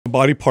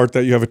body part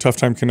that you have a tough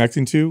time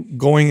connecting to,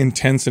 going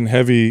intense and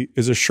heavy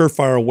is a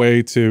surefire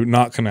way to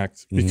not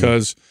connect,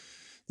 because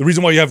the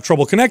reason why you have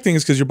trouble connecting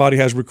is because your body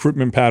has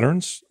recruitment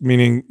patterns,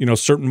 meaning, you know,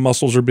 certain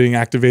muscles are being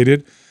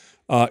activated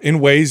in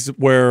ways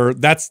where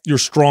that's your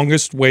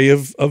strongest way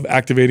of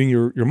activating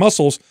your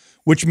muscles,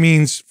 which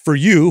means for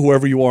you,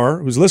 whoever you are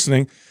who's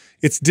listening,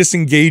 it's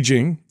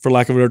disengaging, for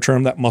lack of a better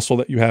term, that muscle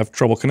that you have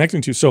trouble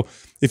connecting to. So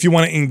if you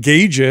want to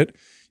engage it,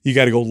 you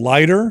got to go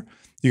lighter,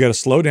 you got to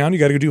slow down, you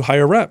got to do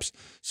higher reps.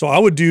 So I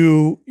would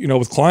do, you know,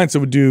 with clients, I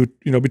would do,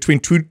 you know, between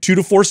two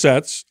to four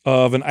sets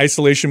of an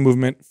isolation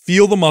movement,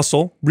 feel the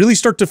muscle, really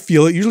start to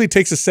feel it. Usually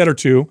takes a set or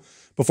two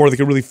before they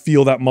can really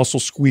feel that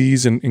muscle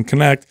squeeze and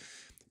connect.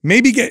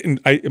 Maybe get,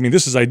 I mean,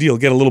 this is ideal,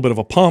 get a little bit of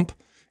a pump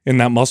in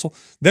that muscle.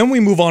 Then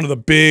we move on to the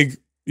big,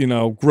 you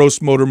know,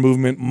 gross motor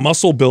movement,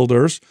 muscle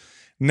builders.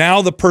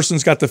 Now the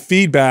person's got the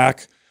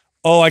feedback,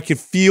 oh, I could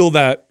feel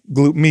that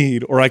glute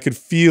med, or I could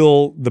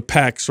feel the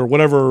pecs, or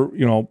whatever,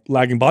 you know,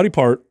 lagging body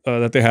part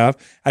that they have.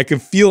 I can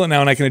feel it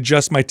now, and I can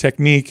adjust my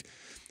technique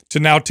to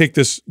now take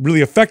this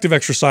really effective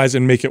exercise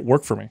and make it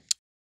work for me.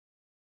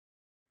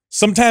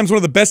 Sometimes one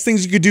of the best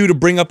things you could do to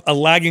bring up a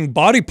lagging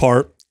body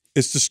part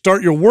is to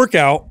start your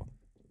workout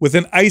with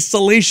an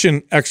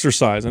isolation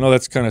exercise. I know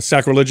that's kind of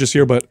sacrilegious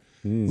here, but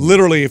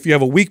literally, if you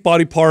have a weak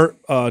body part,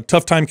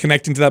 tough time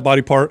connecting to that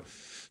body part,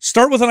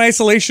 start with an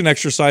isolation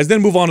exercise,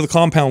 then move on to the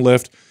compound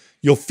lift.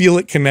 You'll feel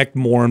it connect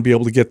more and be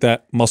able to get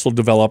that muscle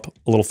develop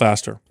a little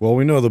faster. Well,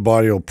 we know the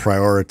body will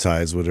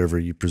prioritize whatever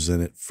you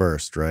present it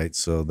first, right?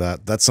 So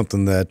that's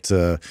something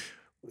that,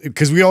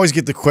 because we always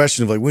get the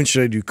question of like, when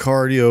should I do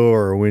cardio,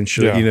 or when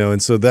should I, you know,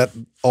 and so that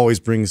always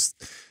brings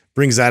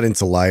that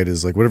into light,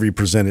 is like whatever you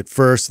present it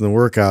first in the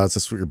workouts,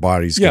 that's what your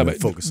body's going to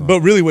focus on. But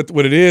really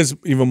what it is,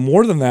 even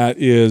more than that,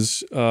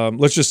 is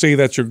let's just say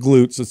that's your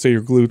glutes. Let's say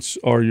your glutes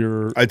are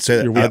your, I'd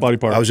say your weak body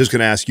part. I was just going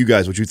to ask you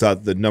guys what you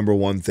thought the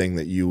 #1 thing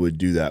that you would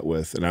do that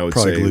with, and I would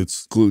probably say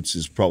glutes. Glutes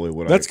is probably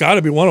what that's got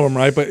to be one of them,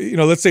 right? But, you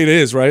know, let's say it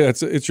is, right?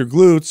 It's your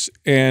glutes,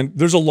 and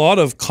there's a lot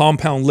of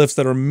compound lifts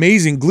that are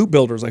amazing glute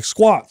builders, like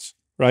squats,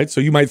 right? So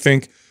you might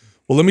think,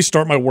 well, let me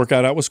start my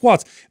workout out with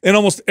squats. And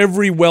almost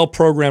every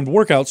well-programmed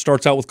workout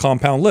starts out with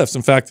compound lifts.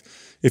 In fact,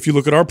 if you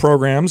look at our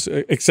programs,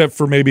 except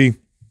for maybe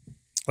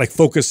like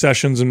focus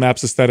sessions and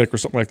MAPS Aesthetic or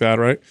something like that,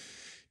 right?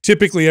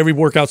 Typically, every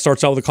workout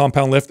starts out with a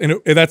compound lift,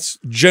 and that's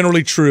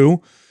generally true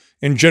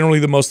and generally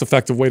the most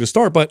effective way to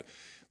start. But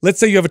let's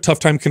say you have a tough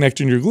time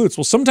connecting your glutes.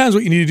 Well, sometimes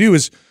what you need to do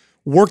is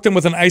work them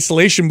with an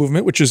isolation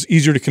movement, which is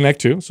easier to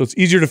connect to. So it's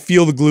easier to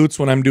feel the glutes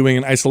when I'm doing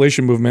an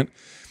isolation movement.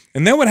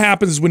 And then what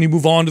happens is when you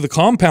move on to the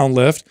compound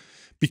lift,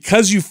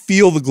 because you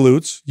feel the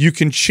glutes, you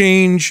can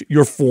change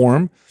your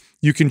form,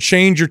 you can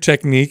change your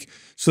technique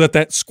so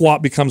that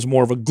squat becomes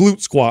more of a glute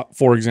squat,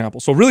 for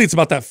example. So really it's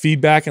about that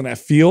feedback and that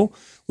feel,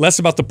 less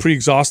about the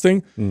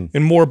pre-exhausting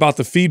and more about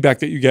the feedback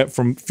that you get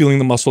from feeling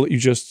the muscle that you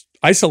just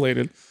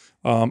isolated.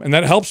 And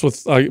that helps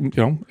with, you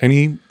know,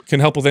 can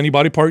help with any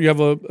body part you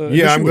have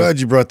yeah, I'm glad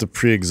you brought the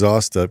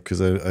pre-exhaust up,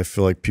 because I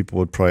feel like people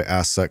would probably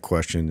ask that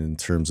question in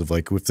terms of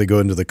like, if they go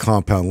into the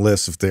compound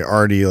lifts, if they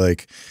already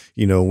like,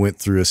 you know, went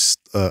through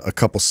a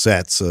couple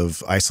sets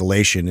of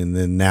isolation, and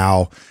then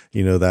now,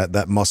 you know,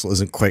 that muscle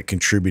isn't quite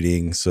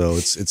contributing. So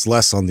it's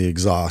less on the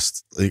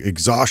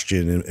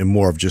exhaustion and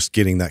more of just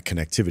getting that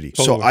connectivity.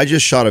 So I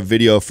just shot a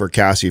video for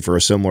Cassie for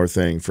a similar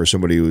thing, for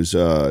somebody who's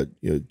you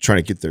know, trying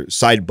to get their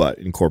side butt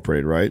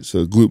incorporated, right?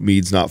 So glute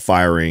med's not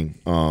firing,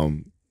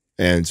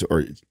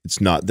 or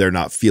it's not, they're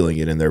not feeling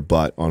it in their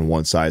butt on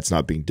one side. It's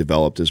not being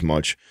developed as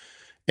much.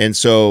 And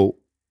so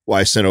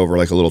I sent over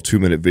like a little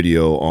 2-minute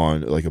video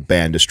on like a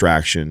band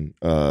distraction,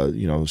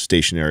 you know,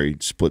 stationary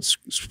split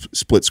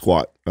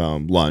squat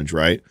lunge,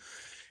 right?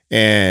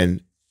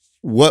 And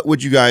what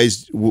would you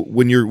guys,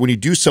 when you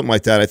do something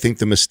like that, I think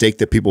the mistake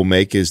that people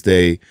make is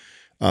they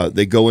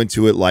go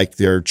into it like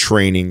they're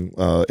training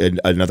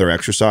another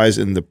exercise,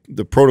 and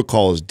the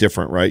protocol is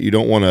different, right? You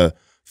don't want to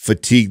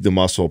fatigue the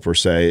muscle per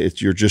se.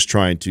 You're just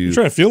trying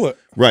to feel it,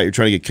 right? You're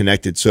trying to get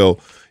connected. So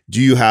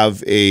do you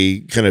have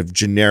a kind of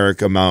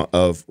generic amount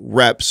of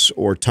reps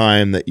or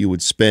time that you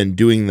would spend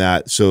doing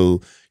that?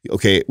 So,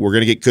 okay, we're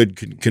going to get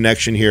good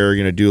connection here. We're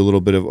going to do a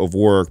little bit of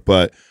work,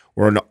 but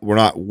we're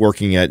not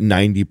working at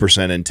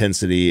 90%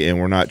 intensity, and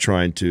we're not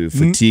trying to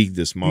fatigue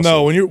this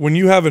muscle. No, when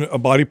you have a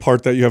body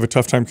part that you have a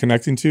tough time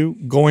connecting to,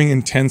 going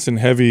intense and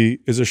heavy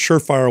is a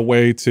surefire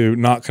way to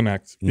not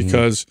connect,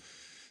 because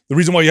the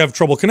reason why you have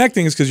trouble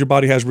connecting is because your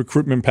body has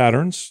recruitment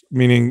patterns,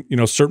 meaning, you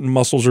know, certain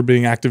muscles are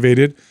being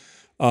activated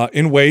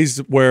in ways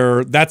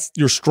where that's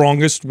your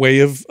strongest way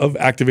of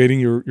activating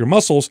your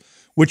muscles,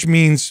 which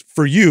means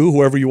for you,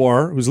 whoever you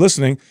are who's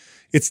listening,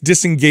 it's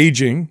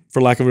disengaging,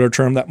 for lack of a better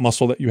term, that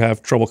muscle that you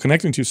have trouble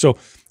connecting to. So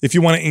if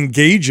you want to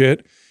engage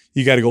it,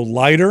 you got to go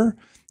lighter,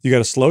 you got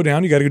to slow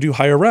down, you got to do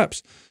higher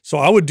reps. So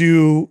I would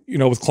do, you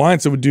know, with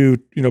clients, I would do,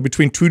 you know,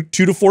 between two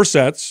to four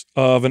sets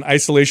of an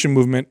isolation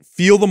movement,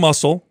 feel the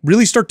muscle,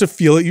 really start to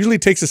feel it. Usually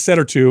takes a set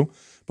or two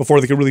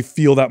before they can really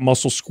feel that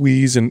muscle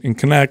squeeze and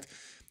connect.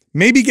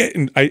 Maybe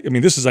I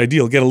mean, this is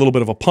ideal, get a little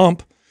bit of a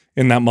pump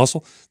in that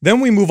muscle.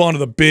 Then we move on to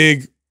the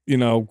big,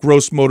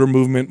 gross motor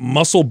movement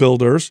muscle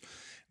builders.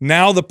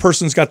 Now the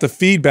person's got the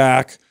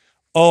feedback,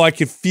 oh, I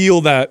could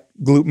feel that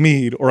glute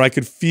med, or I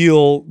could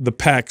feel the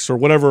pecs, or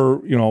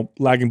whatever,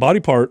 lagging body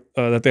part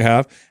that they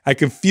have. I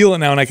can feel it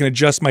now, and I can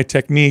adjust my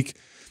technique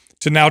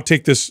to now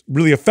take this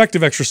really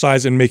effective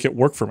exercise and make it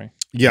work for me.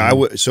 Yeah,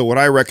 so what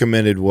I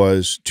recommended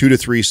was 2 to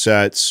 3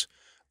 sets,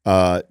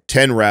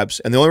 10 reps.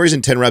 And the only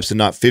reason 10 reps and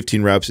not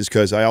 15 reps is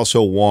because I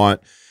also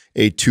want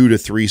a 2 to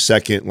 3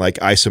 second like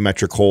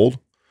isometric hold.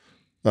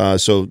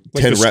 So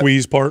like 10 the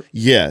squeeze part.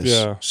 Yes.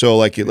 Yeah. So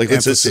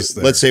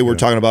let's say we're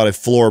talking about a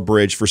floor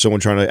bridge for someone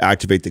trying to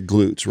activate the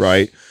glutes,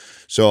 right?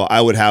 So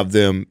I would have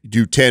them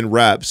do 10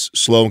 reps,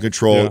 slow and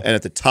controlled, and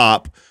at the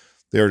top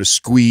they are to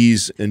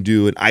squeeze and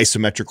do an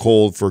isometric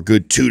hold for a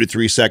good 2 to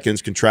 3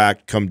 seconds,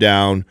 contract, come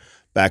down,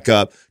 back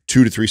up,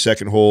 2 to 3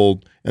 second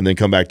hold, and then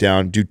come back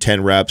down, do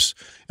 10 reps,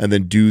 and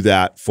then do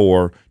that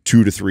for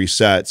 2 to 3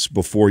 sets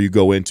before you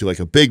go into like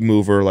a big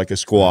mover, like a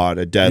squat,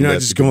 a deadlift. You're not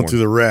just going through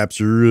the reps.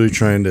 You're really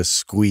trying to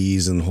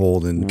squeeze and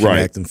hold and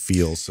connect and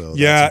feel. So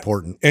that's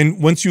important.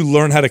 And once you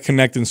learn how to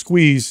connect and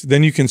squeeze,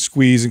 then you can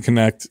squeeze and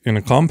connect in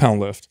a compound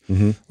lift.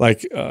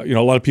 Like, a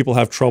lot of people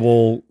have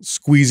trouble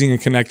squeezing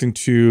and connecting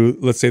to,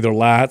 let's say, their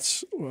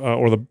lats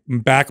or the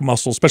back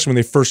muscle, especially when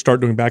they first start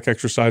doing back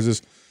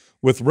exercises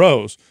with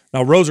rows.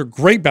 Now, rows are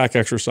great back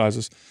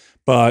exercises,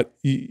 but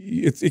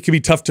it can be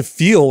tough to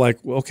feel like,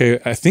 okay,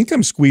 I think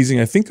I'm squeezing,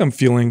 I think I'm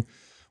feeling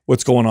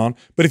what's going on.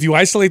 But if you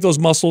isolate those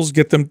muscles,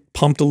 get them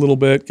pumped a little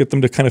bit, get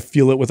them to kind of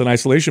feel it with an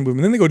isolation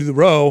movement, then they go to the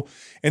row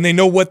and they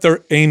know what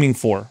they're aiming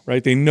for,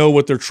 right? They know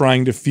what they're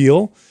trying to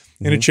feel,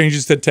 and it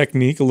changes the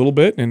technique a little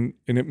bit, and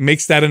it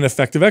makes that an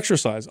effective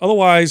exercise.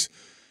 Otherwise,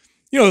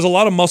 there's a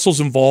lot of muscles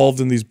involved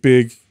in these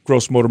big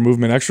gross motor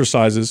movement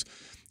exercises,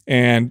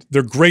 and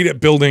they're great at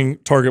building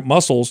target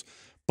muscles,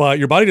 but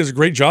your body does a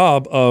great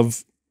job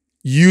of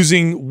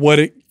using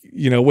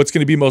what's going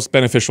to be most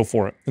beneficial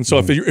for it. And so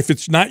if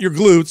it's not your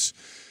glutes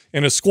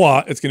in a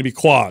squat, it's going to be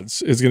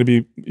quads. It's going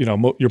to be,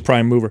 your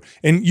prime mover.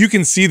 And you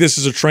can see this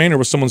as a trainer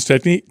with someone's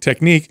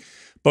technique,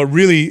 but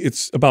really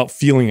it's about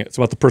feeling it. It's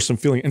about the person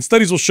feeling it. And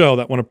studies will show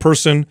that when a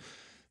person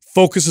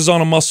focuses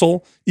on a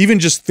muscle, even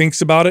just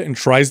thinks about it and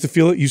tries to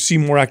feel it, you see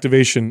more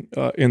activation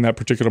in that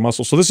particular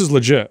muscle. So this is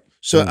legit.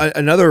 So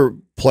another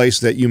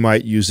place that you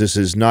might use this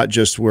is not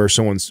just where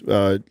someone's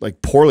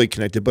like poorly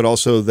connected, but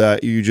also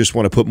that you just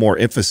want to put more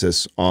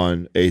emphasis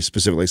on a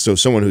specific, so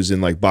someone who's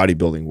in like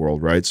bodybuilding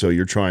world, right? So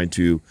you're trying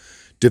to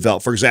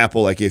develop, for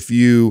example, like if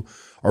you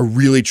are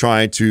really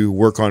trying to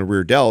work on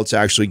rear delts,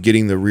 actually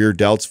getting the rear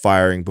delts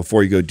firing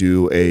before you go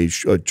do a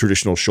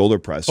traditional shoulder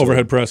press.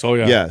 Overhead press, oh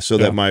yeah. Yeah, so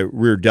that my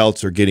rear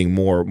delts are getting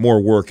more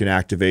work and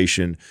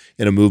activation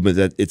in a movement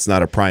that it's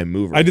not a prime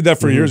mover. I did that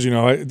for years,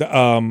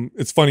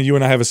 it's funny, you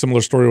and I have a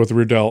similar story with the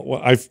rear delt.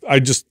 I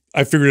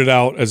figured it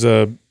out as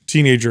a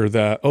teenager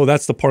that,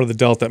 that's the part of the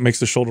delt that makes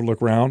the shoulder look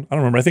round. I don't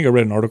remember, I think I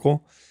read an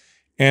article.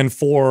 And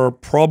for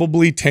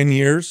probably 10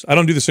 years, I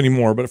don't do this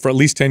anymore, but for at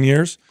least 10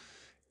 years,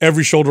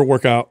 every shoulder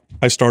workout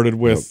I started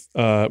with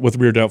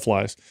rear delt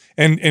flies,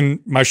 and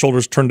my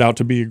shoulders turned out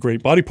to be a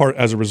great body part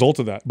as a result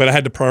of that. But I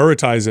had to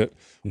prioritize it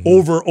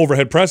over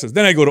overhead presses.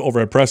 Then I go to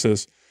overhead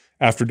presses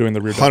after doing the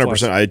rear delt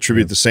 100%. I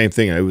attribute the same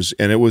thing. It was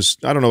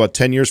I don't know about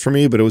 10 years for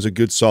me, but it was a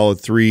good solid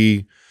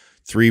three,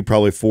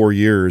 probably 4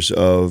 years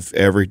of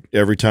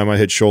every time I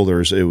hit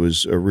shoulders, it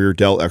was a rear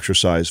delt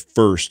exercise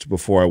first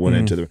before I went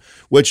into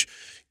which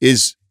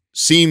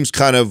seems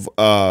kind of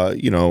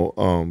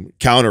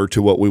counter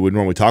to what we would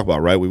normally talk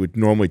about, right? We would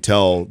normally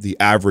tell the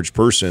average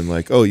person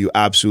like, oh, you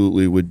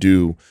absolutely would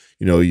do,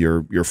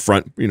 your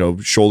front,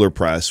 shoulder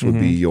press would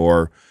be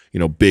your,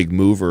 big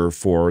mover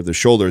for the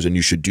shoulders, and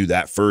you should do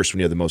that first when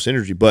you have the most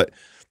energy. But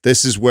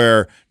this is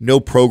where no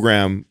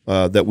program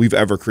that we've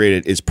ever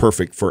created is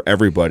perfect for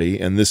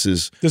everybody, and this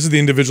is the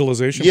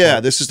individualization. Yeah,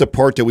 part. This is the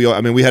part that we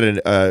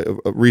had a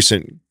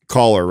recent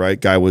caller, right?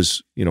 Guy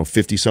was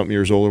 50-something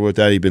years older with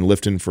that. He'd been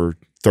lifting for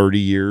 30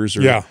 years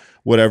or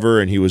whatever,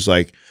 and he was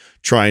like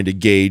trying to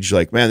gauge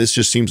like, man, this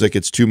just seems like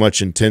it's too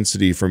much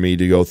intensity for me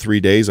to go 3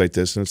 days like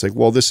this. And it's like,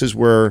 well, this is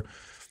where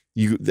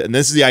and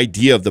this is the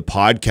idea of the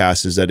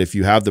podcast, is that if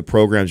you have the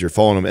programs, you're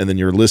following them, and then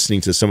you're listening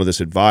to some of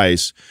this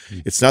advice,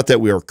 it's not that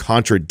we are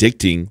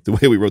contradicting the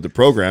way we wrote the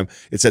program.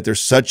 It's that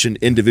there's such an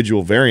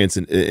individual variance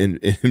in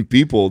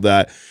people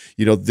that,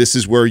 this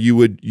is where you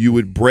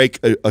would break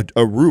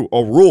a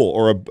rule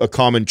or a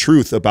common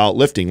truth about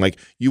lifting. Like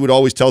you would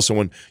always tell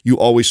someone, you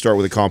always start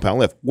with a compound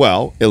lift.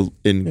 Well,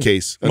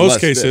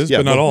 most cases,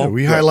 but not all.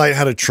 We highlight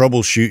how to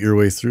troubleshoot your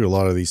way through a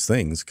lot of these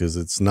things, because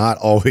it's not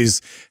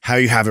always how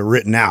you have it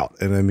written out.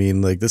 And I mean,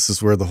 like this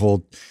is where the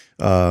whole,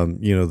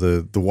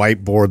 the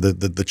whiteboard,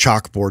 the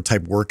chalkboard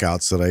type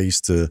workouts that I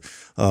used to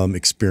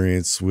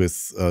experience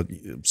with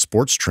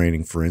sports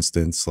training, for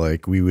instance,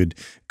 like we would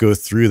go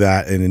through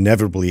that and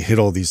inevitably hit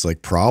all these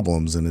like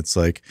problems. And it's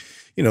like,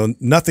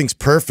 nothing's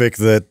perfect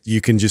that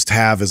you can just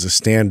have as a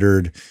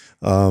standard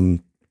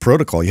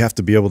protocol. You have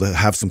to be able to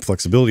have some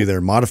flexibility there,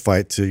 modify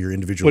it to your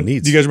individual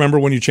needs. Do you guys remember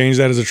when you changed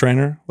that as a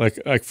trainer?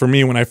 Like for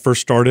me, when I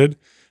first started,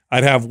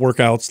 I'd have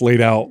workouts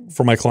laid out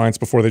for my clients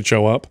before they'd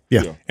show up.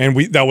 Yeah. And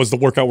that was the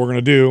workout we're going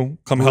to do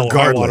come hell or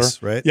high water.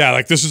 Right? Yeah,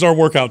 like this is our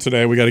workout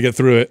today. We got to get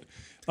through it.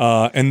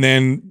 And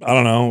then I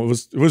don't know,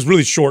 it was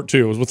really short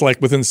too. It was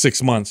within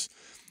 6 months.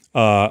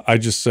 I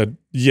just said,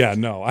 yeah,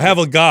 no. I have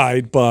a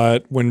guide,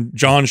 but when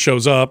John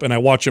shows up and I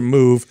watch him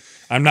move,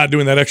 I'm not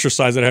doing that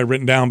exercise that I had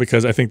written down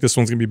because I think this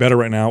one's going to be better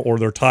right now, or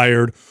they're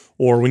tired,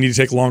 or we need to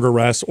take longer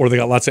rests, or they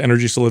got lots of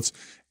energy, so let's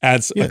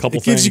add a couple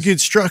things. It gives you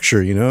good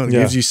structure, you know? It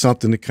gives you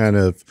something to kind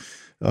of,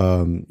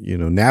 you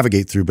know,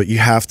 navigate through, but you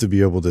have to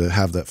be able to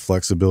have that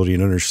flexibility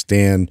and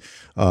understand,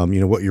 you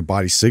know, what your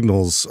body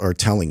signals are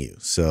telling you.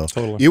 So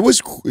totally. It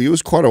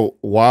was quite a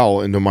while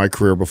into my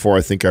career before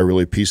I think I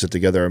really pieced it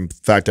together. In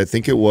fact, I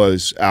think it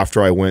was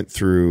after I went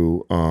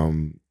through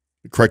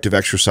corrective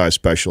exercise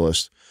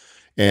specialist.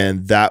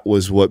 And that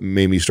was what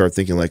made me start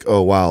thinking like,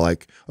 oh, wow,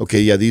 like, okay,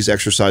 yeah, these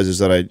exercises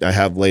that I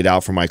have laid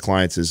out for my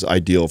clients is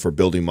ideal for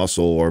building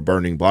muscle or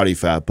burning body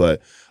fat,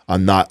 but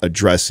I'm not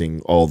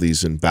addressing all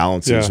these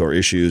imbalances or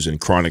issues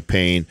and chronic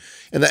pain.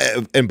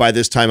 And by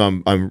this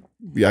time,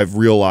 I've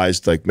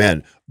realized like,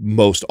 man,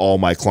 most all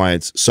my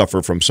clients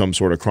suffer from some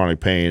sort of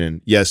chronic pain.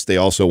 And yes, they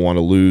also want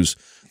to lose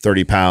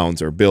 30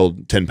 pounds or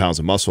build 10 pounds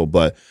of muscle,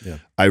 but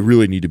I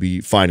really need to be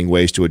finding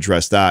ways to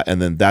address that.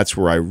 And then that's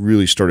where I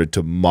really started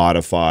to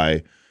modify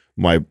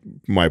my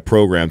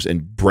programs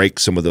and break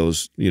some of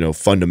those, you know,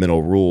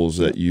 fundamental rules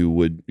that you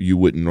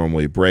wouldn't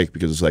normally break,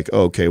 because it's like,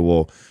 oh, okay,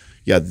 well,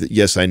 yeah,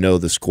 yes, I know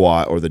the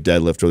squat or the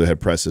deadlift or the head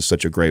press is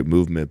such a great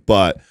movement,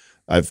 but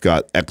I've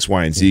got X,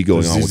 Y, and Z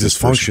going on with this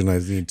dysfunction I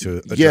need to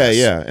address.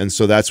 Yeah. And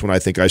so that's when I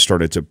think I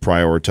started to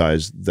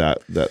prioritize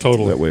that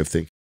way of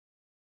thinking.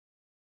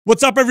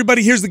 What's up,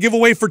 everybody? Here's the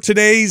giveaway for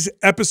today's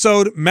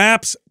episode,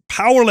 MAPS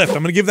Powerlift.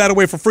 I'm going to give that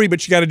away for free,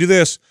 but you got to do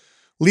this.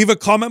 Leave a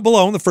comment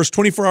below in the first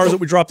 24 hours that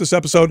we drop this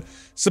episode.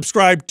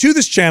 Subscribe to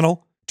this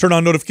channel. Turn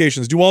on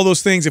notifications. Do all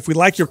those things. If we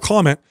like your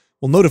comment,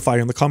 we'll notify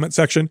you in the comment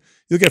section.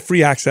 You'll get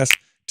free access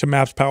to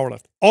MAPS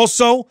Powerlift.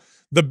 Also,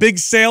 the big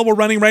sale we're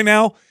running right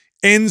now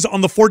ends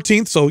on the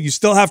 14th, so you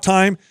still have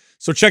time.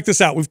 So check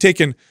this out. We've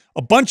taken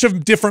a bunch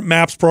of different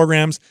MAPS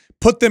programs,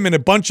 put them in a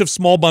bunch of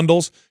small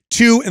bundles,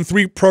 2 and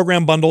 3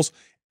 program bundles.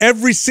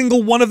 Every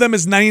single one of them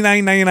is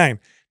 $99.99.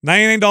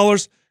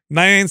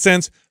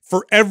 $99.99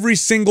 for every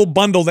single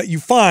bundle that you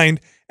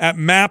find at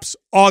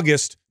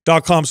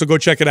mapsaugust.com. So go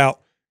check it out.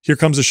 Here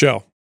comes the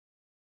show.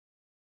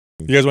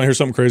 You guys want to hear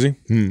something crazy?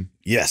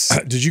 Yes.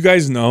 Did you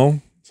guys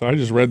know? So I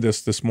just read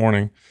this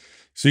morning.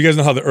 So you guys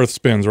know how the Earth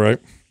spins, right?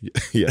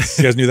 Yes.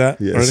 You guys knew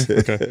that? Yes.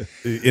 Already? Okay.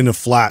 In a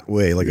flat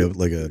way, like a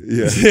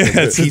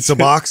pizza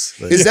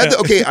box. Is that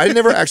okay? I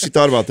never actually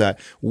thought about that.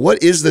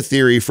 What is the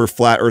theory for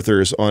flat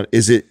earthers on?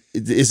 Is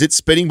it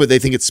spinning, but they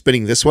think it's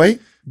spinning this way,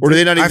 or do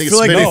they not even think it's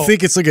spinning? I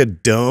think it's like a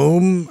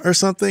dome or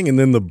something, and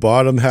then the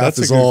bottom half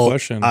is all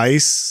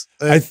ice.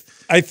 I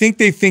think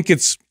they think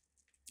it's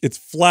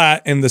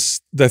flat, and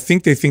I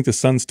think they think the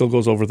sun still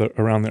goes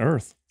around the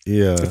Earth.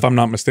 Yeah, if I'm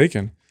not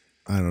mistaken.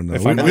 I don't know.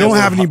 We don't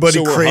have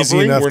anybody crazy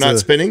enough. We're not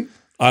spinning.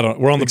 I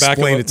don't. We're on the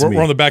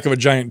back of a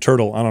giant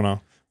turtle. I don't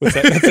know. No,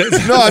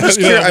 I'm just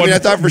curious. I mean, I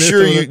thought for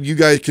sure you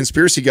guys,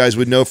 conspiracy guys,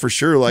 would know for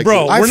sure. Like,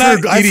 bro, I've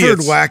heard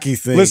wacky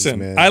things. Listen,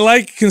 man. I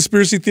like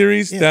conspiracy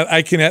theories that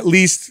I can at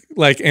least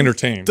like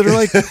entertain. That are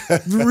like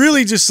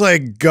really just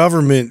like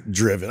government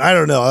driven. I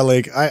don't know.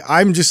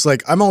 I'm just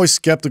like, I'm always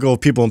skeptical of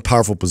people in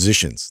powerful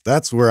positions.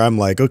 That's where I'm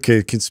like,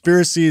 okay,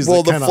 conspiracies.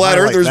 Well, the flat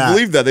earthers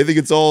believe that. They think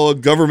it's all a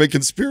government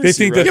conspiracy. They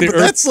think right? that but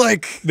that's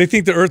like they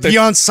think the Earth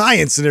beyond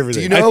science and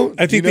everything. Do you know?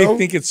 I think they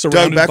think it's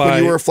surrounded Doug, back by.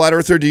 when you were a flat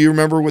earther, do you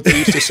remember what they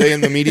used to say in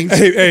the meetings?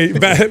 Hey,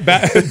 back when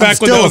that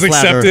was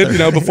accepted, you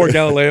know, before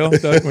Galileo,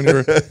 Doug, when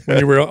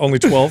you were only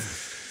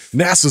 12.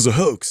 NASA's a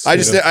hoax.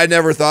 I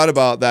never thought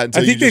about that.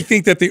 Until I think they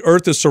think that the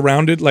Earth is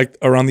surrounded, like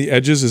around the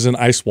edges, is an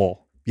ice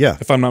wall. Yeah,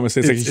 if I'm not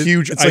mistaken, it's like a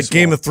huge. It's like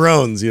Game of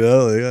Thrones, you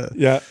know.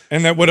 Yeah,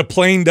 and that what a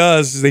plane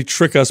does is they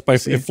trick us by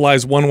it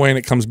flies one way and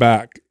it comes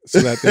back. So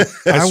that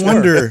I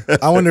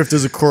wonder if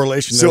there's a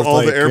correlation. So there with all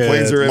like, the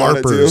airplanes are in on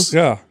it too.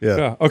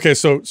 Yeah. Okay,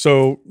 so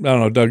I don't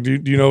know, Doug.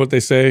 Do you know what they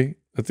say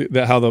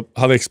that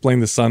how they explain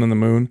the sun and the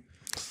moon?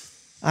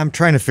 I'm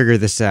trying to figure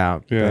this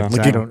out. Yeah,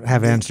 like I don't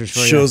have answers for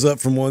you. Shows up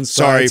from one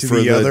side to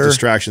the other.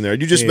 Distraction there.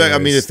 You just I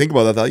mean to think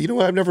about that. You know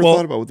what? I've never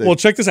thought about what. Well,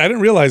 check this. I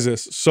didn't realize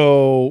this.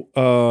 So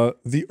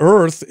the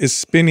Earth is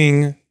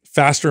spinning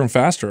faster and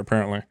faster,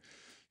 apparently.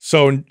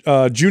 So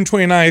June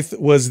 29th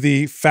was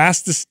the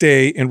fastest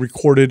day in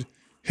recorded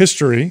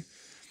history,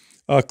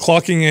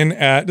 clocking in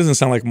at, doesn't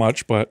sound like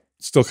much, but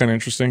still kind of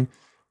interesting,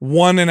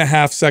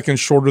 1.5 seconds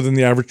shorter than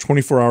the average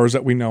 24 hours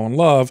that we know and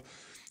love.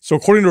 So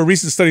according to a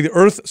recent study, the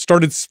Earth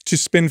started to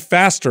spin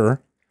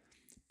faster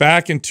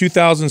back in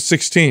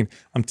 2016.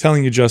 I'm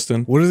telling you,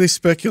 Justin. What do they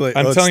speculate?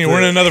 I'm telling you, we're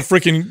in another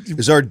freaking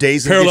is our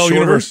days parallel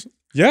universe.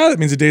 Yeah, that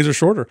means the days are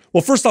shorter.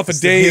 Well, first off, a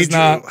day is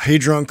not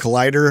Hadron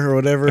Collider or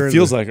whatever. It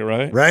feels like it,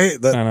 right? Right.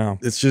 I know.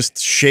 It's just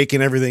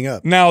shaking everything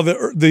up. Now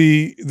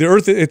the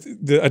Earth,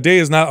 a day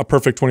is not a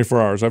perfect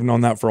 24 hours. I've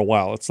known that for a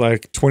while. It's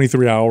like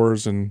 23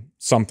 hours and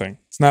something.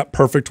 It's not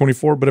perfect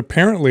 24, but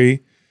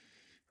apparently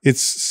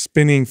it's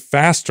spinning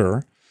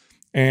faster.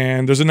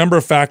 And there's a number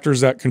of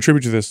factors that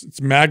contribute to this.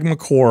 It's magma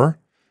core,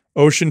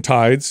 ocean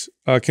tides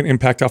can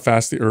impact how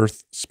fast the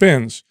Earth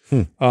spins.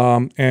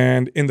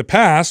 And in the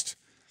past,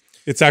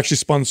 it's actually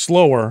spun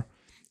slower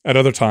at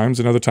other times,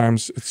 and other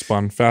times it's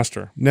spun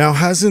faster. Now,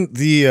 hasn't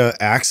the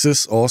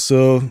axis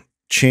also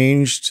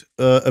changed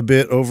a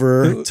bit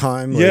over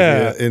time?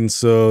 Yeah. And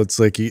so it's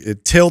like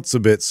it tilts a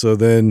bit. So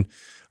then,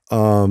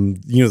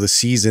 you know, the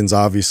seasons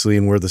obviously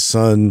and where the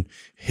sun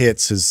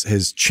hits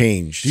has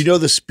changed. Do you know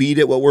the speed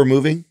at what we're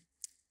moving?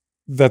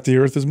 That the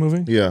Earth is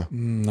moving? Yeah.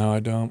 No,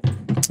 I don't.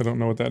 I don't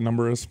know what that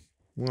number is.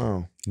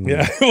 Wow.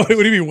 Yeah. What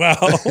do you mean, wow?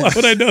 Why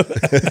would I know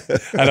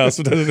that? I know,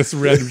 sometimes it's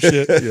random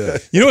shit. Yeah.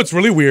 You know what's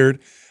really weird?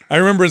 I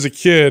remember as a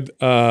kid,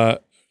 I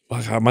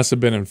must have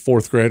been in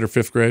 4th grade or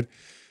 5th grade.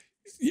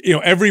 You know,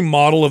 every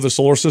model of the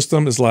solar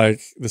system is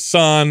like the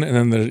sun, and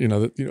then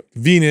the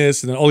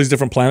Venus, and then all these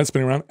different planets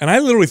spinning around. And I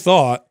literally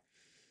thought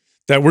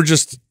that we're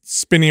just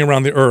spinning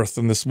around the Earth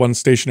in this one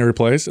stationary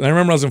place. And I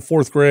remember I was in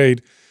 4th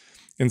grade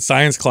in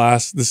science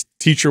class. This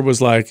teacher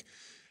was like,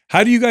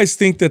 "How do you guys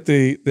think that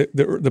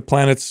the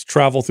planets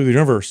travel through the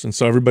universe?" And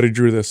so everybody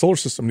drew the solar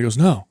system. And he goes,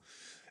 "No,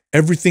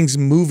 everything's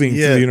moving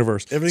through the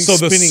universe. So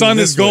the sun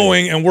is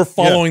going, and we're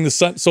following the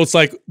sun. So it's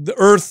like the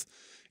Earth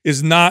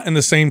is not in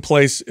the same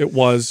place it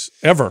was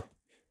ever.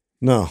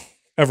 No,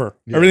 ever.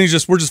 Yeah. Everything's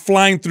just we're just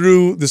flying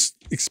through this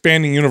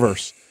expanding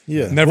universe.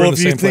 Yeah, never in the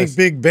same place. If you think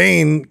Big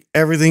Bang,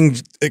 everything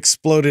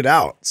exploded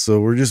out. So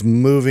we're just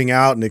moving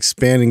out and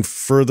expanding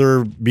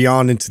further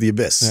beyond into the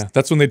abyss. Yeah,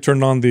 that's when they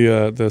turned on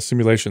the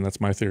simulation. That's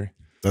my theory.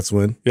 That's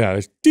when. Yeah,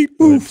 they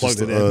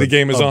plugged it in. The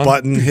game is on.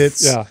 Button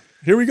hits. Yeah.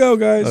 Here we go,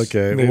 guys.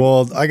 Okay.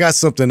 Well, I got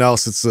something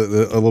else that's a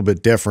little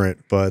bit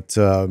different, but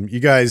you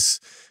guys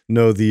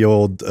know the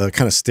old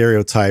kind of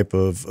stereotype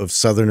of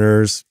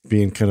Southerners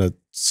being kind of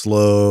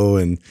slow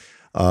and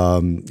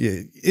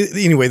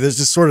anyway, there's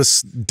just sort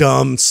of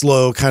dumb,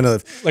 slow kind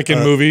of like in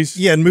movies.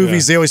 Yeah, in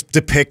movies they always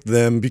depict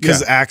them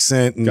because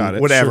accent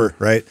and whatever,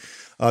 right?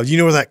 You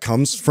know where that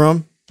comes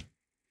from?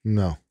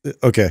 No.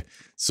 Okay.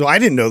 So I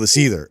didn't know this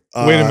either.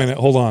 Wait a minute,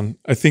 hold on.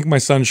 I think my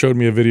son showed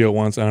me a video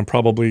once, and I'm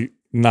probably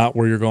not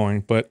where you're going,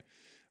 but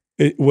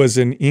it was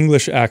an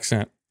English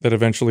accent that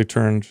eventually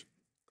turned.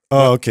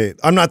 Oh, okay.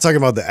 I'm not talking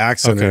about the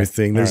accent or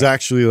anything. There's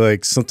actually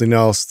like something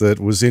else that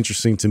was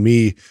interesting to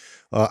me.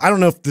 I don't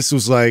know if this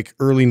was like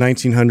early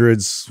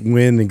 1900s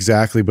when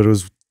exactly, but it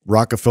was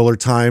Rockefeller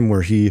time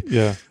where he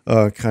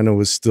kind of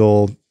was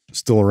still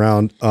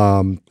around.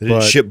 They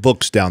didn't ship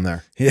books down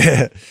there.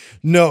 Yeah.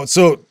 No.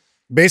 So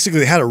basically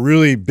they had a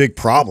really big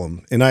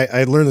problem. And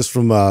I learned this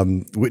from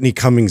Whitney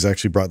Cummings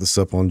actually brought this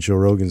up on Joe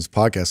Rogan's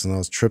podcast, and I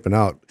was tripping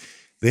out.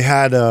 They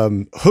had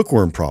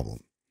hookworm problem.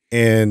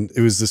 And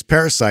it was this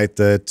parasite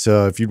that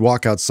if you'd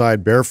walk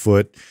outside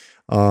barefoot,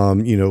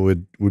 you know,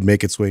 would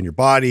make its way in your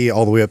body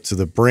all the way up to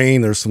the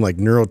brain. There's some like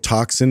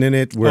neurotoxin in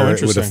it where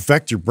it would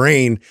affect your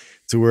brain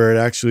to where it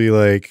actually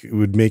like it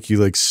would make you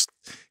like,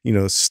 you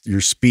know,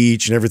 your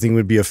speech and everything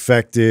would be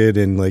affected,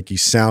 and like you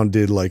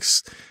sounded like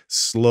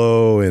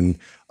slow. And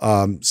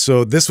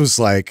so this was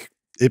like,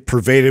 it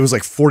pervaded. It was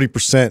like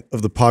 40%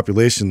 of the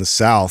population in the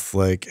South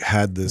like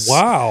had this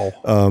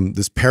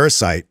this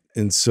parasite.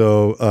 And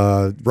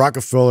so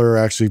Rockefeller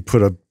actually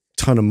put a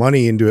ton of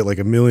money into it, like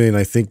 $1 million,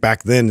 I think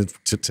back then.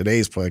 To today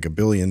is probably like $1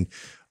 billion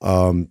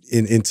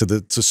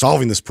into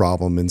solving this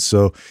problem. And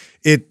so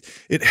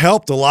it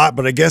helped a lot,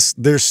 but I guess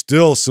there's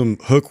still some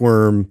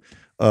hookworm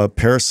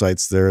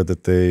parasites there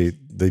that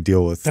they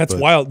deal with. That's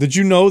wild. Did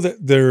you know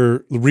that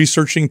they're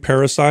researching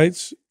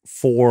parasites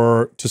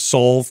to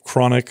solve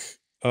chronic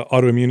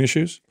autoimmune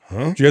issues?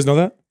 Huh? Do you guys know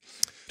that?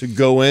 To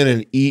go in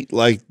and eat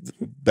like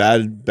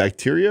bad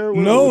bacteria?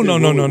 No.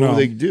 What do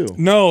they do?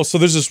 No. So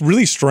there's this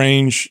really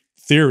strange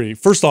theory.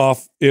 First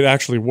off, it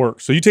actually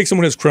works. So you take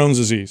someone who has Crohn's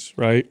disease,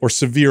 right, or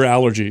severe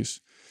allergies,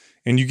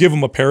 and you give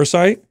them a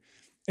parasite,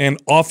 and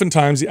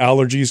oftentimes the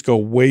allergies go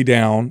way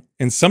down,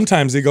 and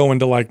sometimes they go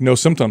into like no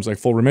symptoms, like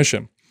full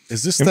remission.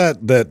 Is this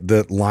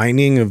that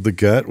lining of the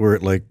gut where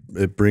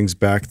it brings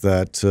back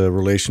that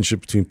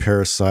relationship between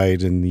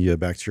parasite and the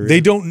bacteria?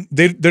 They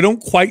don't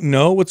quite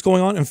know what's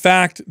going on. In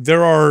fact,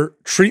 there are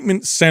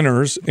treatment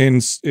centers in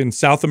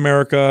South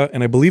America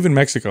and I believe in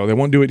Mexico. They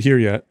won't do it here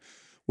yet,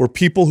 where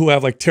people who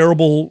have like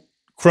terrible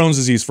Crohn's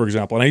disease, for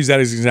example, and I use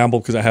that as an example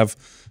because I have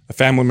a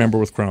family member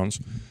with Crohn's,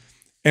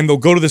 and they'll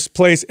go to this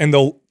place and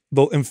they'll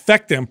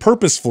infect them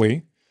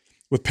purposefully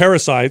with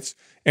parasites,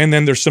 and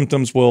then their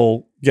symptoms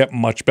will get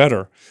much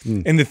better.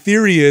 And the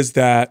theory is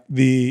that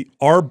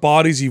our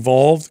bodies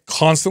evolved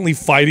constantly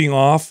fighting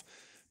off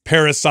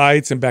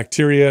parasites and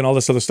bacteria and all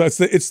this other stuff.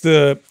 It's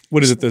the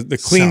what is it? The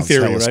clean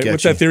theory, right? Sketchy.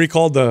 What's that theory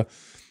called? The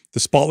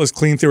spotless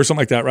clean theory or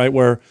something like that, right?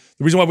 Where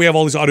the reason why we have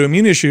all these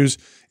autoimmune issues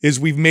is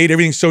we've made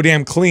everything so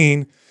damn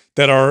clean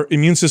that our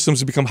immune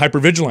systems have become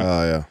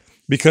hypervigilant.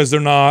 Because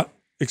they're not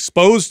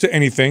exposed to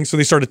anything, so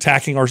they start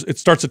attacking it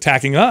starts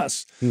attacking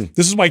us.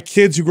 This is why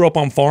kids who grow up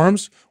on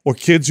farms or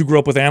kids who grow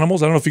up with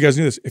animals, I don't know if you guys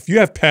knew this, if you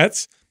have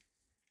pets,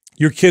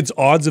 your kids'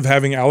 odds of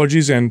having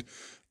allergies and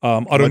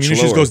autoimmune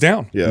issues goes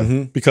down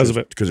because of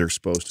it. Because they're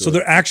exposed to it. So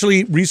they're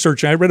actually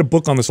researching. I read a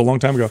book on this a long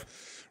time ago,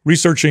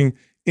 researching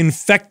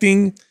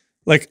infecting,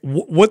 like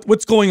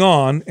what's going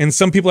on, and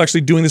some people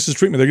actually doing this as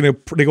treatment.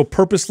 They go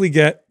purposely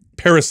get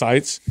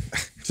parasites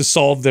to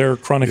solve their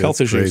chronic health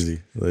issues.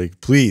 Crazy.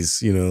 Like,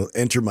 please,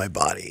 enter my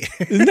body.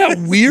 Isn't that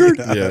weird?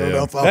 I don't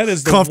know if that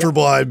is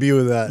comfortable I'd be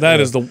with that. That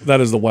is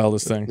the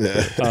wildest thing.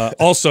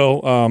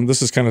 Also,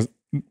 this is kind of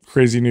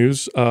crazy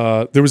news.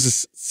 There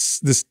was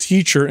this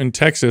teacher in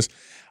Texas.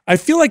 I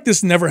feel like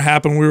this never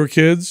happened when we were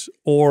kids,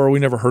 or we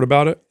never heard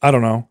about it. I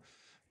don't know.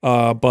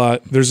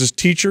 But there's this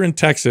teacher in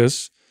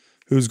Texas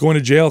who's going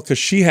to jail because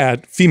she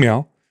had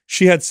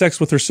sex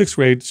with her 6th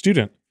grade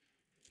student.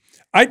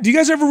 Do you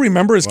guys ever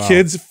remember as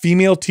kids,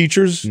 female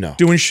teachers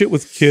doing shit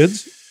with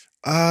kids?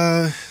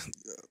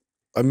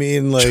 I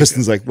mean, like,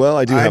 Justin's like, well,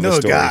 I know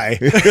a story. Guy.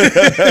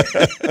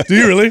 Do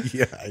you really?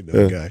 Yeah, I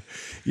know a guy.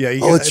 Yeah.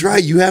 Oh, that's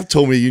right. You have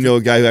told me you know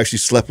a guy who actually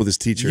slept with his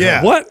teacher.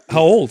 Yeah. What?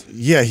 How old?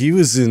 Yeah, he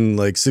was in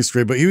like 6th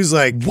grade, but he was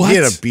like, What? he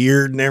had a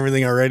beard and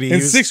everything already. In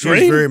He was- 6th he was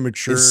grade? very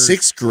mature. In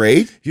 6th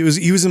grade? He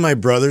was in my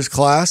brother's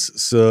class.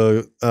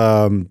 So,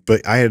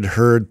 but I had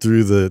heard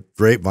through the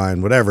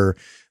grapevine, whatever,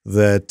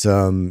 that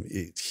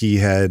he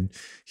had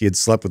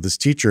slept with this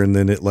teacher, and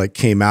then it like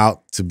came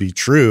out to be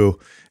true,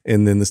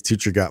 and then this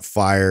teacher got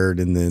fired,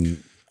 and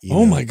then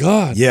Oh my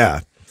God.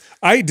 yeah.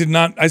 I did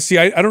not. I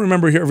don't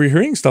remember ever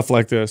hearing stuff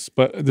like this.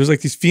 But there's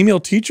like these female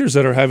teachers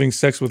that are having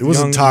sex with It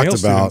wasn't young male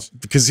talked about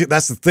students. because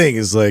that's the thing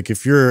is like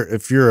if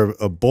you're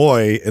a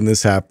boy and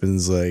this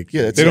happens, like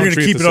Yeah, that's- They you're don't gonna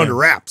treat keep the it under same.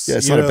 wraps. Yeah,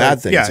 it's you not a know?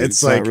 bad thing. Yeah, It's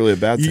it's not like really a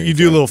bad thing You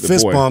do a for little the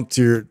fist boy. bump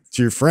to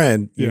your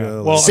friend. You Yeah.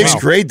 know, Well, like- 6th wow.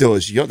 grade, though,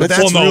 is young. That's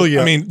that's Well, no, really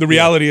I mean, the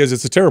reality is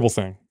it's a terrible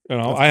thing.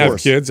 I have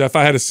course. kids. If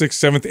I had a 6th,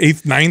 7th,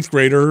 8th, 9th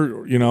grader,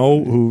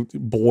 who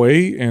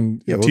boy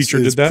and yeah, a well, teacher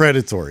it's did that.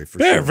 predatory for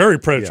Yeah, sure. very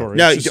predatory.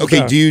 Now, It's just okay,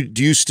 bad.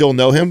 do you still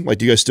know him? Like,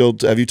 do you guys still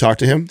have you talked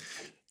to him?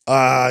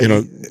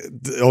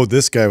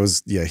 This guy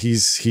was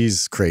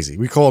he's crazy.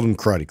 We called him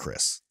Karate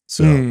Chris.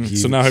 So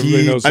So now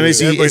everybody knows. I mean,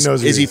 Everybody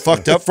knows is he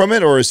fucked up from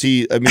it, or is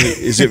he? I mean,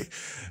 is it?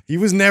 He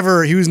was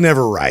never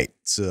right.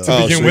 So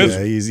To begin with?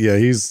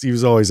 he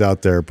was always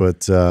out there,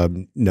 but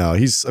no,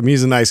 he's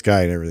a nice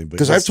guy and everything.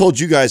 Because I've told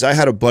you guys, I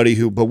had a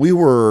buddy but we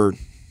were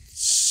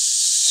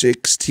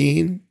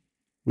 16.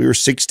 We were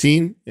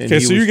 16. And Okay,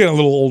 so you're getting a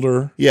little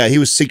older. Yeah, he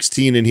was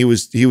 16, and he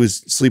was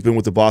sleeping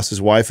with the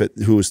boss's wife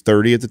who was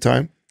 30 at the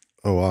time.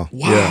 Oh wow.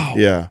 Wow.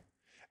 Yeah.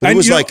 But And it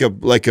was you like a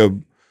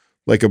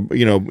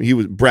he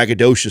was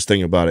braggadocious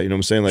thing about it. You know what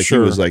I'm saying? Like Sure.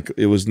 he was like,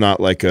 it was not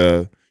like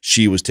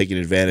she was taking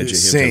advantage of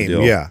him. type Same,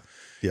 deal. yeah.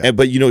 And,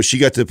 but she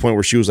got to the point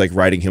where she was like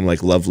writing him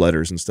like love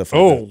letters and stuff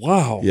like Oh, that.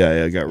 wow.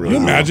 Yeah, it got really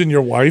Can you imagine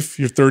your wife,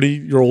 your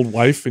 30-year-old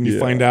wife, and you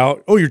find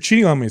out, oh, you're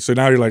cheating on me. So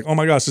now you're like, oh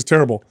my gosh, this is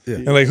terrible. Yeah.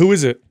 And like, who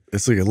is it?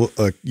 It's like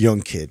a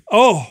young kid.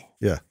 Oh,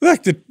 Yeah.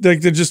 like they're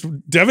just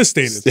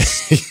devastated.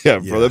 Yeah,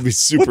 bro, that'd be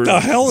super. What the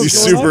hell is be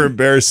going super on?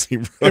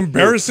 embarrassing, bro.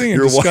 Embarrassing and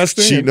Your wife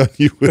disgusting cheating and- on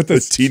you with a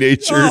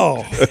teenager.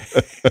 Oh,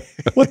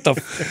 what the?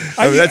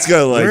 I mean, that's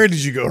kind of like, Where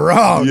did you go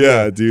wrong?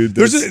 yeah, dude.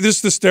 There's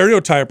that's- the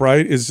stereotype,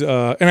 right? Is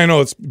and I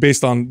know it's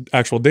based on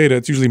actual data.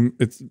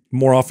 It's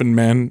more often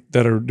men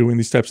that are doing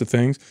these types of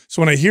things.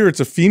 So when I hear it's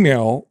a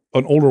female,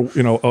 an older,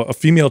 a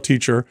female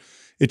teacher,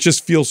 it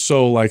just feels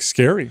so like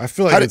scary. I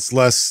feel like it's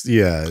less.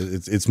 Yeah,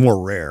 it's more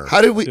rare.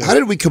 How did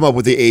we come up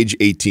with the age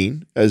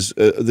 18 as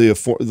the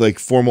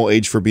formal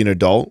age for being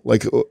adult?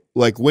 Like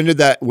when did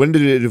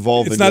it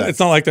evolve? It's into not. that? It's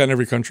not like that in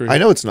every country. I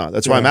know it's not.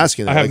 That's why I'm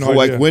asking that. I have like, no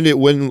like idea.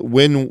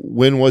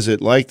 when was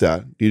it like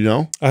that? Do you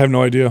know? I have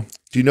no idea.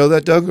 Do you know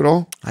that, Doug, at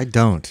all? I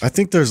don't. I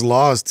think there's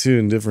laws too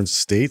in different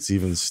states,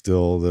 even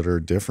still, that are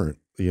different.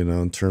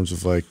 In terms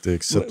of like the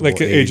acceptable Like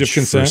the age of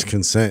consent? for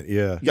consent.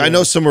 Yeah. Yeah, I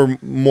know some are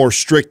more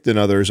strict than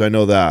others. I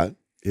know that,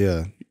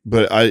 Yeah.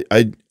 but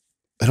I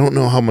don't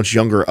know how much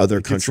younger other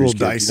gets a countries little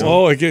get. dicey.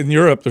 Oh, again, in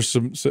Europe,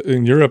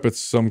 in Europe, it's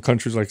some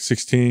countries like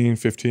 16,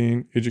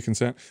 15, age of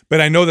consent.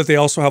 But I know that they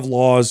also have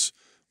laws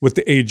with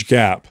the age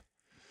gap.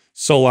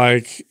 So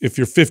like if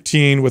you're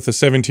 15 with a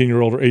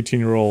 17-year-old or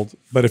 18-year-old,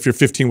 but if you're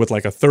 15 with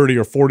like a 30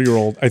 or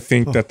 40-year-old, I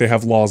think that they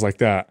have laws like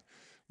that,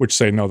 which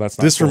say, no, that's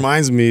not This cool.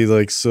 reminds me,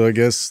 like, so I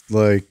guess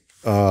like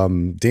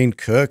Dane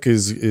Cook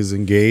is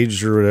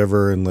engaged or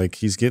whatever, and like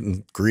he's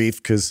getting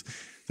grief because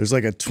there's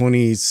like a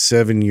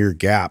 27-year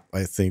gap,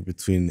 I think,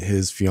 between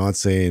his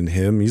fiance and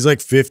him. He's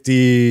like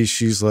 50,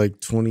 she's like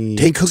 20.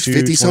 Dane Cook's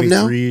 50 something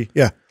now?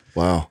 Yeah.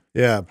 Wow.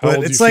 Yeah. How But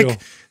old do it's you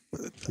like,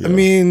 I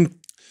mean,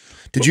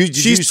 Did you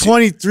she's see-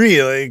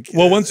 23. Like,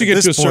 Well, once you at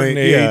get to a this certain point,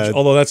 age, yeah,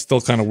 although that's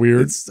still kind of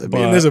weird. I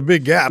mean, there's a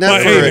big gap. not,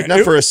 But, for, hey, not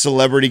for a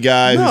celebrity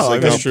guy No, who's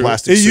like that's on true.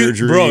 plastic You-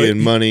 surgery bro,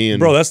 and money and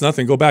Bro, that's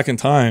nothing. Go back in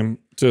time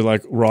to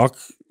like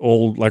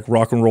old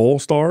rock and roll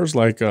stars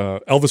like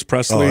Elvis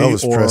Presley.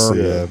 Elvis or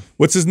Presley, yeah.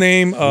 What's his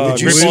name?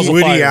 Did you Great see Balls of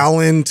Woody Fire.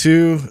 Allen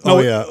too? No, Oh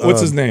yeah. what's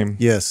his name?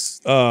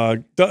 Yes.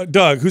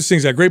 Doug, who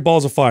sings that? Great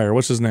Balls of Fire.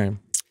 What's his name?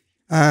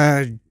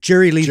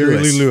 Jerry Lee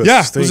Lewis.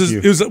 Yeah, Thank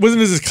you. wasn't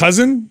his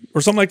cousin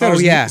or something like that? Oh, It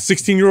was yeah.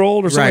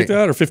 16-year-old or something like Right.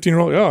 that, or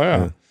 15-year-old. Oh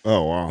yeah.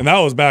 Oh wow. And that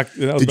was back.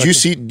 Did you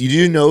see? Do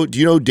you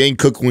know Dane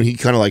Cook when he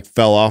kind of like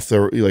fell off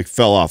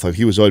like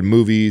he was on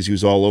movies, he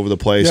was all over the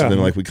place, Yeah. and then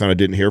like we kind of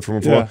didn't hear from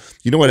him for a Yeah. while.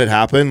 You know what had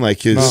happened?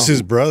 Like This is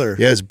his brother.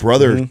 yeah, his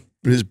brother.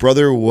 His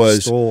brother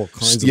was Stole all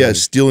kinds of money.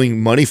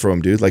 stealing money from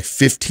him, dude. Like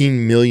 $15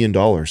 million.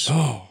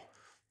 Oh,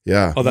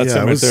 Yeah. oh, that's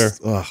him right there.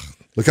 Ugh.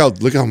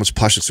 Look how much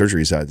plastic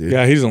surgery he's had, dude.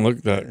 Yeah, he doesn't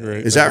look that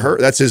great. Is that her?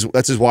 That's his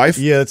wife?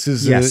 Yeah, that's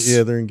his. Yes.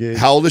 Yeah, they're engaged.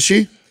 How old is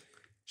she?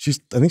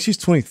 I think she's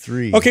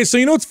 23. Okay, so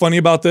you know what's funny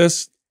about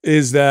this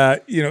is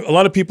that, you know, a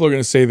lot of people are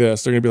going to say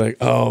this. They're going to be like,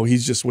 oh,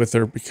 he's just with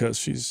her because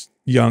she's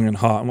young and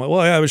hot. I'm like,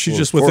 well, yeah, but she's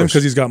just with him course.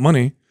 because he's got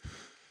money.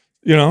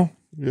 You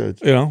Yeah.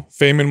 know,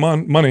 fame and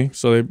money.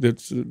 So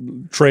it's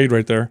trade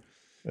right there.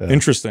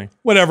 Interesting.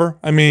 Whatever.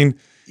 I mean,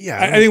 Yeah,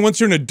 I think once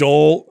you're an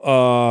adult,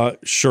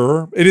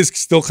 sure, it is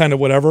still kind of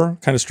whatever,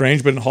 kind of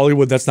strange. But in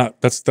Hollywood, that's par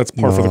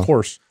for the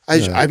course.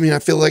 I mean, I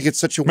feel like it's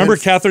such a Remember win.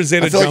 Catherine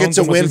Zeta-Jones? I feel like it's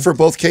a win for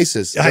both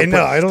cases. I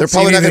know. I don't They're see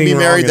probably not going to be anything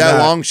wrong married in that that.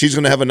 long. She's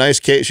going to have a nice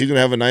case. She's going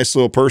to have a nice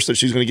little purse that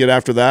she's going to get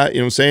after that. You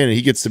know what I'm saying? And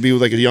he gets to be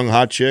with like a young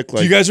hot chick. Like,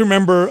 Do you guys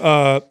remember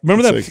that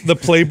like- the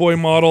Playboy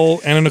model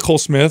Anna Nicole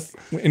Smith?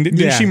 And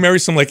didn't she marry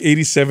some like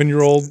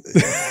 87-year-old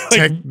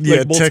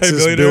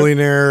Texas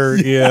billionaire,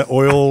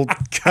 oil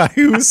guy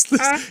who's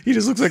he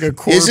just looks like a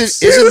corpse.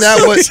 Isn't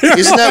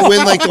that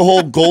when like the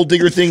whole gold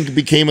digger thing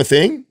became a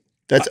thing?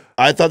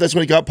 I thought that's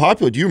when it got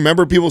popular. Do you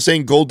remember people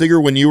saying gold digger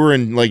when you were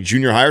in like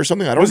junior high or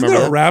something? I don't Wasn't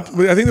remember. there a rap?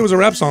 I think there was a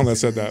rap song that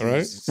said that,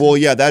 right? Well,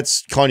 yeah,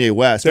 that's Kanye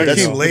West. That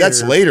That's came later.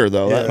 That's later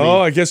though. Yeah. I mean, Oh,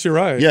 I guess you're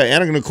right. yeah,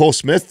 Anna Nicole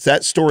Smith.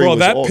 That story. Bro, was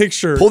that old.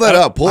 picture- Pull that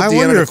up. Pull up I the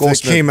Anna wonder if Nicole it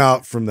Smith. came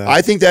out from that.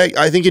 I think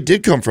it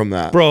did come from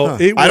that, Bro,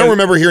 it I don't was-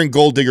 remember hearing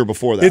gold digger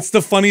before that. It's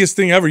the funniest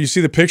thing ever. You see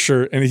the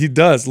picture, and he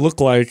does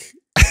look like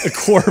a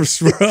corpse,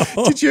 bro.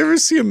 Did you ever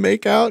see him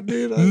make out,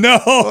 dude? No,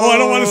 I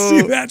don't want to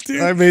see that, dude.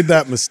 I made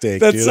that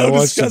mistake, That's dude. so I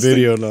watched disgusting. the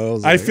video and I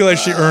was I like, feel like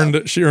she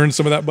earned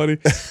some of that, buddy.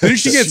 Didn't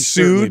she get She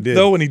certainly sued did.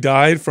 though when he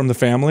died from the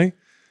family?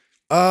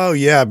 oh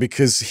yeah,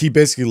 because he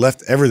basically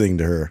left everything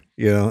to her,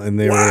 and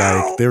they were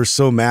like,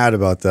 so mad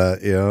about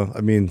that, I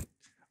mean,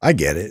 I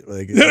get it.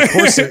 Like, of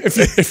course,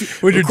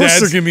 When your of course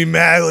dad's they're gonna be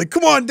mad. Like,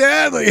 come on,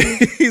 dad. Like,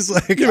 he's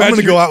like, I'm imagine-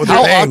 gonna go out with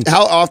how, a bang.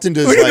 how often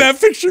does look like, at that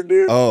picture,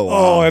 dude. Oh,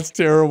 wow. that's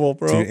terrible,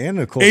 bro. Dude,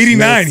 Anna Nicole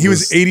 89. Smith He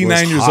was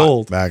 89 years hot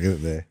old. back in the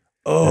day.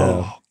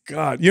 Oh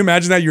God, you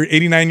imagine that your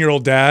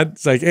 89-year-old dad?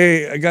 It's like,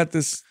 hey, I got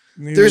this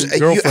new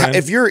girlfriend.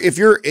 if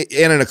you're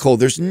Anna Nicole,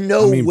 there's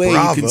no way you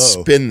bravo. can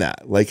spin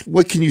that. Like,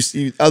 what can you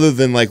see other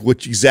than like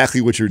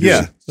exactly what you're doing?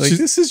 Yeah, like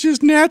this is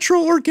just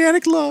natural,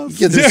 organic love.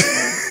 Yeah,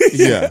 there's-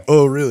 yeah.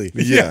 Oh, really?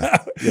 Yeah.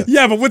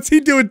 yeah, but what's he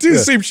doing too? Yeah.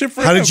 Same shit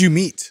for How him. did you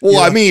meet? Well,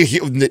 I mean,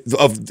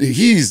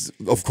 he's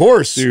of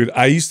course, Dude,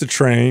 I used to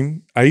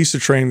train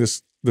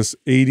this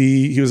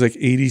 80, he was like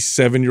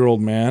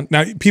 87-year-old man.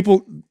 Now,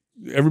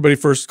 everybody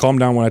first calm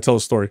down when I tell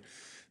a story.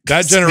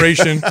 That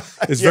generation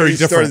is very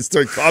different.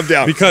 Calm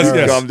down. Because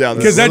yes, calm down.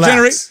 because that Relax.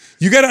 generation,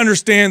 you got to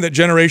understand that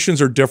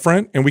generations are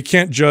different, and we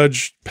can't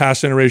judge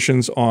past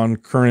generations on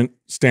current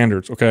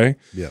standards. Okay,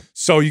 Yeah.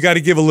 so you got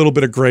to give a little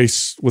bit of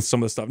grace with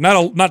some of the stuff.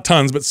 Not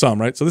tons, but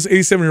some. Right. So this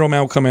 87-year-old man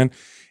will come in,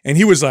 and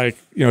he was like,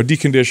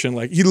 deconditioned.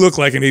 Like he looked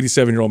like an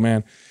 87-year-old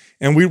man,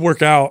 and we'd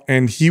work out,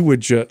 and he would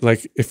just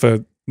if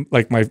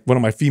one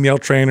of my female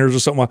trainers or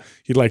something,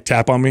 he'd like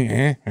tap on me,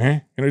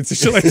 it's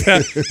shit like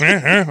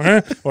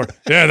that, or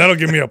yeah, that'll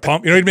give me a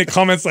pump. He'd make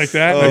comments like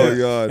that. Oh,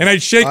 God. And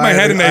I'd shake my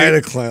head, and I had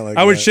a client like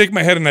I would that. shake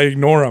my head and I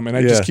ignore him, and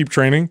I just Yeah. keep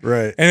training.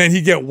 Right. And then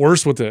he'd get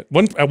worse with it.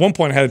 At one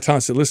point, I had to tell him, I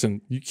said,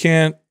 "Listen, you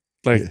can't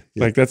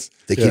like that's."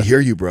 They can hear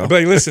you, bro. But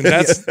like, listen,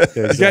 that's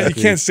exactly.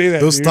 you can't say that.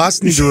 Those dude.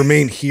 thoughts need to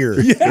remain here.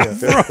 yeah,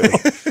 bro.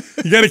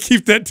 You got to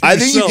keep that to I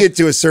think yourself. you get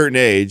to a certain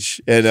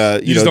age, and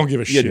you just know, don't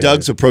give a shit.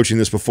 Doug's approaching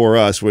this before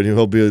us, when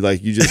he'll be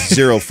like, "You just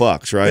zero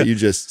fucks, right? You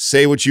just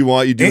say what you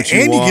want, you do what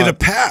you And want." you get a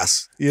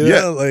pass. You know?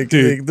 Yeah. Like,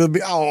 Dude. like, they'll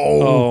be,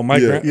 Oh, my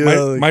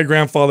Yeah. my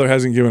grandfather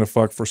hasn't given a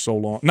fuck for so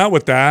long. Not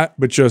with that,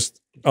 but just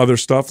other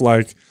stuff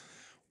like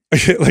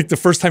the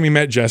first time he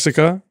met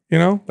Jessica,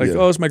 Yeah.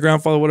 oh, it's my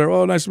grandfather, whatever.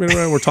 Oh, nice to meet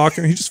you. We're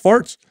talking. He just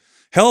farts.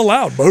 Hell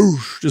loud.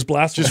 Boosh. Just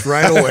blasts. just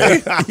right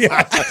away.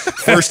 yeah.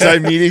 First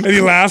time meeting. And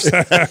he laughs.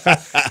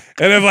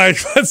 And I'm like,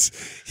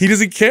 he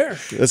doesn't care.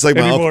 That's like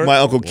anymore. my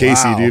uncle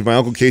Casey, Wow. dude. My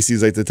uncle Casey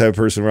is like the type of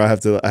person where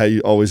I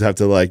always have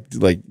to like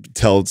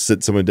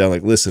sit someone down,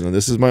 like, listen,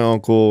 this is my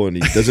uncle, and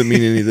he doesn't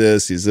mean any of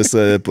this. He's this,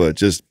 but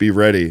just be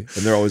ready.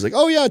 And they're always like,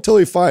 oh yeah,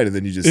 totally fine. And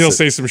then you just He'll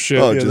say some shit.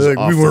 oh, Yeah, just they're like,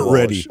 off we the weren't wall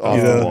ready. sh- off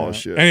Yeah. the wall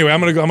shit. Anyway,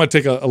 I'm gonna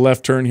take a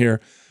left turn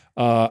here.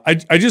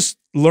 I just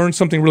learned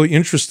something really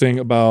interesting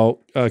about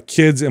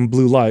kids and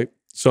blue light.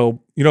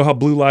 So you know how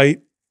blue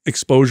light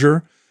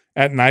exposure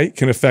at night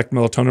can affect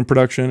melatonin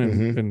production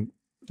and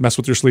mess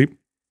with your sleep.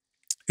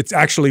 It's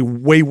actually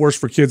way worse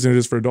for kids than it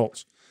is for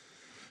adults.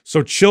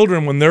 So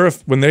children, when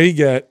they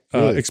get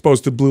Really?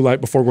 exposed to blue light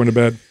before going to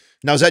bed,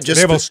 Now, is that just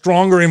They have a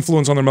stronger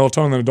influence on their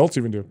melatonin than adults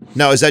even do.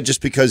 now? Is that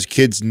just because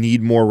kids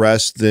need more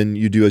rest than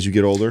you do as you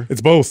get older? It's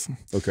both.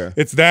 Okay.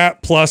 It's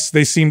that plus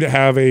they seem to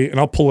have and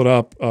I'll pull it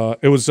up.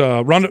 It was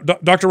Dr.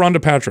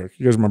 Rhonda Patrick.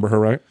 You guys remember her,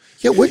 right?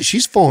 Yeah. Wait,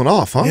 she's fallen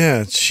off, huh?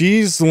 Yeah,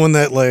 she's the one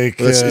that like.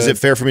 Is it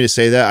fair for me to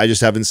say that? I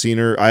just haven't seen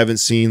her. I haven't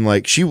seen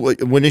like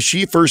when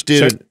she first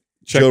did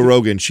Joe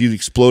Rogan, she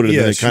exploded.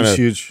 Yeah, and kind of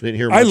huge. Didn't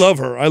hear I much. love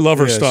her. I love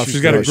her stuff.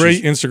 She's got a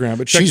great Instagram.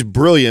 But She's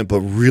brilliant,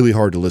 but really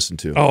hard to listen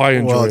to. Oh, I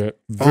enjoy it.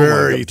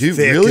 Very Dude,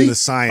 thick really? in the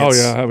science. Oh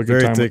yeah, I have a good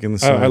Very time. thick in the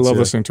science. I love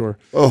listening to her.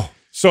 Oh,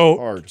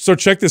 So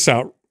check this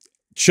out.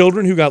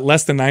 Children who got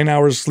less than 9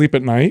 hours of sleep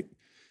at night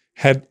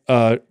had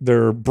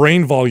their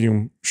brain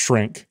volume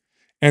shrink,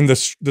 and the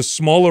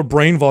smaller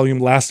brain volume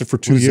lasted for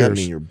 2 years. What does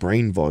that mean? Your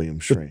brain volume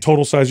The shrink.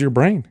 total size of your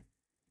brain.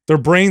 Their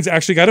brains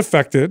actually got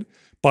affected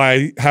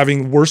by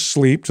having worse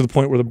sleep to the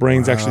point where the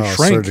brains actually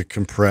shrank. Started to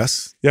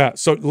compress. Yeah.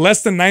 So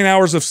less than 9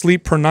 hours of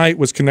sleep per night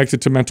was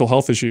connected to mental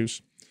health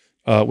issues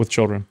with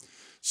children.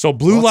 So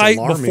blue light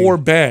before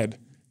bed,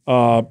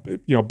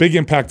 big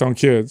impact on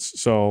kids.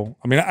 So,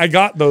 I mean, I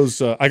got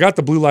those, I got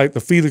the blue light,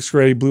 the Felix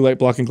Gray blue light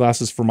blocking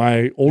glasses for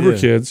my older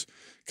kids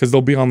because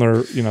they'll be on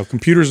their,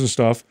 computers and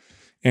stuff.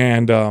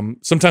 And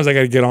sometimes I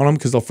got to get on them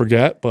because they'll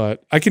forget.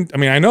 But I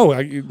know.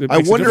 I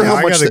wonder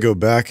how much. I got to go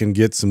back and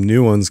get some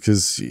new ones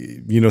because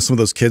some of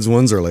those kids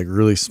ones are like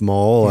really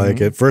small. Like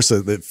at first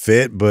it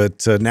fit,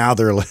 but now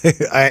they're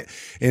like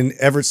and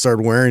Everett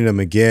started wearing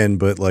them again,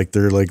 but like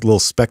they're like little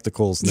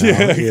spectacles now.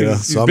 Yeah,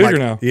 so I'm bigger like,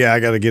 now. Yeah,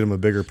 I got to get him a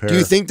bigger pair. Do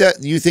you think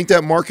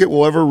that market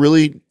will ever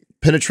really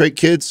penetrate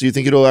kids? Do you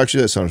think it'll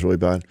actually? That sounds really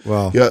bad.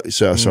 Well, yeah.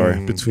 So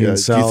sorry. Between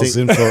Sal's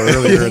info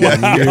earlier and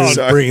you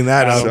bringing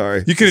that up.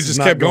 Sorry. You could have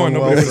just kept going.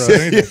 Nobody would have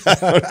said anything.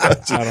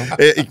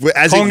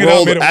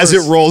 As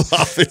it rolled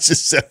off, it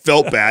just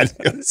felt bad.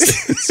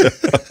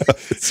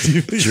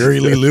 Jerry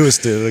Lee Lewis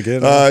did it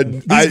again.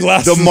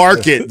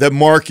 The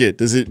market.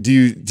 Does it? Do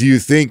you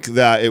think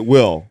that it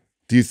will?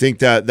 Do you think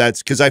that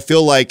that's because I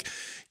feel like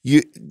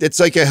it's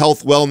like a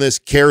health wellness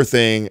care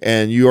thing,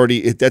 and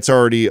that's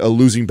already a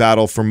losing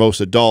battle for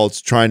most adults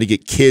trying to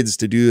get kids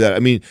to do that. I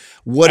mean,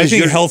 I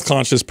think health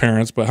conscious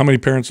parents, but how many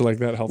parents are like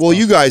that? Well,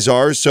 you guys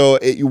are. So,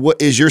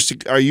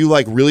 are you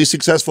like really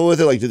successful with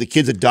it? Like, do the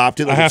kids adopt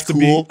it? Like, I have to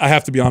be. I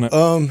have to be on it.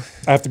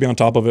 I have to be on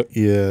top of it.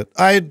 Yeah,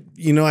 I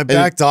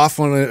backed off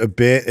on it a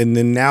bit, and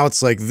then now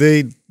it's like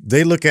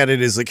they look at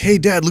it as like, hey,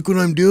 Dad, look what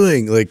I'm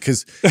doing. Like,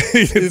 because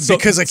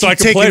I keep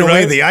taking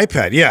away the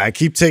iPad. Yeah, I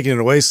keep taking it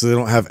away so they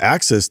don't have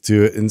access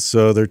to it. And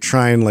so they're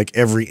trying like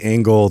every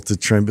angle to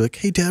try and be like,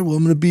 hey, Dad, well,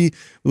 I'm going to be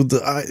with the,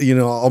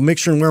 I'll make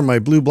sure and wear my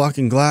blue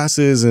blocking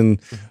glasses.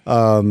 And,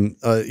 I'm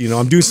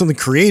doing something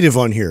creative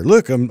on here.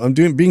 Look, I'm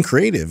being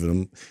creative.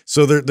 And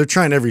so they're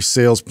trying every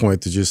sales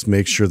point to just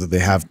make sure that they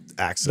have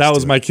access. That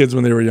was my kids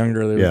when they were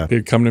younger.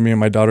 They'd come to me and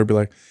my daughter would be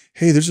like,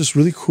 hey, there's this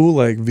really cool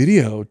like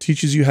video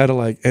teaches you how to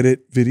like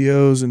edit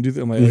videos and do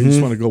that. I'm like, I just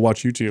want to go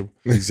watch YouTube.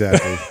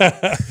 Exactly.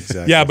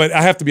 Yeah, but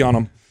I have to be on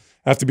them.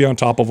 I have to be on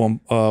top of them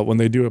when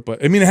they do it.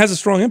 But I mean, it has a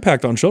strong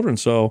impact on children.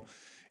 So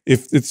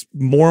if it's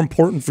more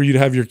important for you to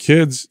have your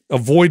kids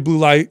avoid blue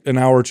light an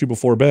hour or two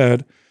before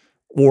bed,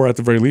 or at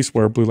the very least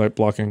wear blue light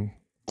blocking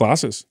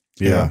glasses.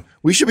 Yeah.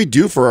 We should be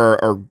due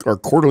for our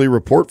quarterly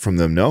report from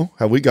them, no?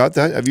 Have we got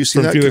that? Have you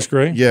seen that? Felix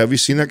Gray? Yeah, have you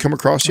seen that come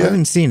across yet? I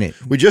haven't seen it.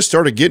 We just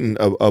started getting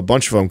a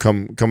bunch of them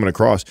coming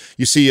across.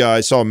 You see,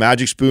 I saw a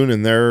Magic Spoon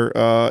in there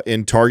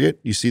in Target.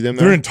 You see them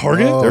there? They're in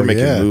Target? They're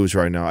making moves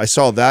right now. I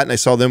saw that, and I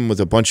saw them with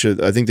a bunch of,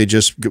 I think they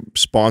just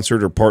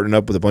sponsored or partnered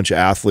up with a bunch of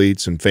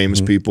athletes and famous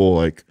people.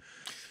 Like,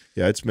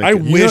 yeah, it's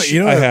making. I wish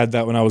I had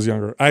that when I was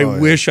younger. I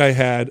wish I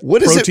had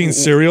protein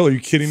cereal. Are you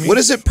kidding me? What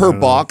is it per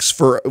box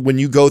for when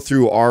you go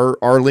through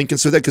our link and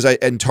so that? Because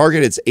in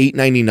Target it's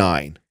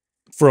 $8.99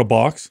 for a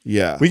box.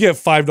 Yeah, we get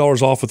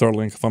 $5 off with our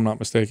link if I'm not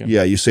mistaken.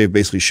 Yeah, you save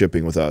basically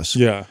shipping with us.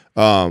 Yeah,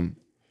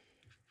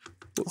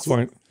 that's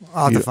fine.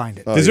 I'll have to find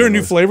it. Is there a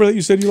new flavor that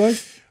you said you like?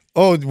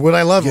 Oh, what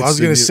I love, I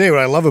was going to say what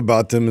I love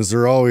about them is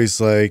they're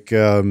always like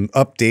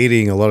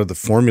updating a lot of the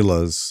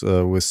formulas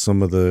with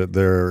some of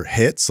their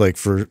hits. Like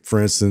for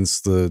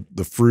instance, the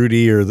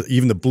fruity or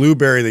even the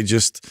blueberry, they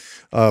just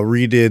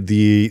redid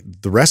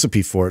the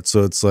recipe for it.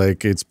 So it's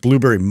like it's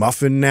blueberry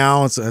muffin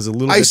now. It has a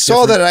little. I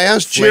saw that. I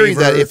asked Jerry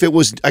that if it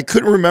was. I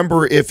couldn't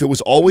remember if it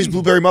was always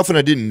blueberry muffin.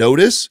 I didn't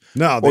notice.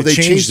 No, they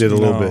changed it a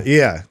little bit.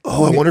 Yeah.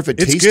 Oh, I wonder if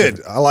it's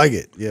good. I like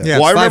it. Yeah. Yeah,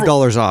 well, it's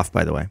 $5 off,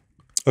 by the way.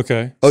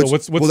 Okay. Oh, so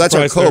what's that's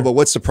on code, but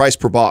what's the price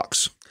per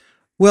box?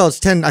 Well,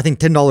 it's I think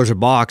 $10 a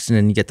box, and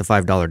then you get the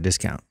 $5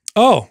 discount.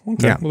 Oh,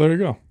 okay. Yeah. Well, there you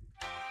go.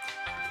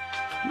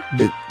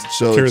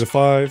 So carry the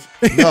 5.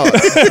 No.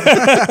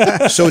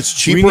 So it's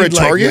cheaper at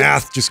Target. Like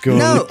math just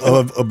going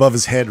above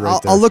his head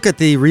right there. I'll look at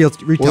the retail.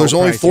 Well, there's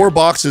only 4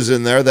 boxes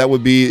in there. That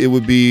would be it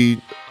would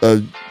be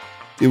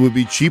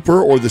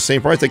cheaper or the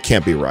same price. That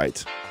can't be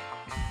right.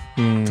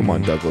 Come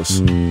on, Douglas.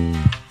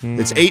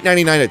 It's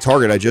 $8.99 at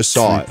Target. I just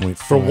saw it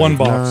for 1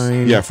 box.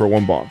 Yeah, for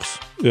 1 box.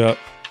 Yeah.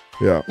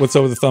 Yeah. What's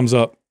up with the thumbs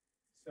up?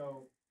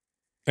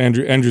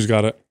 Andrew's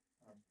got it.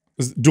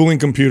 It's dueling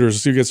computers.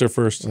 Let's see who gets there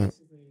first.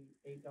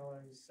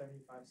 $8.75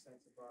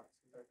 a box.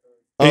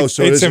 Oh,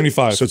 so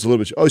 $8.75. So it's a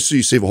little bit. Oh, so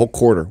you save a whole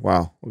quarter.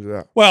 Wow, look at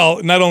that.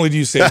 Well, not only do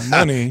you save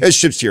money, it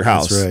ships to your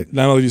house. That's right.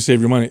 not only do you save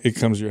your money, it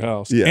comes to your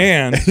house. Yeah,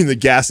 and the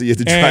gas that you have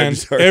to drive. and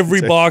to Target.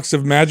 every box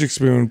of Magic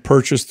Spoon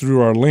purchased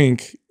through our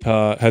link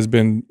has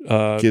been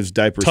gives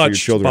diapers to your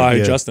touched children. by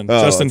Yeah. Justin.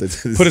 Oh,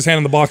 Justin put his hand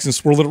in the box and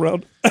swirled it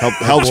around.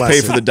 Helps pay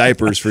for the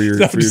diapers for your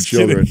just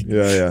children. kidding.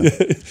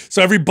 Yeah.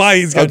 So every bite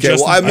he's got. Okay,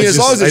 Justin. well, I mean, as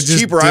long as it's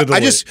cheaper, I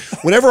just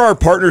whenever our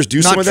partners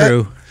do some of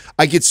that,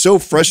 I get so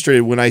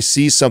frustrated when I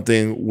see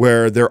something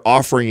where they're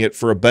offering it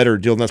for a better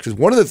deal than us. Because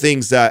one of the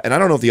things that, and I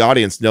don't know if the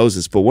audience knows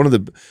this, but one of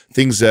the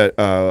things that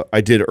I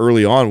did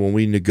early on when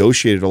we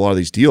negotiated a lot of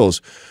these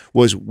deals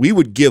was we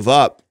would give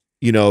up,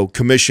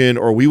 commission,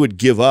 or we would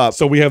give up.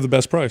 So we have the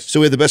best price.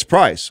 So we had the best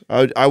price.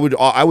 I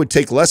would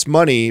take less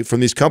money from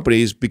these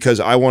companies because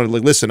I wanted,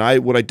 like, listen,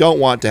 what I don't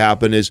want to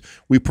happen is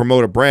we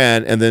promote a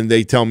brand and then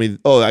they tell me,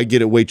 oh, I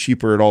get it way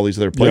cheaper at all these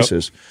other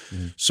places.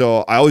 Yep.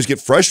 So I always get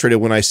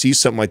frustrated when I see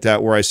something like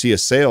that where I see a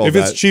sale. If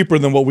it's cheaper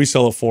than what we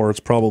sell it for, it's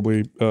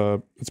probably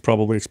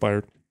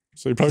expired.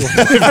 So you probably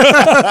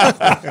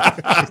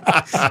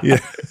yeah,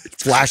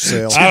 flash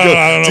sale.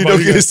 I don't know.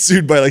 Don't get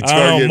sued by like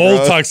Target.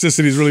 Mold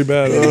toxicity is really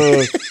bad.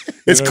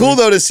 It's cool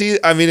though to see.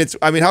 I mean,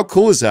 how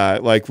cool is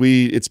that? Like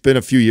it's been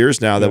a few years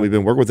now that we've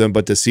been working with them,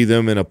 but to see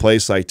them in a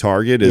place like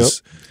Target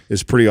is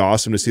pretty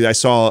awesome to see. I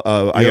saw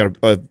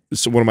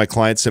one of my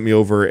clients sent me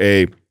over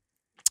a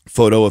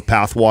photo of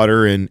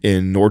Pathwater in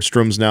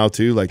Nordstrom's now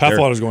too. Like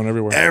Pathwater's going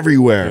everywhere.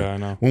 Everywhere. Yeah, I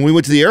know. When we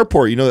went to the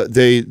airport,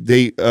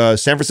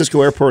 San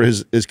Francisco airport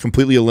is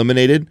completely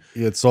eliminated.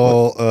 Yeah, it's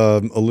all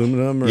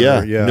aluminum.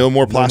 No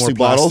more plastic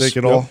bottles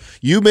at all.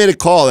 You made a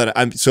call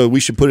that so we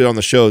should put it on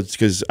the show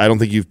because I don't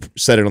think you've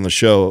said it on the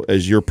show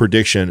as your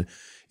prediction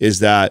is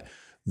that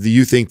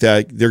you think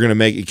that they're going to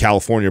make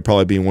California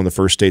probably being one of the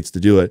first states to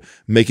do it,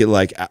 make it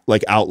like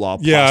outlaw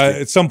plastic. Yeah,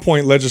 at some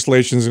point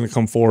legislation is going to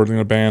come forward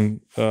and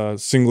ban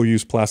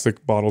single-use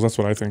plastic bottles. That's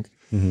what I think.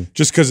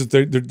 Just because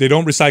they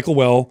don't recycle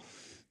well,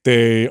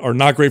 they are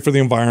not great for the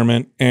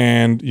environment,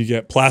 and you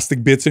get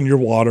plastic bits in your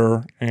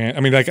water. And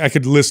I mean, I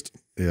could list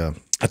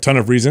a ton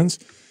of reasons.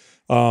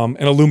 And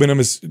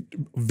aluminum is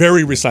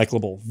very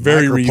recyclable,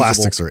 very reusable.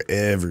 Plastics are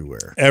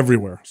everywhere.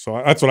 Everywhere.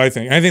 So that's what I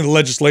think. I think the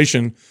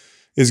legislation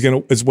is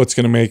what's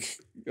gonna make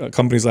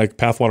companies like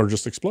Pathwater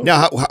just explode.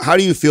 Now, how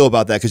do you feel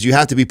about that? Because you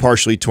have to be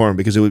partially torn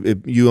because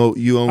you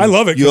own. I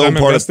love it because I'm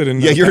invested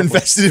in. Yeah, you're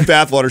invested in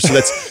Pathwater, so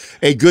that's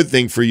a good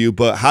thing for you.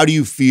 But how do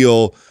you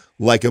feel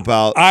like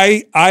about?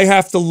 I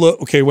have to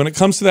look. Okay, when it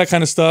comes to that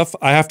kind of stuff,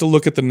 I have to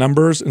look at the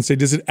numbers and say,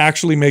 does it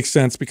actually make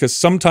sense? Because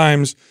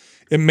sometimes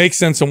it makes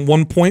sense on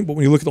one point, but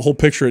when you look at the whole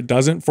picture, it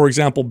doesn't. For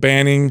example,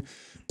 banning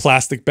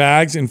plastic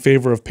bags in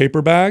favor of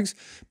paper bags.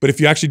 But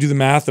if you actually do the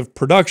math of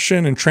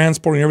production and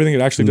transporting everything,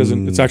 it actually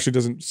doesn't. It actually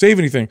doesn't save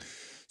anything.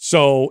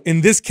 So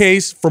in this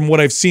case, from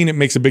what I've seen, it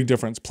makes a big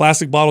difference.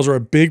 Plastic bottles are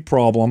a big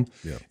problem,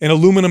 and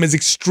aluminum is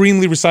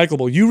extremely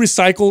recyclable. You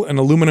recycle an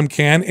aluminum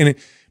can, and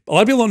a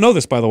lot of people don't know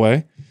this, by the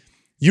way.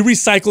 You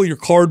recycle your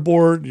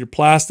cardboard, your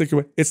plastic.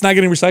 It's not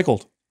getting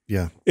recycled.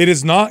 Yeah, it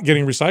is not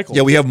getting recycled.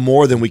 Yeah, we have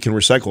more than we can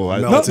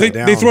recycle. No,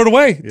 they throw it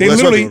away. They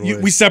literally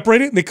we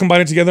separate it, they combine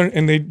it together,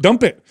 and they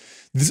dump it.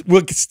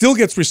 What still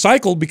gets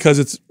recycled because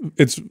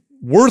it's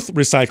worth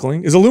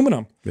recycling is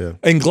aluminum. Yeah,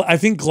 and I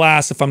think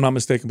glass, if I'm not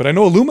mistaken, but I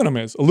know aluminum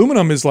is.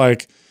 Aluminum is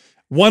like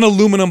one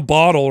aluminum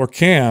bottle or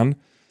can,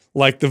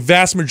 like the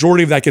vast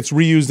majority of that gets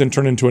reused and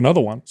turned into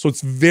another one. So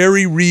it's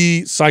very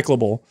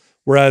recyclable.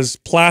 Whereas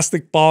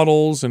plastic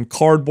bottles and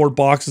cardboard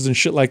boxes and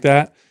shit like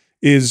that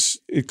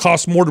it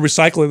costs more to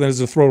recycle it than it is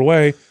to throw it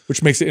away,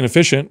 which makes it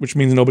inefficient, which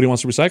means nobody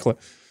wants to recycle it.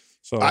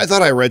 So I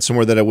thought I read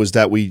somewhere that it was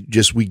that we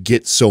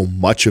get so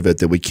much of it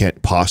that we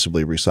can't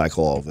possibly recycle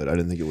all of it. I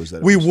didn't think it was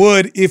that. We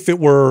would if it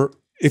were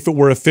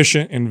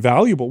efficient and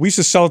valuable. We used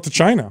to sell it to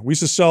China. We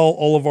used to sell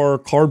all of our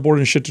cardboard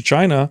and shit to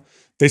China.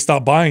 They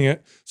stopped buying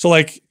it. So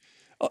like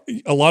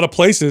a lot of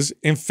places,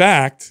 in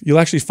fact, you'll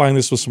actually find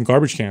this with some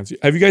garbage cans.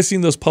 Have you guys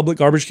seen those public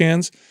garbage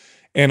cans?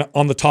 And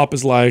on the top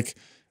is like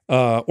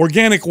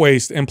organic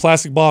waste and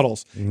plastic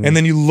bottles. And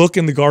then you look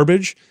in the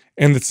garbage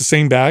and it's the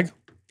same bag.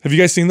 Have you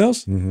guys seen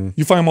those?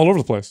 You find them all over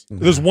the place.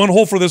 There's one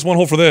hole for this, one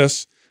hole for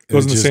this.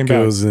 Goes in the same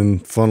bag. Goes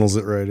and funnels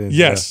it right in.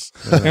 Yes.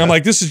 And I'm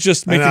like, this is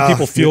just making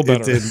people feel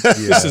better.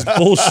 This is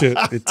bullshit.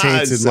 It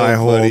tainted my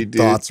whole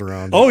thoughts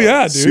around it. Oh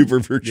yeah, dude. Super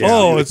virtuous.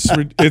 Oh, it's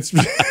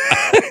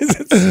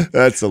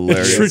that's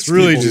hilarious. It's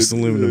really just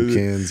aluminum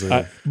cans.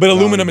 But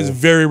aluminum is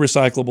very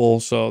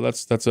recyclable, so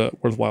that's a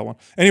worthwhile one.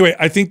 Anyway,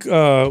 I think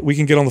we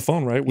can get on the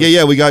phone, right?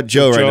 Yeah, we got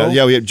Joe right now.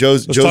 Yeah, we have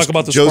Joe's talk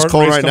about the Joe's Spartan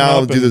calling race right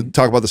now.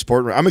 talk about the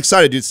Spartan. I'm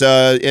excited, dude. It's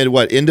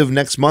end of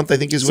next month, I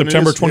think is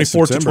September when it is.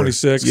 24th to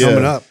 26th.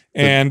 Coming up.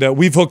 And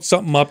we've hooked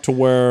something up to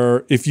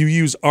where if you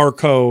use our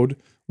code,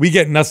 we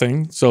get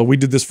nothing. So we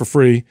did this for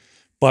free,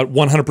 but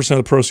 100% of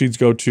the proceeds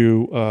go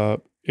to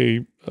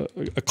a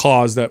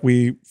cause that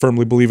we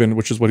firmly believe in,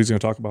 which is what he's going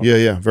to talk about.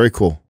 Yeah, very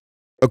cool.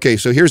 Okay,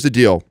 so here's the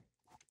deal.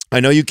 I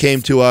know you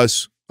came to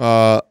us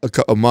a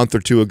month or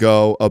two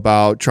ago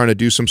about trying to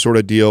do some sort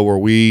of deal where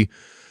we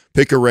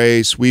pick a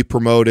race, we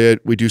promote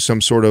it, we do some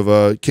sort of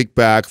a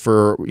kickback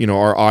for, you know,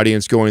 our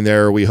audience going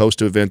there, we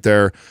host an event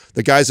there.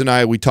 The guys and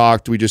I, we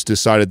talked, we just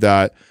decided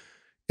that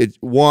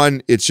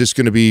it's just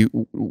going to be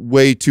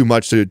way too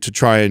much to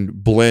try and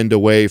blend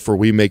away for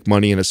we make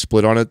money and a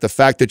split on it. The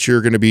fact that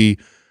you're going to be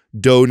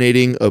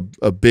donating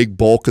a big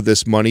bulk of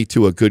this money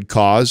to a good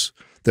cause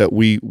that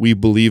we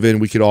believe in,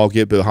 we could all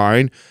get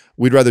behind,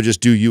 we'd rather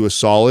just do you a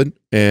solid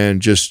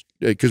and just,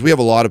 because we have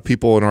a lot of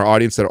people in our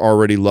audience that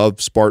already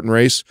love Spartan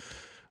Race.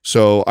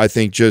 So I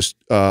think just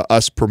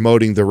us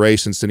promoting the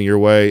race and sending your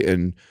way,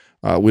 and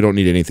we don't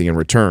need anything in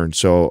return.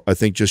 So I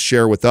think just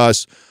share with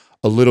us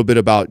a little bit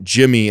about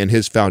Jimmy and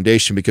his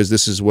foundation, because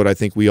this is what I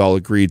think we all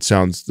agreed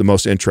sounds the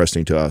most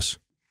interesting to us.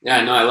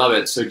 Yeah, no, I love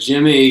it. So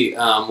Jimmy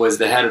was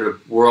the head of the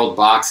World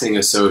Boxing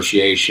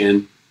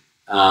Association.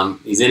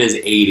 He's in his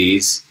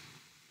 80s.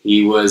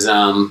 He was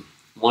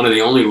one of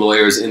the only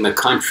lawyers in the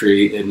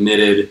country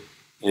admitted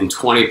in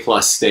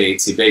 20-plus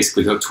states. He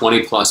basically took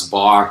 20-plus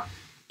bar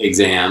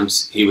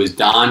exams. He was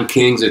Don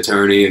King's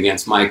attorney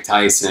against Mike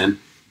Tyson.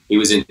 He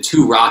was in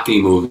 2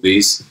 Rocky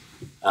movies.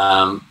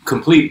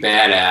 Complete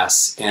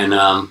badass. And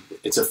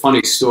it's a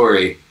funny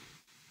story.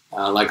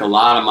 Like a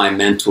lot of my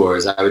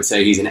mentors, I would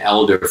say he's an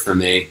elder for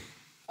me.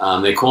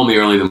 They call me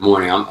early in the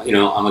morning.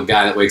 I'm a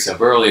guy that wakes up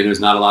early, and there's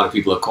not a lot of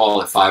people that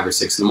call at 5 or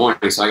 6 in the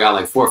morning. So I got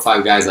like 4 or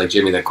 5 guys like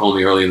Jimmy that call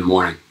me early in the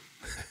morning,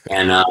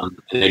 and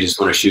they just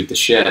want to shoot the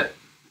shit.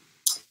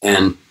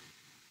 And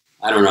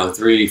I don't know,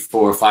 3,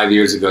 4, 5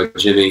 years ago,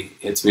 Jimmy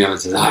hits me up and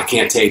says, I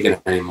can't take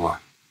it anymore.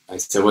 I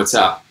said, what's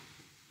up?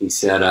 He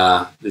said,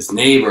 this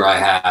neighbor I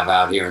have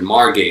out here in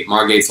Margate.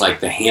 Margate's like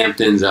the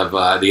Hamptons of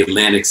the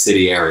Atlantic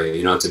City area.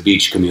 You know, it's a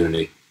beach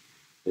community.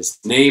 This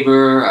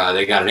neighbor,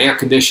 they got an air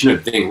conditioner,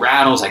 the thing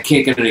rattles. I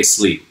can't get any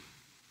sleep.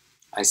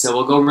 I said,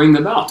 well, go ring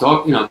the bell.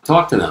 Talk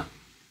to them.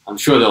 I'm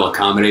sure they'll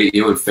accommodate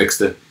you and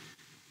fix it.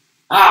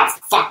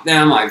 Fuck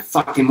them. I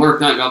fucking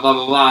work on blah, blah,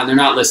 blah, blah. And they're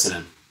not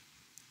listening.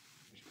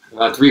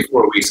 About 3,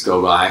 4 weeks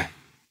go by.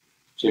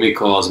 Jimmy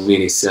calls me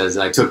and he says,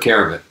 I took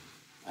care of it.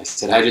 I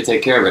said, how'd you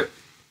take care of it?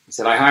 He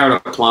said, I hired a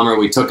plumber.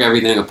 We took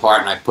everything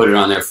apart and I put it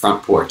on their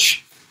front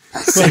porch.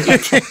 I said,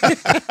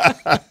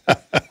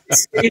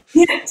 you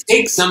can't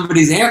take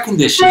somebody's air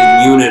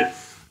conditioning unit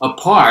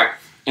apart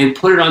and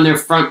put it on their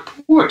front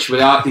porch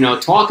without,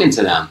 talking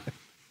to them.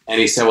 And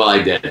he said, well,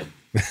 I did.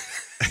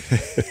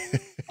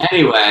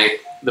 Anyway,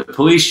 the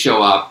police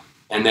show up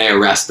and they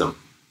arrest him.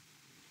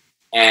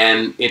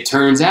 And it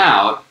turns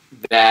out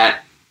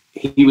that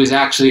he was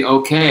actually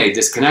okay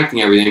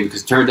disconnecting everything,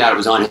 because it turned out it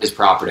was on his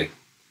property.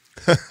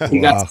 He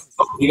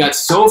got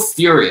so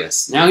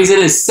furious. Now he's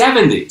in his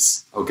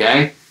 70s,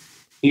 okay?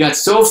 He got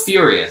so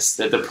furious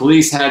that the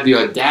police had the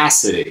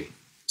audacity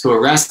to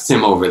arrest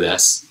him over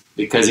this,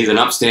 because he's an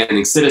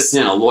upstanding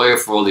citizen, a lawyer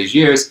for all these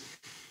years,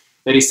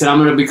 that he said, I'm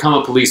going to become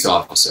a police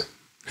officer.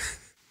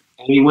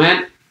 And he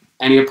went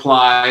and he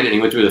applied and he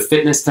went through the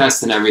fitness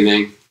test and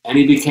everything, and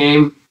he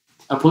became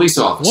a police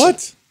officer.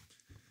 What?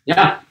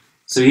 Yeah.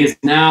 So he is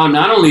now,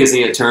 not only is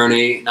he an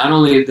attorney, not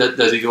only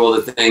does he do all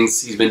the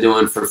things he's been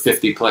doing for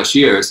 50 plus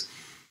years,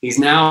 he's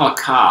now a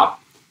cop,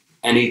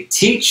 and he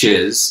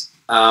teaches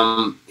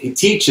how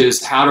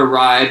to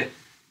ride,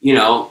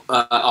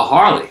 a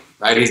Harley,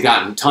 right? He's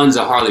gotten tons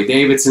of Harley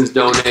Davidsons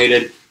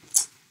donated.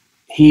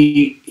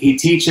 He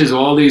teaches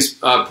all these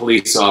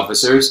police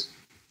officers,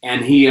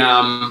 and he's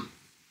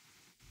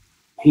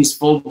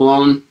full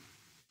blown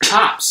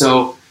cop.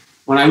 So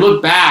when I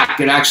look back,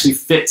 it actually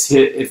fits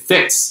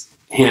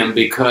him,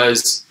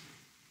 because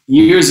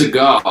years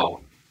ago,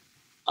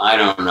 I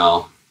don't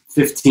know,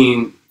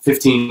 15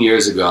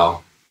 years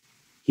ago,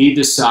 he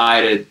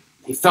decided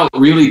he felt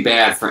really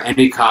bad for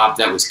any cop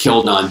that was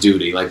killed on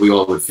duty, like we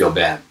all would feel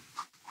bad.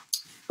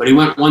 But he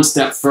went one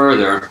step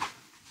further,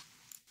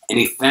 and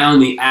he found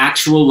the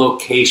actual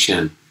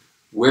location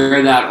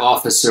where that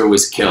officer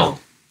was killed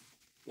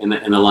in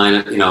the line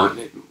of,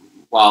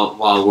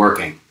 while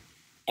working.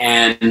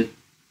 And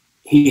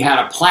he had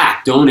a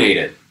plaque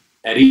donated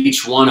at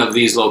each one of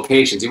these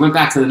locations. He went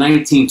back to the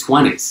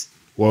 1920s.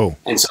 Whoa.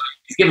 And so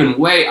he's given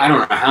away, I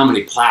don't know how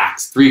many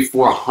plaques,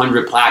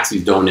 300-400 plaques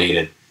he's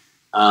donated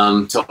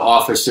to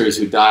officers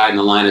who died in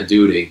the line of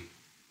duty,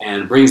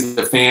 and brings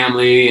the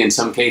family, in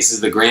some cases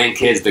the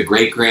grandkids, the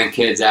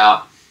great-grandkids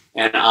out,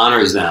 and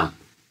honors them.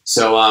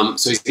 So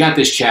he's got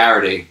this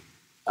charity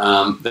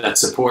that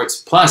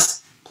supports,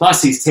 plus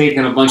he's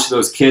taken a bunch of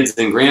those kids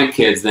and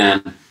grandkids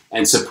then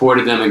and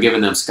supported them and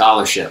given them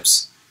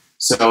scholarships.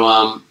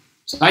 So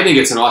I think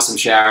it's an awesome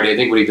charity. I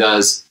think what he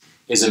does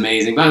is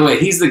amazing. By the way,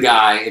 he's the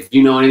guy, if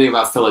you know anything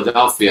about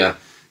Philadelphia,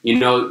 you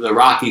know the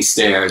Rocky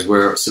Stairs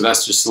where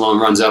Sylvester Stallone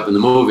runs up in the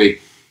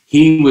movie.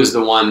 He was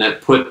the one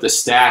that put the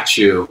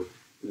statue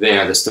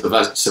there, the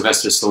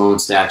Sylvester Stallone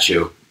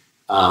statue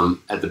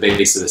at the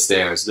base of the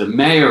stairs. The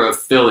mayor of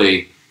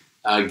Philly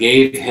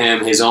gave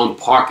him his own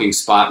parking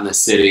spot in the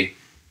city.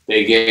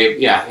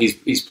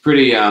 He's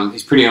pretty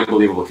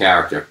unbelievable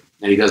character,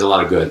 and he does a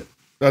lot of good.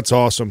 That's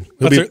awesome.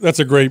 That's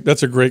a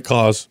great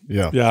cause.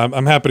 Yeah.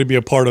 I'm happy to be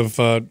a part of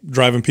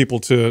driving people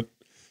to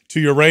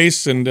your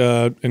race and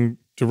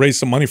to to raise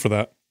some money for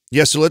that.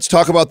 Yeah, so let's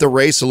talk about the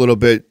race a little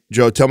bit,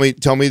 Joe. Tell me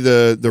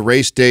the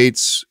race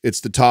dates. It's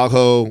the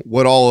Tahoe.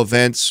 What all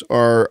events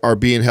are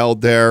being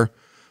held there,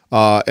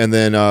 and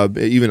then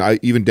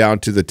even down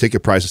to the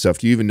ticket price and stuff.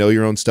 Do you even know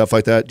your own stuff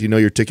like that? Do you know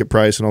your ticket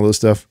price and all those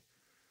stuff?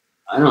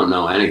 I don't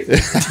know anything.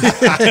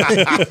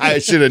 I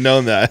should have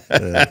known that.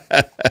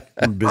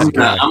 I'm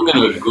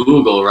going to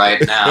Google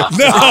right now.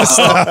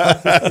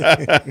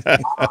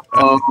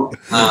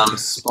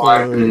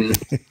 Spartan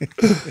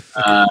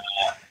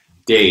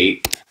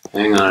date.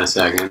 Hang on a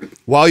second.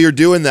 While you're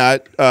doing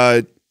that,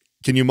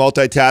 can you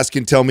multitask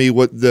and tell me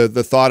what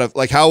the thought of,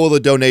 like, how will the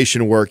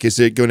donation work? Is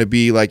it going to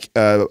be like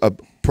a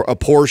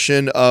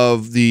portion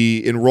of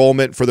the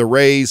enrollment for the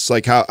race?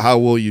 Like, how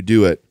will you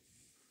do it?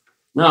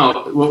 No,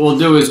 what we'll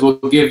do is we'll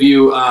give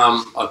you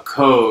a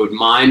code,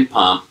 Mind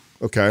Pump.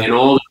 Okay. And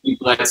all the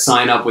people that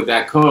sign up with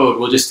that code,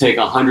 we'll just take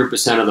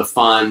 100% of the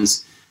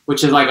funds,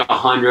 which is like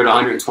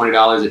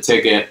 $120 a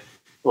ticket.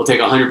 We'll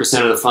take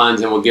 100% of the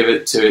funds and we'll give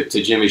it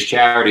to Jimmy's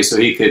charity so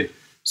he could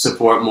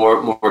support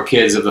more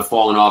kids of the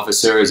fallen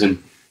officers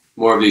and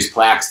more of these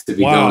plaques to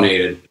be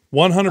donated.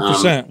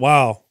 100%.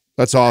 Wow.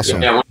 That's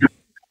awesome. Yeah.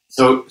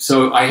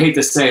 So I hate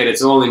to say it,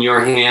 it's all in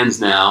your hands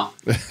now.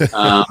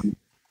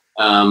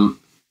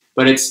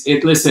 But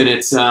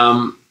it's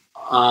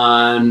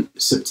on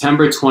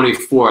September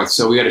 24th.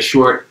 So we got a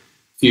short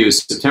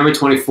fuse. September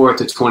 24th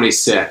to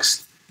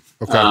 26th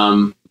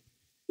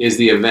is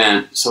the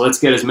event. So let's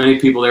get as many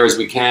people there as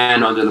we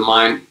can under the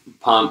Mind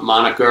Pump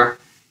moniker.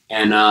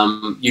 And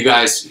you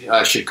guys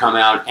should come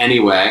out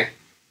anyway.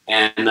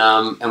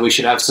 And we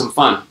should have some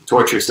fun,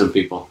 torture some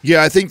people.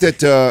 Yeah, I think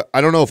that, I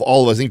don't know if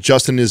all of us, I think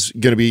Justin is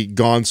going to be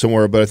gone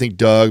somewhere, but I think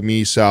Doug,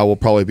 me, Sal will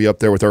probably be up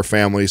there with our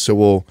family. So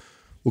we'll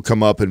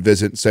come up and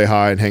visit and say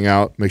hi and hang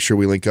out, make sure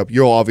we link up.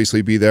 You'll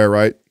obviously be there,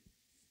 right?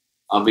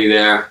 I'll be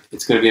there.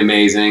 It's going to be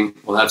amazing.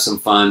 We'll have some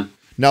fun.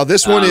 Now,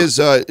 this one this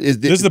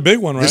is the big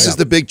one, right? This is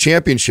the big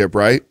championship,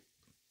 right?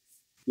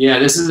 Yeah,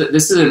 this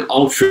is an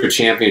ultra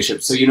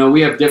championship. So,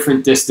 we have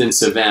different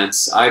distance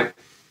events. I've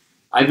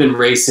been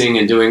racing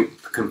and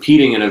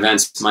competing in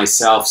events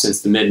myself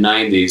since the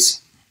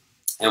mid-90s.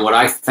 And what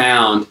I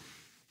found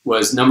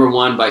was, number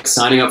one, by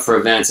signing up for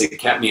events, it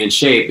kept me in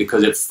shape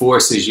because it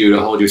forces you to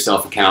hold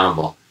yourself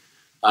accountable.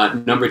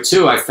 Number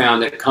two, I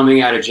found that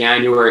coming out of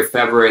January,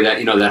 February,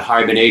 that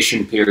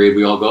hibernation period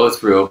we all go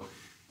through,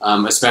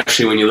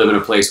 especially when you live in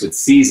a place with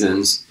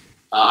seasons,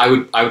 I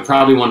would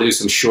probably want to do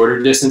some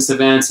shorter distance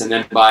events. And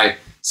then by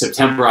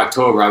September,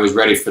 October, I was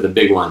ready for the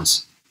big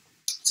ones.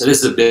 So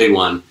this is a big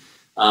one.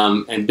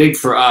 And big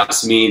for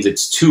us means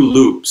it's 2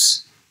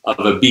 loops of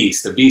a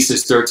beast. The beast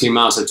is 13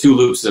 miles, so 2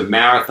 loops of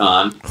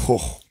marathon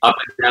up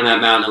and down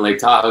that mountain in Lake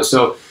Tahoe.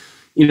 So,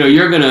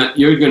 you're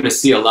gonna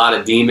see a lot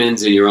of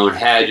demons in your own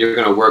head. You're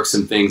gonna work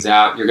some things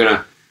out. You're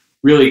gonna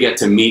really get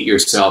to meet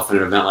yourself in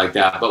an event like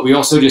that. But we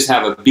also just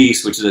have a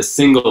beast, which is a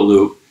single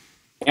loop.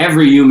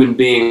 Every human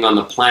being on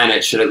the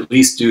planet should at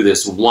least do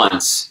this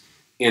once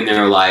in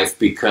their life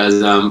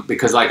because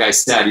like I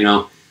said,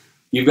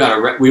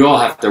 we all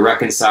have to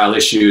reconcile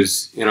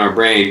issues in our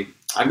brain.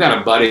 I've got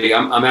a buddy,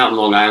 I'm out in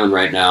Long Island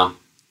right now.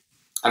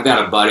 I've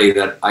got a buddy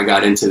that I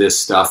got into this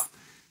stuff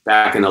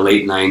back in the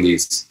late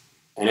 90s.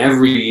 And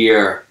every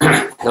year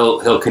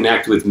he'll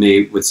connect with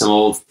me with some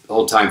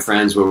old time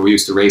friends where we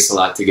used to race a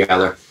lot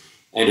together.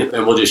 And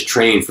we'll just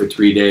train for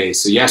 3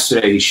 days. So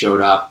yesterday he showed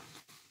up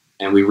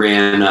and we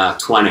ran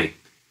 20.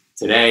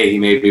 Today he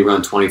made me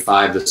run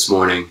 25 this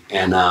morning.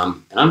 And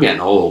I'm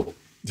getting old.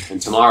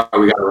 And tomorrow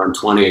we got to run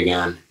 20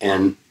 again.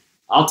 And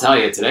I'll tell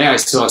you, today I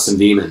saw some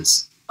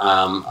demons.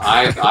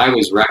 I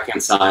was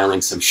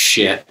reconciling some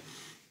shit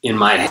in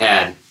my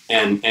head.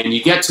 And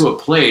you get to a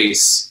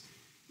place,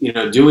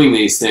 doing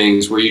these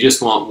things where you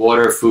just want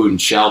water, food,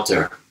 and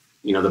shelter,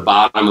 the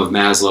bottom of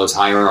Maslow's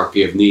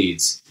hierarchy of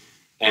needs.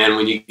 And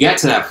when you get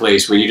to that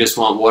place where you just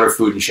want water,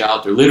 food, and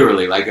shelter,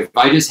 literally, like if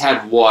I just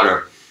had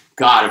water,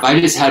 God, if I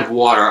just had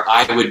water,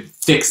 I would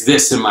fix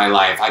this in my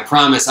life. I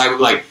promise I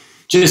would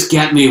just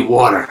get me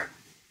water.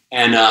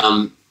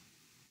 And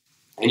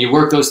you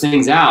work those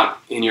things out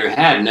in your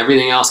head and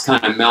everything else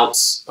kind of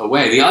melts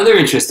away. The other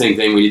interesting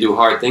thing when you do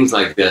hard things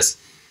like this,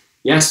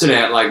 yesterday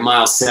at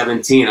mile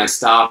 17, I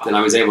stopped and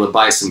I was able to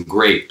buy some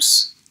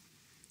grapes.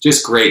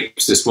 Just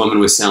grapes. This woman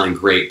was selling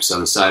grapes on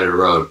the side of the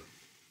road.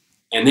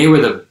 And they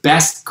were the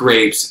best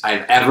grapes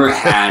I've ever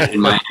had in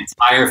my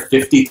entire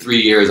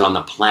 53 years on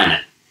the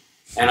planet.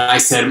 And I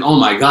said, oh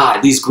my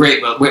God, these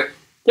grapes,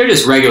 they're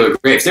just regular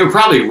grapes. They were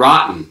probably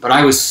rotten, but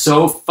I was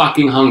so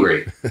fucking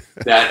hungry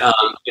that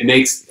it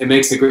makes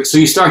the grape. So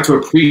you start to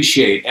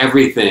appreciate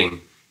everything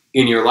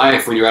in your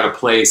life when you're at a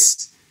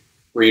place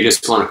where you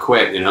just want to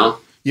quit,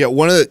 Yeah,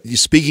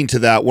 speaking to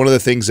that, one of the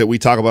things that we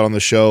talk about on the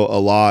show a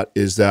lot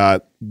is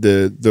that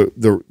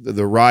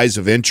the rise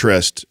of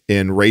interest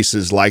in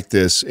races like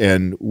this,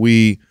 and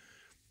we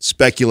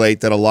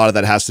speculate that a lot of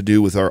that has to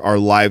do with our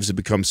lives have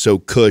become so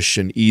cush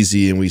and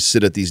easy, and we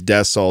sit at these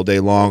desks all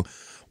day long.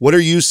 What are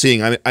you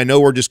seeing? I know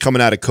we're just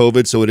coming out of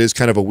COVID, so it is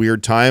kind of a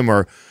weird time.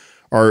 Are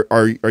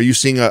Are you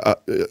seeing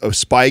a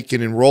spike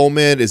in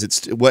enrollment? Is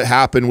it what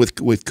happened with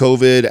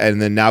COVID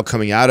and then now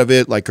coming out of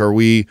it? Like, are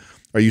you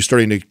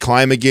starting to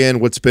climb again?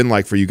 What's it been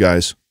like for you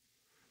guys?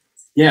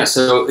 Yeah,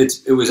 so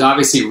it was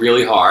obviously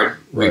really hard.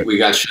 Right. We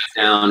got shut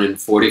down in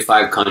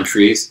 45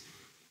 countries.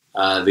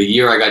 The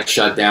year I got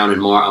shut down in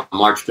March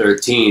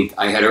 13th,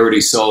 I had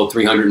already sold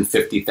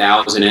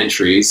 350,000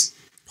 entries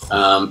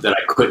that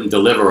I couldn't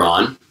deliver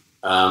on.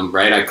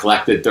 Right, I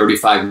collected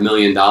 $35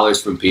 million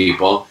from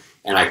people,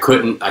 and I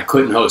couldn't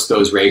host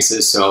those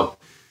races. So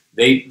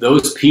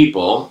those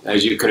people,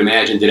 as you can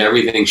imagine, did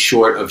everything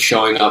short of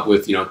showing up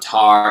with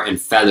tar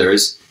and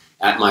feathers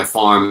at my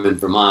farm in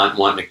Vermont,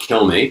 wanting to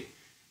kill me.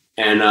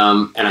 And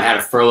I had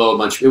to furlough a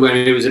bunch of people. I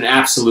mean, it was an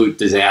absolute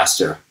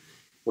disaster.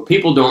 What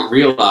people don't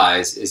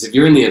realize is if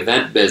you're in the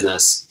event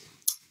business,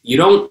 you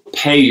don't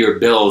pay your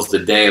bills the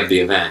day of the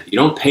event. You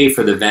don't pay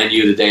for the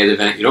venue the day of the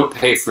event. You don't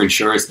pay for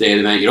insurance the day of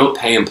the event. You don't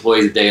pay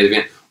employees the day of the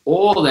event.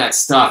 All that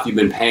stuff you've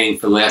been paying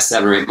for the last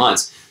 7 or 8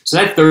 months. So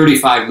that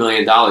 $35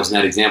 million in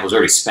that example is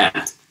already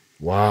spent.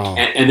 Wow.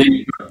 And then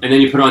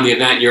you put on the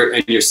event,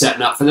 you're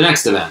setting up for the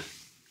next event.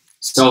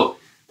 So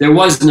there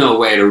was no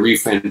way to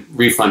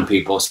refund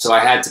people. So I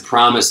had to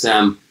promise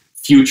them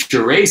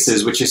future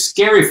races, which is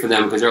scary for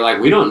them because they're like,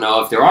 we don't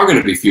know if there are going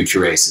to be future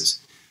races.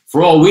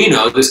 For all we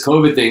know, this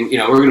COVID thing,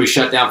 we're going to be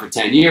shut down for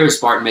 10 years.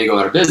 Spartan may go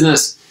out of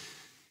business,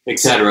 et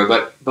cetera.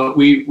 But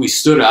we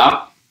stood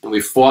up and we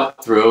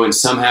fought through, and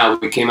somehow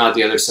we came out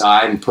the other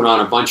side and put on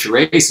a bunch of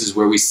races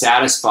where we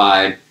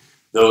satisfied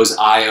those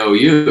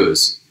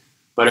IOUs.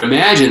 But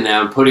imagine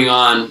them putting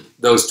on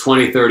those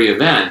 20, 30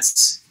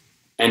 events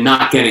and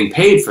not getting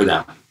paid for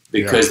them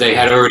because they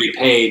had already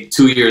paid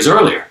 2 years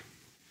earlier.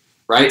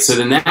 Right? So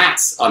then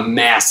that's a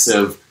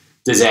massive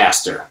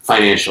disaster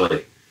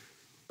financially.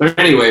 But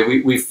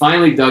anyway, we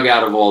finally dug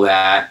out of all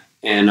that.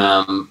 And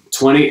in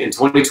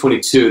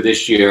 2022,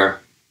 this year,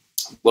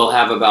 we'll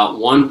have about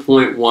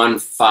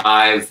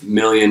 1.15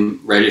 million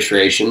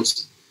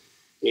registrations.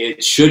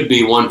 It should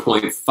be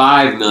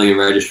 1.5 million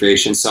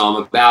registrations. So I'm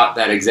about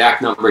that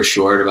exact number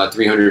short, about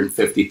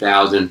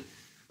 350,000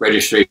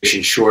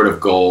 registrations short of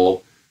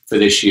goal for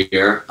this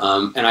year.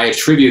 And I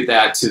attribute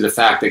that to the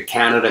fact that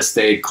Canada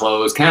stayed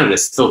closed.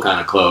 Canada's still kind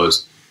of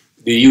closed.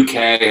 The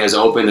UK has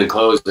opened and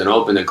closed and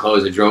opened and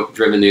closed and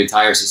driven the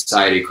entire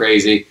society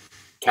crazy.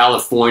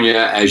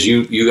 California, as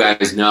you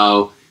guys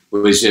know,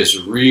 was just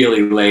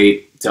really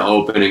late to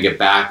open and get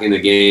back in the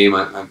game.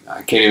 I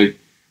can't even,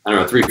 I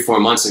don't know, 3 or 4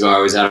 months ago, I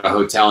was at a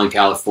hotel in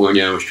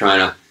California and was trying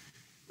to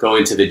go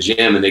into the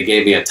gym, and they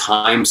gave me a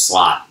time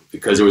slot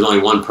because there was only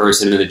one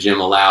person in the gym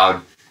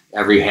allowed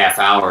every half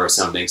hour or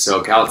something.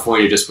 So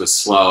California just was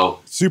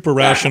slow. Super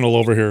rational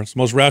over here. It's the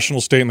most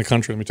rational state in the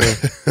country, let me tell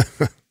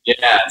you.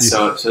 Yeah,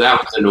 so that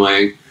was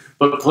annoying.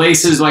 But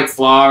places like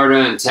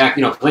Florida and Tech,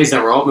 places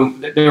that were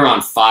open, they were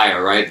on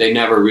fire, right? They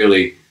never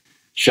really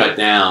shut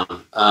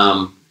down.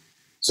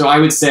 So I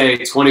would say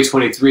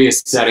 2023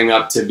 is setting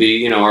up to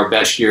be, our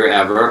best year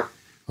ever.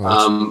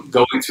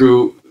 Going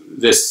through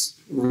this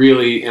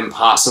really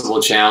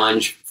impossible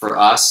challenge for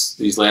us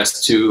these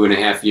last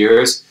 2.5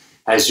 years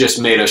has just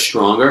made us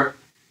stronger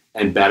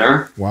and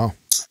better. Wow.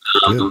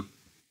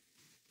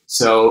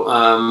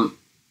 So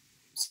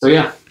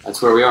yeah,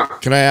 that's where we are.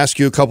 Can I ask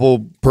you a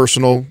couple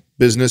personal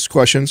business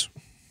questions?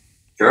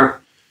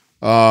 Sure.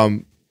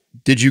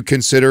 Did you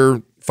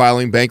consider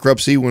filing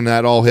bankruptcy when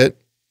that all hit?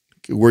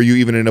 Were you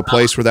even in a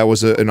place where that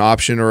was an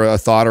option or a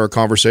thought or a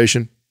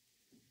conversation?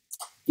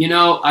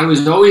 I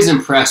was always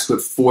impressed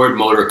with Ford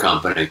Motor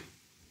Company.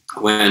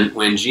 When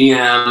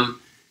GM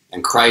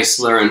and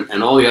Chrysler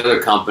and all the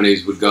other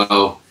companies would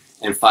go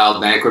and file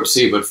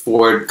bankruptcy, but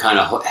Ford kind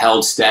of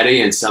held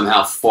steady and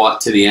somehow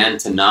fought to the end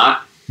to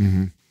not.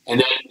 Mm-hmm. And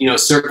then,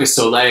 Cirque du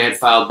Soleil had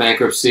filed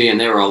bankruptcy, and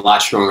they were a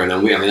lot stronger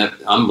than we. I mean, that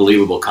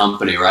unbelievable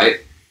company, right?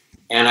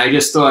 And I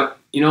just thought,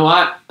 you know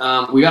what?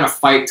 We got to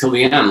fight till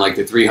the end, like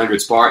the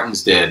 300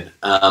 Spartans did.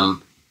 I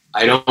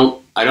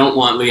don't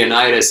want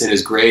Leonidas in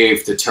his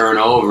grave to turn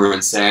over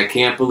and say, I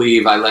can't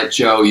believe I let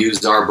Joe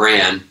use our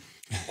brand,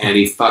 and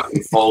he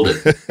fucking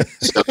folded.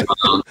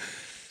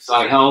 So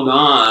I held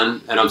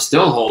on, and I'm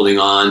still holding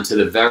on to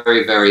the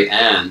very, very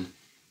end.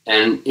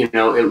 And it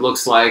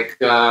looks like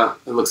we're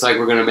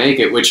going to make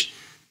it, which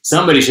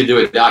somebody should do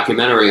a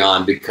documentary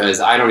on because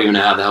I don't even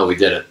know how the hell we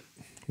did it.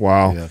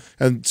 Wow. Yeah.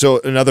 And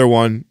so another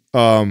one,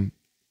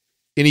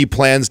 any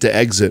plans to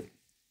exit?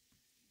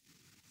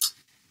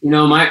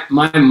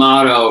 My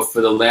motto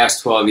for the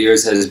last 12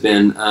 years has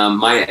been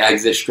my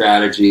exit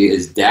strategy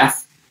is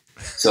death.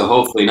 So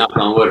hopefully, knock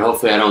on wood,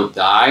 hopefully I don't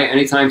die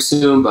anytime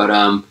soon. But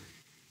I'm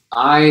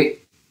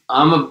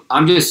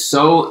just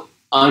so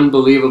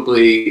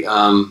unbelievably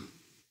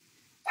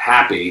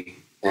happy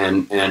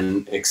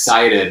and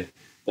excited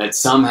that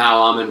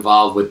somehow I'm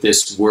involved with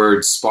this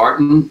word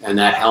Spartan and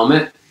that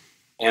helmet.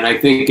 And I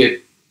think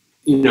it,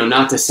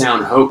 not to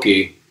sound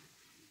hokey,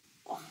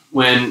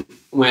 when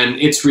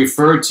it's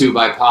referred to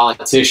by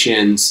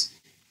politicians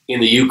in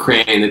the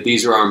Ukraine that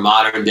these are our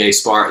modern day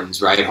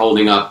Spartans, right?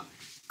 Holding up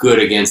good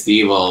against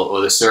evil,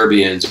 or the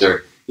Serbians,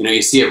 or you know,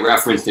 you see it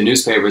referenced in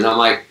newspapers. I'm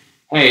like,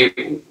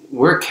 hey,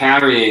 we're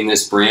carrying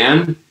this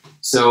brand.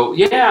 So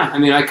yeah, I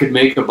mean, I could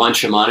make a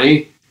bunch of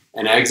money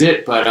and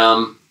exit, but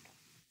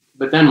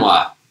then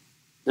what?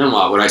 Then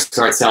what? Would I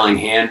start selling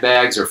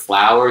handbags or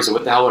flowers, or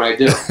what the hell would I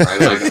do?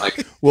 Right?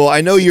 Like, well,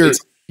 I know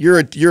you're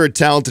a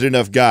talented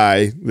enough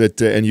guy that,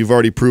 and you've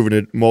already proven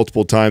it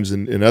multiple times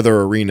in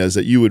other arenas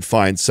that you would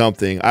find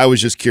something. I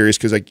was just curious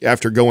because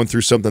after going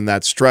through something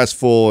that's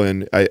stressful,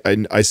 and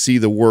I see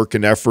the work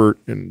and effort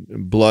and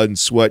blood and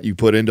sweat you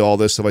put into all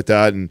this stuff like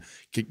that, and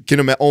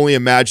can only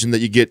imagine that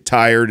you get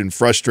tired and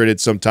frustrated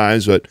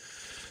sometimes. But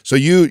so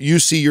you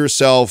see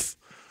yourself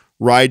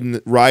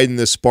riding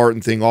this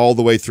Spartan thing all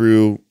the way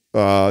through.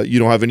 You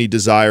don't have any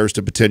desires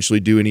to potentially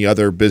do any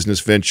other business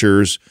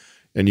ventures,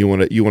 and you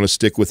want to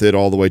stick with it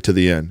all the way to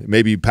the end.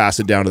 Maybe you pass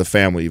it down to the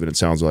family even, it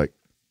sounds like.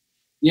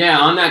 Yeah,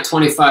 on that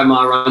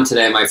 25-mile run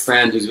today, my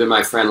friend, who's been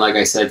my friend, like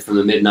I said, from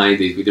the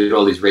mid-'90s, we did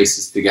all these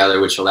races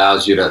together, which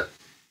allows you to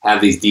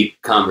have these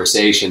deep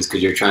conversations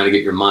because you're trying to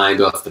get your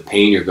mind off the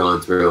pain you're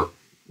going through.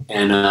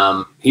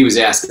 And he was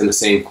asking the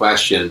same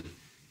question,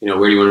 you know,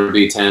 where do you want to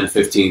be 10,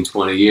 15,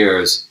 20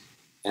 years?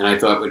 And I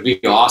thought it would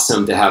be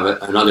awesome to have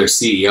another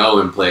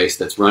CEO in place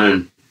that's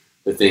running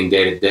the thing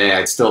day to day.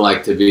 I'd still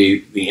like to be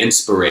the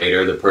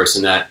inspirator, the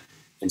person that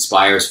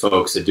inspires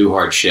folks to do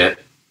hard shit.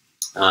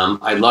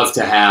 I'd love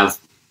to have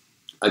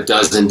a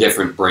dozen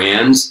different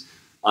brands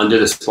under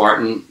the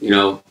Spartan, you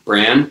know,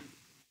 brand,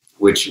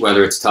 which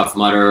whether it's Tough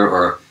Mudder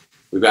or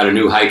we've got a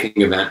new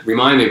hiking event.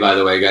 Remind me, by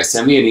the way, guys,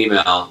 send me an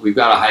email. We've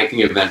got a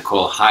hiking event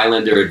called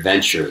Highlander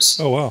Adventures.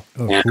 Oh, wow.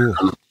 Oh, and,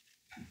 cool.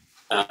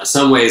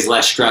 Some ways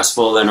less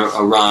stressful than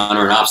a run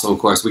or an obstacle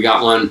course. We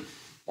got one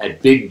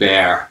at Big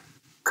Bear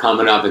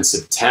coming up in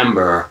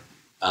September.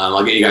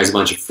 I'll get you guys a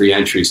bunch of free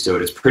entries to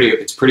it. It's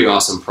pretty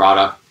awesome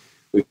product.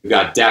 We've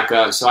got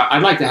DECA. So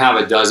I'd like to have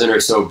a dozen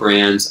or so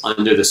brands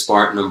under the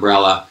Spartan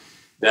umbrella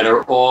that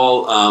are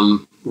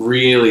all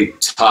really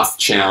tough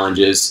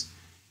challenges,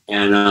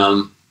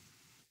 and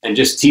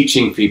just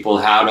teaching people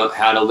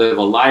how to live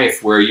a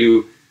life where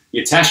you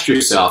test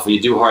yourself and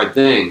you do hard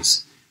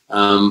things.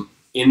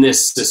 In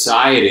this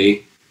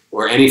society,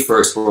 or any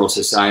first world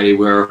society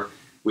where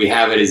we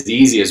have it as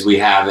easy as we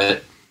have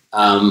it,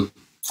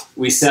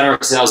 we set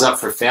ourselves up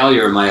for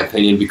failure, in my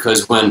opinion,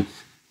 because when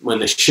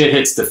the shit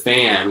hits the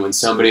fan, when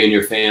somebody in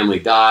your family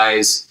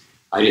dies,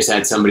 I just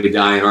had somebody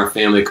die in our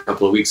family a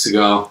couple of weeks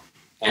ago,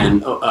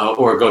 and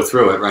or go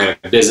through it, right?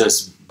 A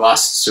business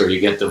busts, or you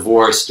get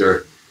divorced,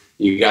 or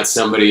you got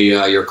somebody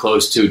you're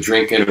close to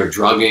drinking or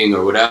drugging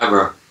or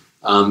whatever.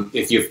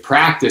 If you've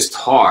practiced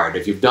hard,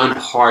 if you've done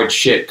hard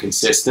shit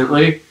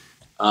consistently,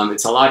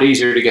 it's a lot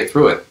easier to get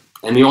through it.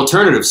 And the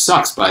alternative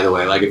sucks, by the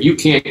way. Like, if you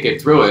can't get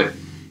through it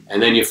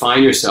and then you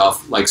find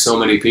yourself, like so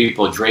many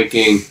people,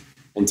 drinking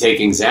and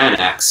taking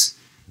Xanax,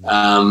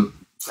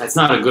 that's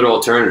not a good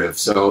alternative.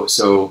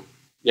 So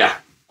yeah.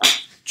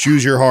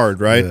 Choose your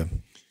hard, right? Yeah.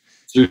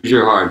 Choose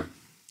your hard.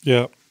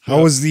 Yeah.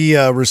 How was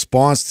the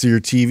response to your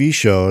TV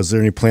show? Is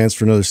there any plans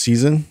for another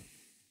season?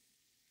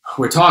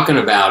 We're talking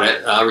about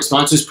it.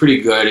 Response was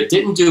pretty good. It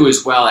didn't do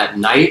as well at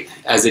night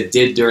as it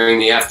did during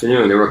the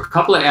afternoon. There were a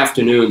couple of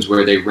afternoons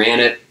where they ran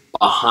it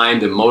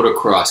behind the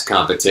motocross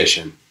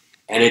competition,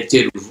 and it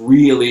did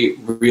really,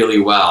 really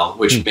well,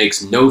 which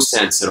makes no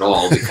sense at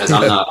all because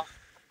I'm not.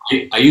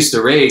 I used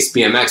to race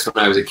BMX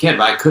when I was a kid,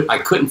 but I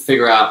couldn't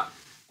figure out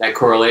that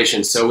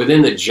correlation. So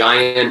within the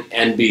giant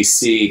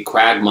NBC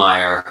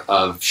quagmire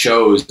of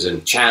shows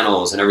and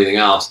channels and everything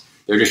else,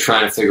 they're just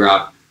trying to figure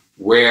out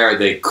where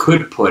they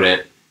could put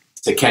it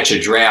to catch a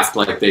draft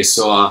like they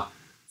saw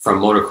from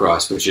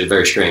motocross, which is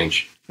very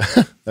strange.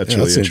 That's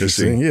really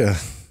interesting. Yeah.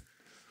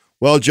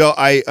 Well, Joe,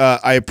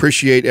 I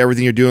appreciate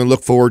everything you're doing.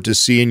 Look forward to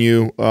seeing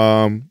you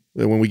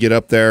when we get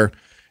up there.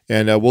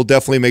 And we'll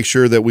definitely make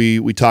sure that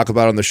we talk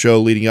about it on the show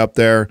leading up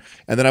there.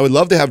 And then I would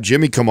love to have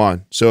Jimmy come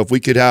on. So if we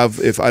could have,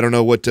 I don't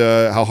know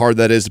how hard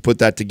that is to put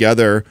that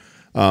together,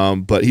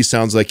 but he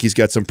sounds like he's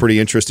got some pretty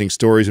interesting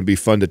stories and be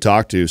fun to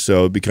talk to. So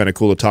it'd be kind of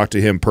cool to talk to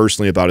him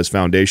personally about his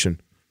foundation.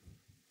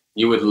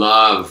 You would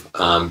love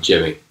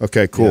Jimmy.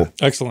 Okay, cool.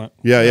 Yeah. Excellent.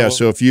 Yeah.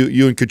 So if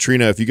you and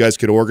Katrina, if you guys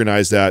could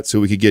organize that so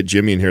we could get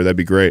Jimmy in here, that'd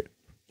be great.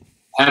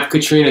 Have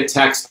Katrina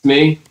text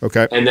me.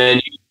 Okay. And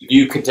then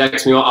you can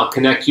text me. I'll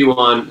connect you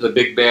on the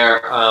Big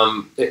Bear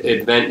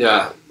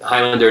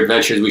Highlander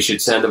Adventures. We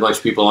should send a bunch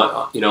of people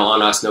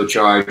on us, no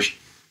charge,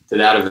 to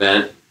that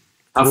event.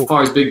 How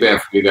far is Big Bear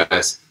from you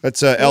guys?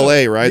 That's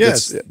LA, right?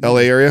 Yes. That's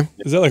LA area?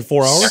 Is that like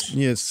 4 hours?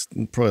 Yeah, it's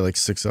probably like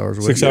 6 hours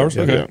away. 6 hours?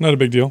 Yeah. Okay. Yeah. Not a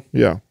big deal.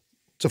 Yeah.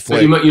 It's a So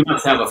flight. you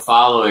must have a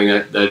following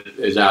that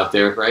is out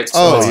there, right? So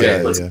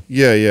Oh,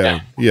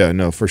 yeah.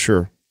 No, for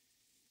sure.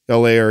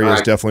 LA area All is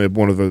right. definitely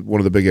one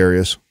of the big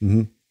areas.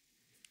 Mm-hmm.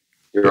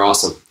 You're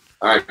awesome.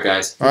 All right,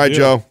 guys. All right, Yeah.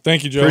 Joe.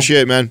 Thank you, Joe.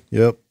 Appreciate it, man.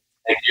 Yep.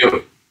 Thank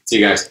you. See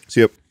you guys.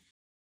 See you.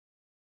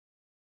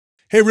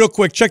 Hey, real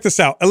quick, check this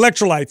out.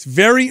 Electrolytes,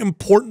 very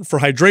important for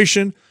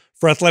hydration,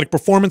 for athletic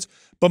performance,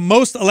 but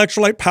most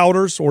electrolyte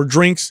powders or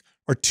drinks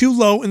are too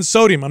low in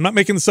sodium. I'm not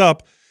making this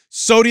up.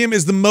 Sodium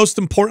is the most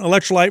important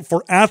electrolyte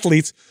for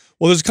athletes,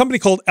 Well, there's a company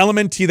called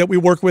LMNT that we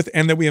work with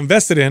and that we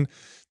invested in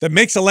that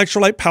makes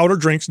electrolyte powder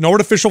drinks, no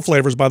artificial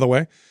flavors, by the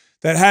way,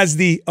 that has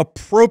the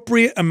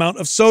appropriate amount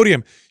of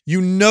sodium.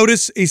 You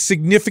notice a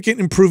significant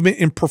improvement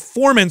in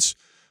performance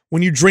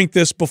when you drink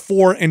this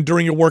before and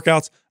during your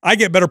workouts. I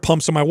get better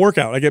pumps in my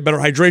workout. I get better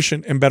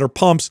hydration and better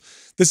pumps.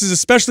 This is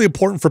especially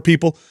important for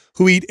people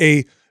who eat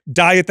a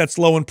diet that's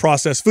low in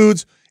processed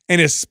foods,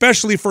 and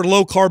especially for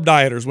low-carb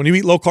dieters. When you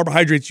eat low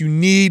carbohydrates, you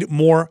need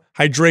more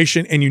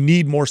hydration and you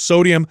need more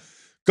sodium.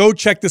 Go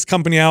check this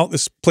company out.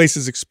 This place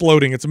is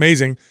exploding. It's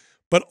amazing.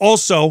 But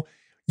also,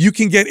 you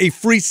can get a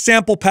free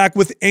sample pack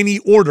with any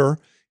order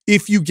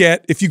if you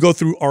go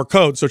through our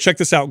code. So check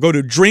this out. Go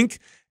to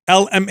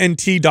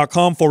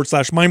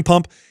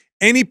drinklmnt.com/mindpump.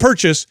 Any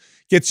purchase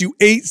gets you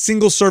 8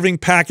 single-serving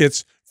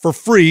packets for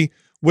free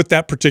with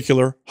that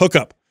particular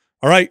hookup.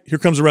 All right, here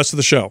comes the rest of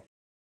the show.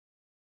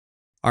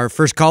 Our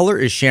first caller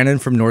is Shannon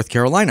from North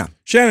Carolina.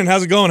 Shannon,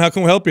 how's it going? How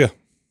can we help you?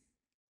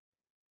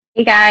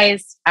 Hey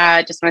guys,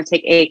 just want to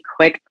take a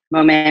quick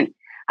moment.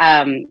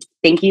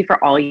 Thank you for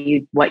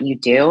what you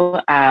do.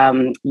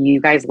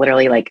 You guys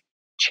literally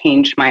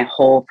changed my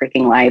whole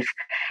freaking life.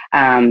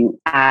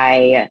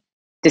 I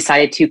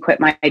decided to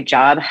quit my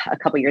job a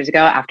couple years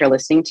ago after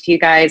listening to you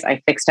guys.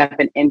 I fixed up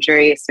an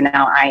injury, so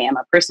now I am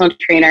a personal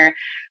trainer,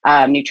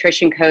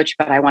 nutrition coach,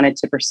 but I wanted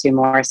to pursue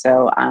more,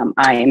 so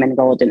I am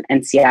enrolled in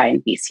NCI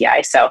and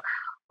BCI. So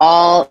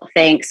all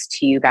thanks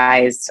to you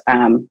guys.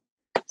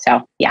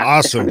 So yeah,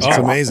 awesome. That's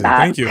amazing.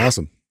 Thank you.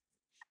 Awesome.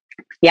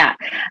 Yeah.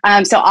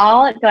 So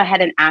I'll go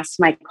ahead and ask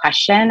my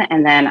question,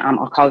 and then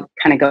I'll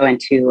kind of go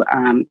into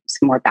some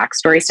more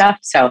backstory stuff.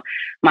 So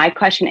my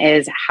question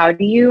is, how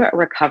do you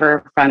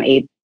recover from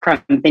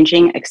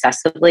binging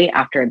excessively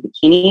after a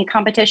bikini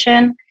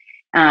competition?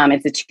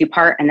 It's a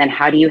 2-part. And then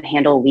how do you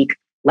handle weak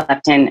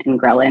leptin and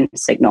ghrelin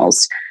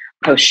signals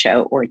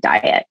post-show or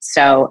diet?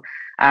 So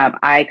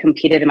I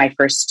competed in my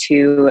first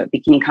 2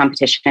 bikini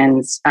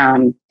competitions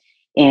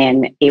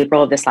in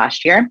April of this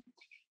last year,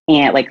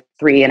 and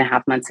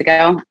 3.5 months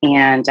ago.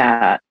 And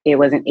it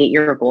was an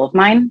 8-year goal of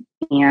mine.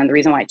 And the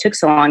reason why it took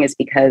so long is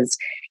because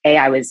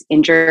I was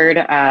injured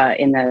so I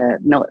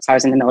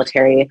was in the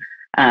military.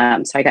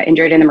 So I got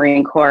injured in the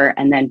Marine Corps.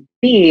 And then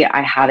B,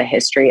 I had a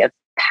history of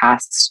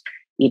past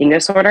eating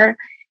disorder.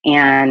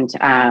 And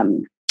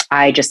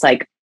I just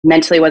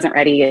mentally wasn't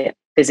ready,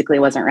 physically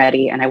wasn't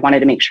ready. And I wanted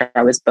to make sure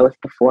I was both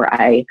before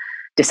I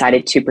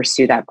decided to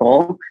pursue that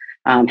goal.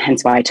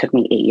 Hence why it took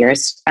me 8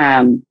 years.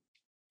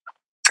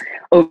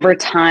 Over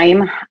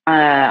time,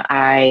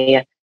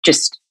 I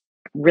just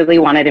really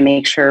wanted to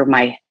make sure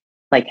my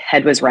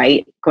head was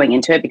right going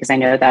into it, because I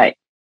know that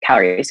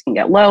calories can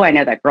get low. I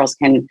know that girls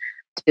can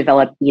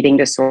develop eating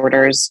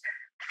disorders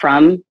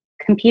from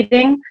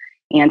competing.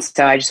 And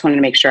so I just wanted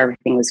to make sure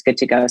everything was good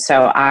to go.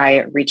 So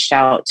I reached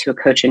out to a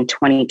coach in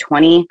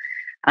 2020.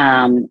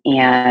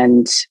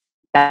 And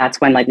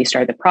that's when we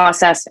started the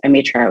process. I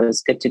made sure I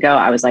was good to go.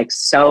 I was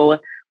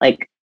so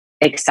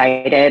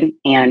excited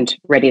and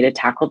ready to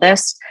tackle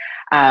this.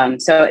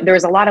 So there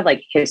was a lot of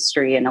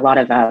history and a lot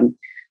of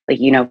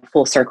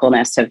full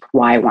circleness of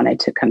why I wanted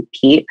to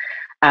compete.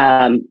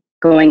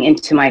 Going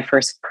into my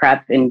first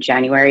prep in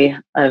January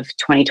of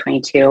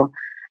 2022,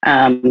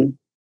 I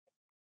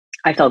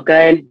felt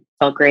good,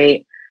 felt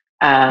great.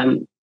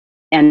 And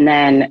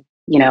then,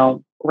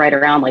 right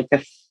around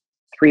the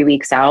 3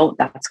 weeks out,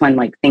 that's when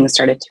things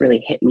started to really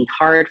hit me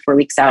hard. 4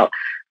 weeks out,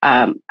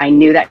 I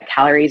knew that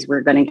calories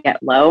were going to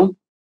get low.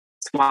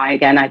 That's why,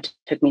 again, it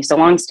took me so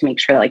long to make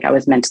sure I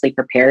was mentally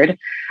prepared.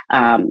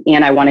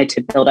 And I wanted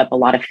to build up a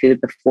lot of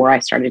food before I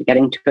started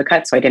getting to a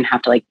cut, so I didn't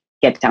have to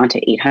get down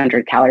to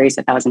 800 calories,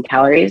 1,000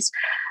 calories.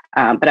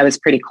 But I was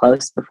pretty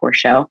close before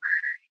show.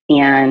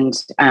 And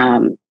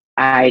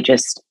I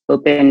just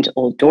opened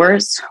old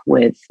doors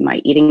with my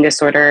eating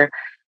disorder.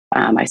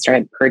 I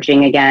started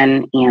purging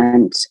again,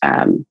 and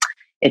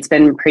it's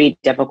been pretty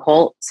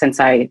difficult since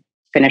I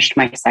finished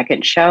my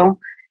second show.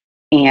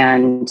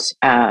 And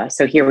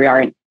so here we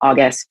are in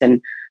August,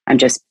 and I'm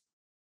just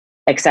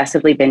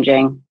excessively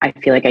binging. I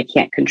feel like I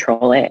can't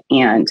control it.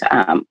 And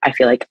I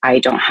feel like I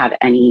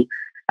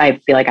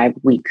have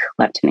weak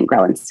leptin and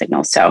ghrelin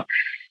signals. So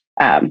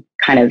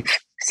kind of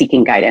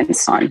seeking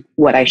guidance on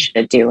what I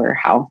should do or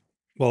how.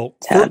 Well,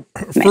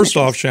 first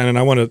off, Shannon,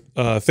 I want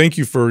to thank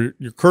you for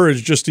your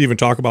courage just to even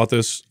talk about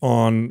this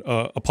on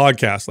a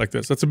podcast like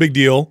this. That's a big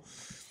deal.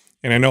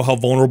 And I know how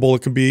vulnerable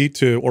it can be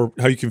or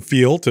how you can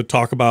feel to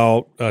talk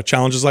about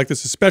challenges like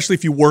this, especially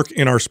if you work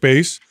in our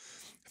space.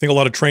 I think a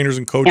lot of trainers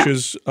and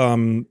coaches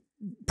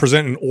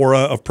present an aura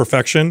of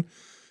perfection,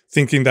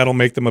 thinking that'll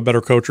make them a better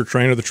coach or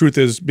trainer. The truth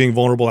is, being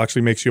vulnerable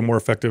actually makes you a more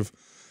effective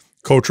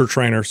coach or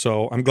trainer.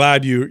 So I'm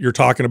glad you're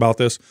talking about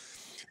this.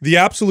 The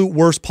absolute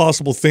worst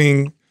possible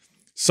thing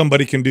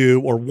somebody can do,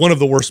 or one of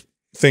the worst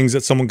things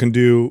that someone can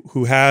do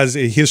who has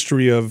a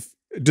history of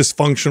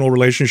dysfunctional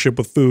relationship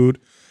with food,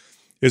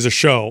 is a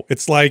show.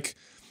 It's like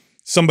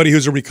somebody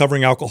who's a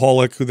recovering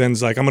alcoholic who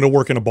then's I'm going to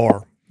work in a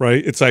bar,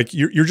 right? It's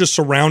you're just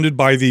surrounded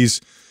by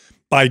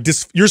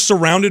you're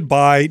surrounded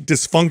by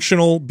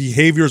dysfunctional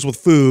behaviors with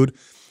food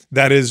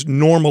that is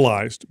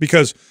normalized,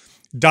 because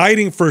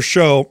dieting for a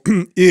show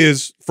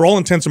is, for all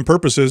intents and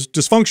purposes,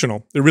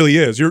 dysfunctional. It really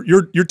is.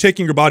 You're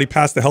taking your body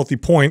past the healthy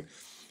point,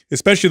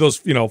 especially those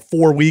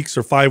 4 weeks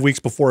or 5 weeks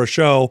before a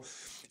show.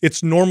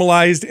 It's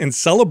normalized and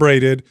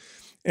celebrated.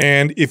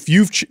 And if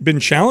you've been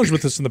challenged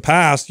with this in the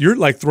past, you're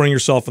like throwing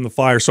yourself in the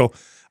fire. So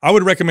I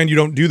would recommend you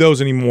don't do those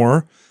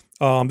anymore.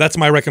 That's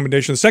my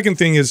recommendation. The second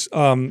thing is,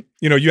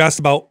 you asked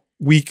about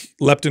weak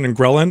leptin and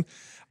ghrelin.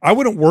 I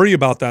wouldn't worry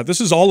about that.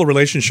 This is all a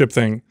relationship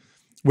thing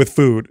with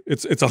food.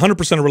 It's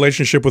 100% a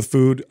relationship with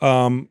food.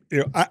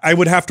 I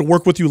would have to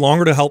work with you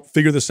longer to help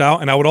figure this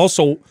out. And I would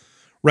also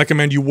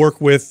recommend you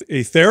work with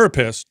a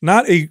therapist,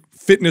 not a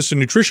fitness and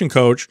nutrition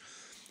coach,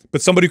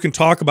 but somebody who can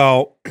talk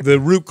about the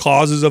root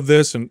causes of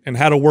this and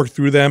how to work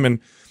through them, and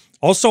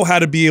also how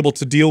to be able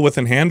to deal with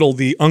and handle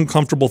the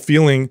uncomfortable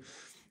feeling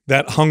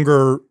that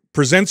hunger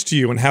presents to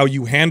you and how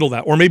you handle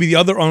that, or maybe the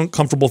other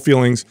uncomfortable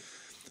feelings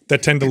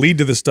that tend to lead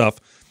to this stuff.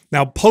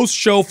 Now,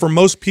 post-show, for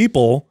most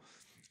people,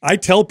 I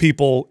tell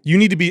people you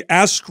need to be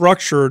as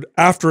structured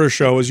after a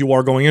show as you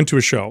are going into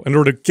a show in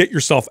order to get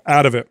yourself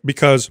out of it,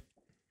 because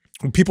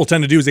what people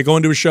tend to do is they go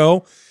into a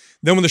show,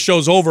 then when the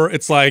show's over,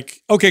 it's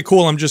like, okay,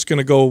 cool, I'm just going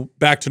to go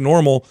back to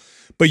normal.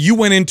 But you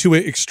went into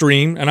it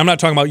extreme, and I'm not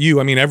talking about you,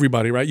 I mean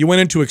everybody, right? You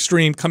went into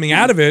extreme. Coming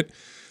out of it,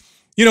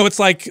 it's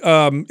like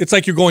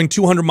you're going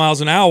 200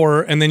 miles an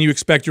hour, and then you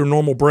expect your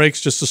normal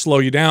brakes just to slow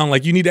you down.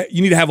 Like you need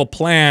to have a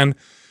plan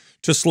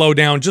to slow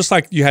down, just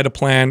like you had a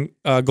plan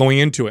going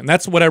into it. And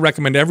that's what I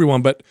recommend to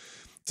everyone. But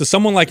to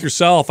someone like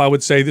yourself, I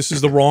would say this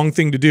is the wrong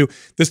thing to do.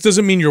 This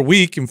doesn't mean you're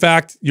weak. In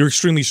fact, you're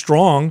extremely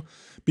strong,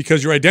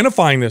 because you're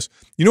identifying this.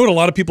 You know what a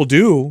lot of people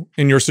do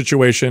in your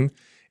situation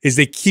is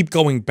they keep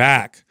going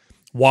back.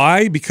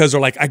 Why? Because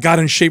they're like, I got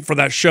in shape for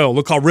that show.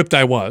 Look how ripped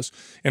I was.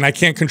 And I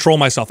can't control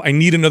myself. I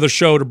need another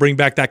show to bring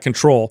back that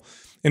control.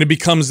 And it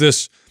becomes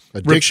this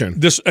addiction,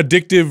 this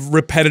addictive,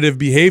 repetitive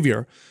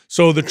behavior.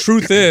 So the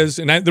truth is,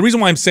 and the reason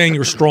why I'm saying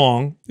you're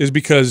strong is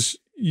because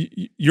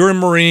you're a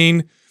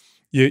Marine.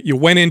 You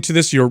went into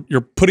this, you're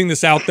putting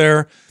this out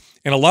there.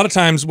 And a lot of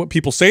times what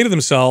people say to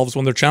themselves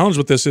when they're challenged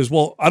with this is,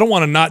 well, I don't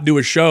want to not do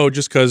a show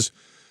just because,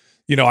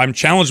 I'm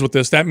challenged with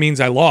this. That means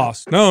I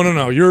lost.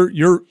 No.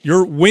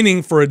 You're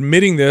winning for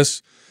admitting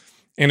this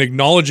and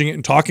acknowledging it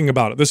and talking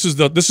about it. This is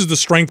the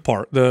strength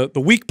part. The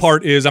weak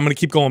part is I'm going to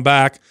keep going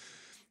back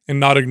and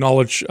not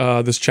acknowledge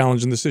this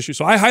challenge and this issue.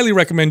 So I highly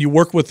recommend you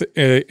work with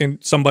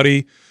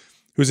somebody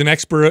who's an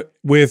expert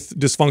with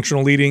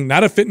dysfunctional eating,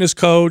 not a fitness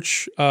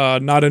coach,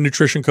 not a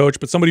nutrition coach,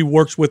 but somebody who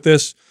works with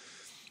this,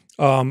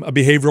 a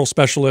behavioral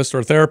specialist or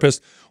a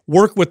therapist.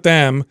 Work with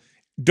them.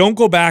 Don't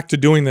go back to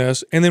doing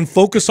this, and then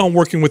focus on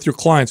working with your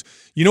clients.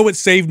 You know what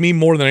saved me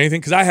more than anything?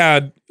 Because I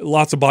had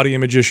lots of body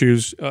image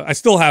issues. I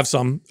still have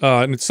some,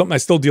 and it's something I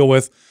still deal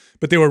with,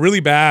 but they were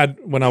really bad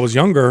when I was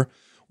younger.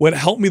 What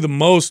helped me the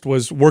most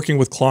was working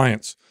with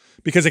clients,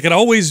 because I could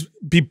always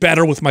be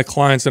better with my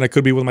clients than I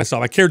could be with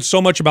myself. I cared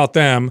so much about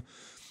them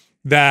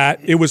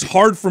that it was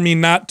hard for me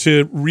not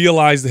to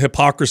realize the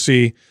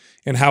hypocrisy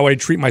in how I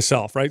treat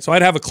myself, right? So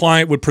I'd have a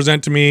client would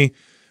present to me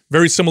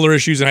very similar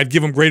issues, and I'd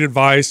give them great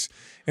advice.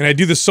 And I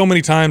do this so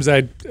many times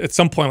that at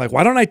some point, like,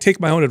 why don't I take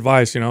my own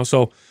advice,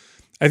 So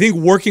I think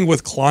working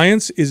with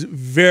clients is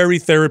very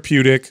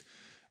therapeutic.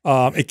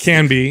 It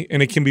can be,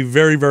 and it can be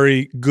very,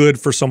 very good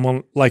for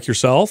someone like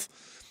yourself.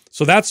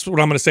 So that's what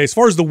I'm going to say. As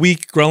far as the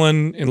weak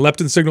ghrelin and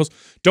leptin signals,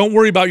 don't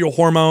worry about your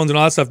hormones and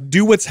all that stuff.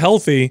 Do what's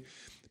healthy,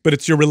 but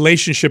it's your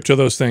relationship to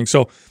those things.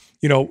 So,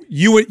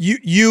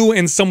 you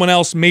and someone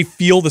else may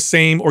feel the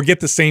same or get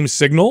the same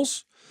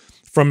signals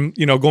from,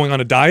 going on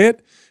a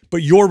diet,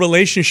 but your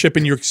relationship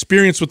and your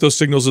experience with those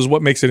signals is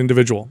what makes it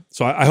individual.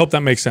 So I hope that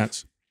makes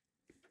sense.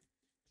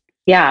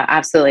 Yeah,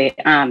 absolutely.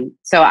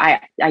 So I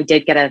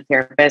did get a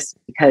therapist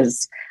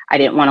because I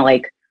didn't want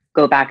to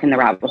go back in the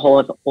rabbit hole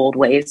of old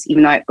ways.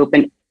 Even though I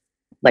opened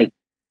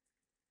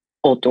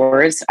old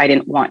doors, I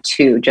didn't want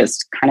to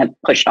just kind of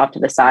push it off to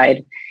the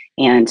side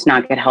and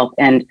not get help.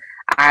 And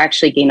I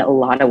actually gained a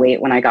lot of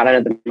weight when I got out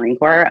of the Marine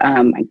Corps.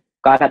 I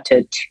got up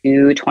to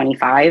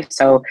 225.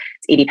 So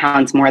it's 80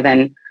 pounds more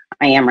than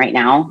I am right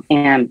now.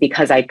 And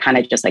because I kind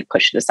of just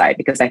pushed it aside,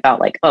 because I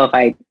felt if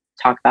I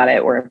talk about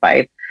it, or if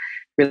I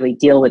really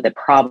deal with the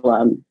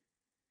problem,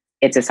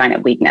 it's a sign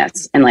of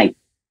weakness. And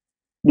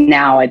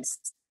now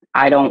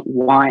I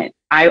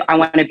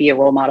want to be a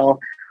role model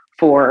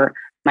for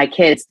my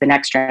kids, the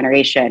next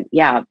generation.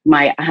 Yeah.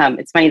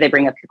 It's funny they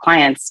bring up your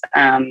clients.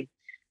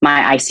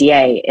 My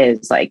ICA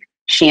is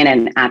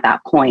Shannon at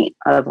that point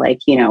of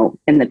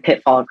in the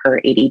pitfall of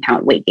her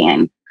 80-pound weight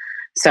gain.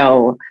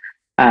 So,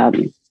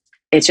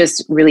 it's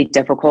just really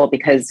difficult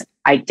because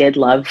I did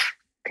love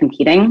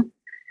competing.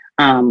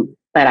 But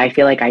I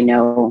feel like I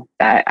know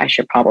that I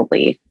should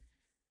probably,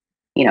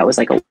 it was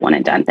a one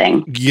and done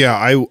thing. Yeah.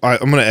 I'm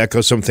going to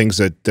echo some things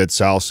that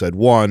Sal said.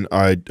 One,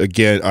 I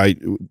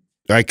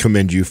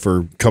commend you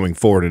for coming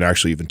forward and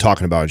actually even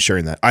talking about and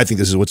sharing that. I think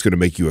this is what's going to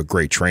make you a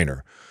great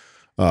trainer.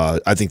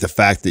 I think the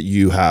fact that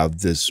you have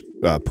this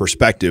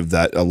perspective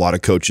that a lot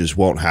of coaches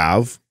won't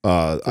have.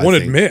 Won't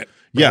admit.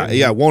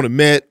 won't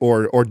admit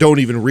or don't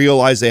even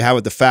realize they have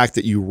it. The fact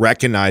that you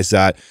recognize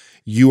that,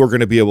 you are going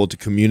to be able to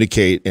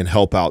communicate and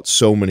help out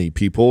so many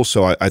people.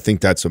 So I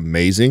think that's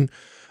amazing.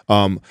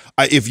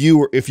 If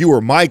you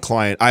were my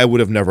client, I would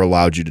have never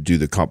allowed you to do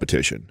the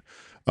competition.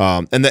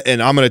 And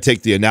I'm going to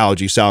take the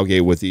analogy Sal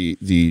gave with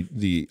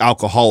the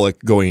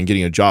alcoholic going and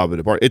getting a job at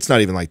a bar. It's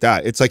not even like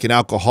that. It's like an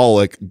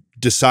alcoholic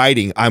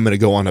deciding I'm going to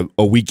go on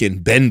a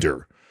weekend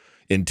bender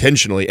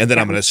intentionally, and then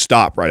I'm going to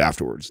stop right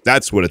afterwards.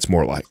 That's what it's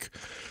more like,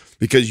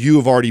 because you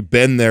have already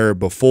been there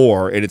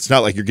before, and it's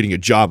not like you're getting a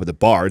job at the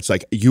bar. It's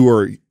like you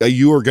are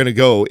going to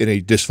go in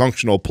a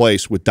dysfunctional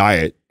place with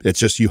diet. It's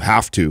just you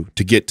have to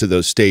get to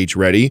the stage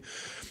ready.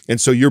 And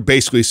so you're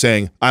basically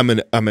saying, I'm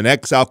an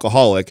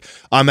ex-alcoholic.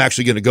 I'm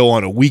actually going to go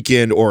on a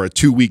weekend or a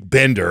 2-week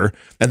bender,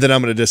 and then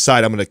I'm going to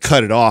decide I'm going to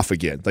cut it off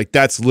again. Like,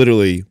 that's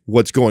literally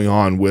what's going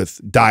on with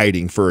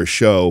dieting for a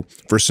show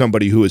for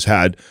somebody who has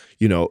had,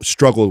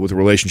 struggled with a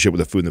relationship with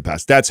the food in the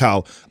past. That's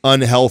how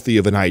unhealthy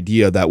of an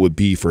idea that would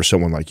be for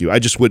someone like you. I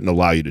just wouldn't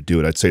allow you to do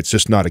it. I'd say it's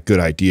just not a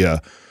good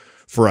idea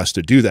for us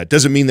to do that.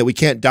 Doesn't mean that we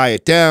can't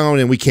diet down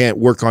and we can't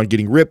work on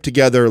getting ripped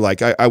together.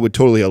 Like, I would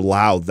totally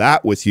allow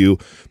that with you,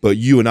 but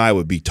you and I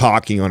would be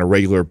talking on a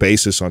regular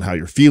basis on how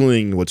you're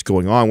feeling, what's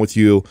going on with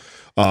you.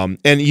 And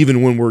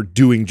even when we're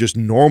doing just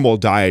normal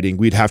dieting,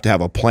 we'd have to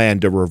have a plan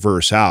to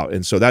reverse out.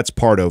 And so that's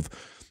part of,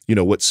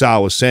 what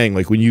Sal was saying.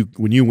 Like, when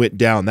you went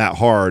down that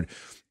hard,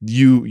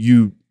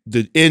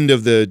 the end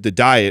of the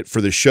diet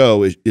for the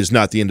show is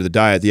not the end of the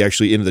diet. The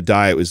actually end of the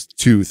diet was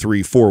 2,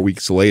 3, 4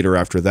 weeks later.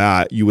 After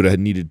that, you would have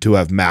needed to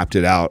have mapped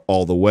it out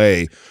all the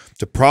way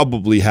to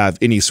probably have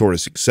any sort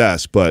of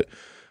success. But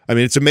I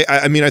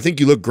mean, I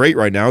think you look great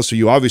right now. So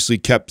you obviously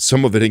kept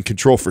some of it in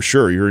control for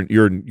sure. You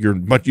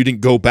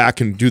didn't go back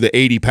and do the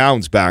 80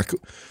 pounds back,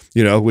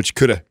 which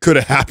could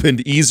have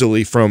happened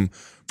easily from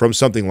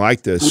something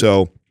like this.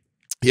 So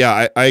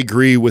yeah, I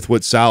agree with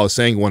what Sal is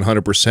saying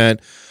 100%.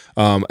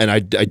 And I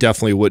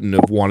definitely wouldn't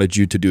have wanted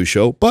you to do a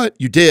show, but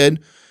you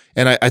did.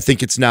 And I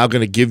think it's now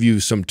going to give you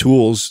some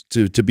tools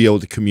to be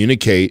able to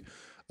communicate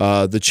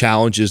the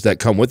challenges that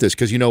come with this.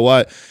 Because you know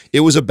what?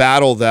 It was a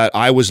battle that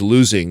I was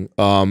losing.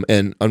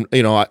 And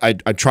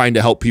I'm trying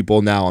to help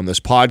people now on this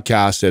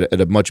podcast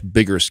at a much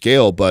bigger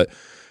scale. But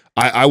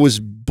I was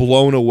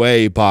blown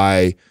away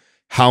by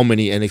how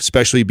many, and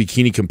especially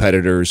bikini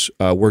competitors,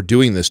 were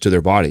doing this to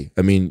their body.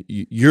 I mean,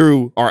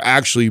 you are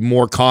actually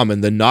more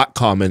common than not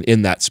common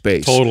in that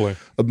space. Totally.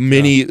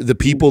 The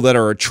people that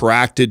are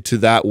attracted to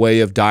that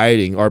way of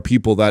dieting are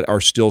people that are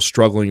still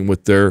struggling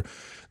with their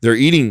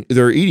eating,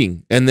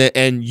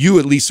 and you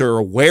at least are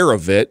aware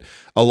of it.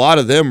 A lot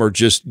of them are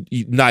just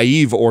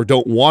naive or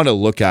don't want to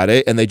look at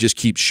it, and they just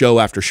keep show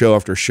after show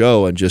after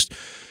show, and just.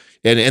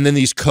 And then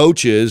these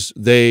coaches,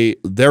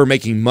 they're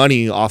making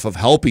money off of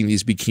helping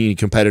these bikini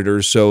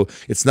competitors, so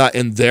it's not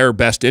in their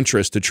best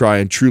interest to try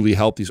and truly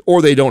help these,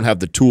 or they don't have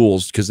the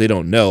tools because they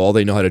don't know. All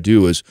they know how to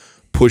do is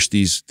push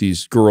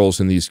these girls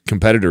and these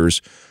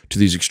competitors to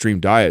these extreme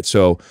diets.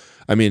 So,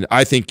 I mean,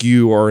 I think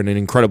you are in an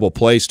incredible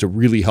place to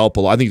really help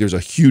a lot. I think there's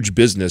a huge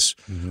business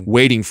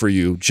waiting for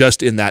you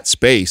just in that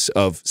space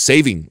of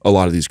saving a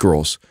lot of these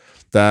girls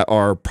that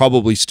are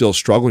probably still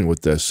struggling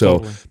with this. So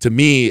to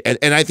me,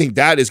 and I think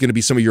that is going to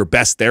be some of your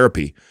best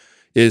therapy,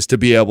 is to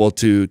be able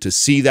to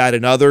see that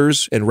in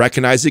others and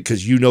recognize it,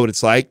 because you know what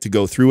it's like to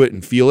go through it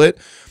and feel it,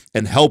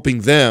 and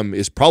helping them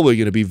is probably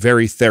going to be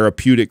very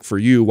therapeutic for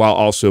you, while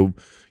also,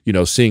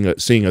 seeing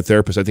a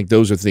therapist. I think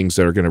those are things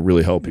that are going to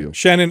really help you.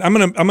 Shannon, I'm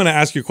gonna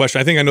ask you a question.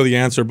 I think I know the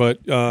answer,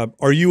 but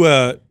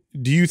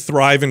do you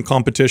thrive in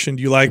competition?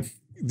 Do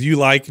you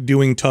like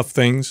doing tough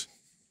things?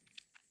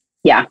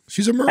 Yeah,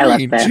 she's a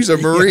Marine. She's a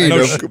Marine.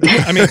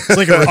 I mean, it's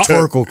like a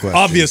rhetorical question,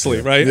 obviously,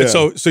 right? Yeah. And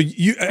so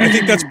I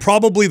think that's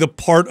probably the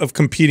part of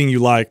competing you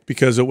like,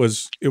 because it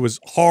was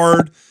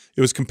hard,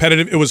 it was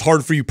competitive, it was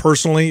hard for you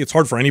personally. It's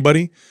hard for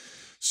anybody.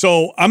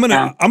 So I'm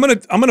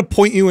gonna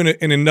point you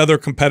in another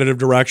competitive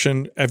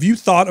direction. Have you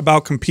thought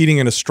about competing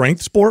in a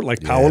strength sport like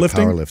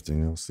powerlifting?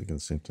 Powerlifting. I was thinking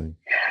the same thing.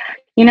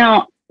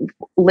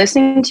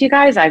 Listening to you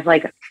guys, I've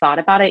thought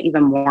about it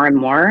even more and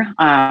more.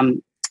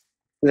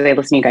 I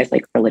listen to you guys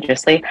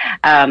religiously.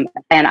 And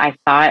I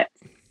thought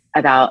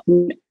about,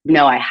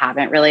 no, I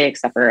haven't really,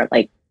 except for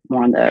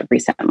more in the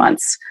recent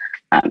months,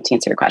 to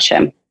answer your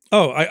question.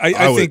 Oh,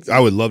 I think I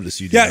would love to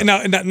see you do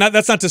that. Now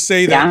that's not to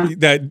say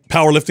that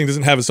powerlifting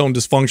doesn't have its own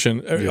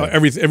dysfunction. Yeah.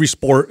 Every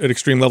sport at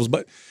extreme levels,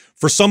 but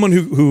for someone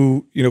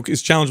who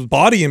is challenged with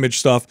body image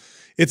stuff,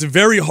 it's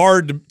very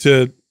hard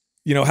to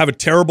have a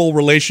terrible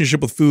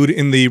relationship with food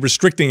in the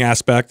restricting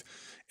aspect,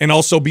 and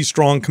also be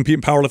strong, compete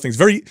in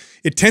powerlifting.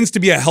 It tends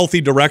to be a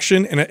healthy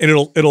direction, and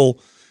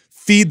it'll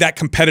feed that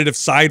competitive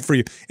side for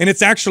you. And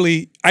it's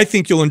actually, I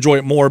think you'll enjoy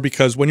it more,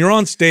 because when you're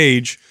on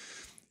stage,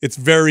 it's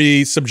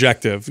very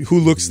subjective. Who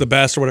looks the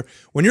best or whatever.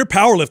 When you're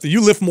powerlifting,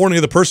 you lift more than the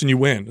other person, you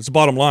win. It's the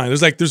bottom line.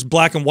 There's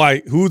black and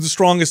white. Who the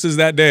strongest is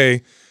that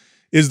day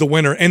is the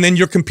winner. And then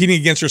you're competing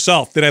against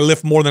yourself. Did I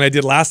lift more than I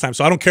did last time?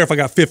 So I don't care if I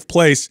got 5th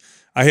place,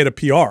 I hit a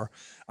PR.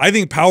 I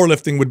think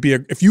powerlifting would be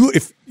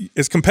if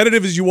as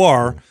competitive as you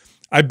are,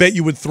 I bet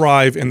you would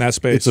thrive in that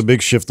space. It's a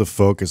big shift of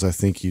focus. I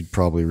think you'd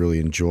probably really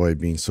enjoy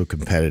being so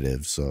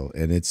competitive. So,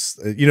 and it's,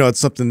 it's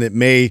something that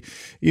may,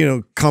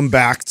 come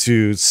back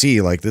to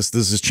see like this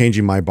is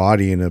changing my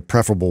body in a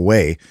preferable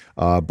way.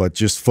 But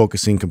just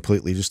focusing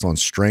completely just on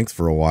strength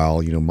for a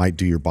while, might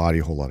do your body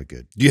a whole lot of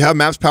good. Do you have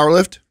MAPS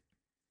Powerlift?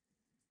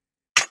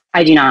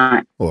 I do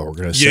not. Well, we're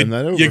going to send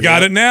that over. You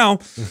got it now.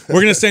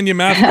 We're going to send you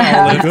MAPS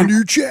Powerlift. Under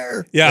your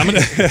chair. Yeah, I'm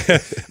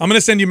gonna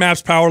send you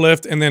MAPS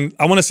Powerlift, and then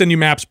I want to send you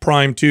MAPS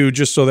Prime too,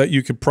 just so that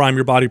you can prime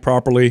your body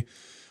properly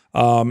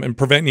and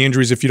prevent any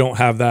injuries if you don't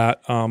have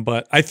that.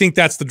 But I think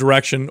that's the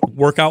direction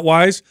workout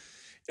wise.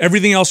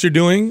 Everything else you're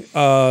doing,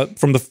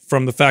 from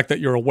the fact that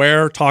you're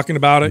aware, talking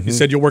about it. You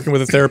said you're working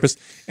with a therapist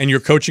and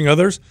you're coaching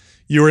others.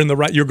 You're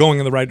going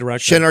in the right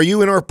direction. Shen, are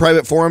you in our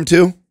private forum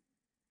too?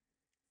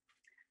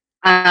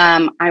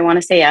 I want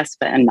to say yes,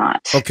 but I'm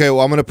not. Okay, well,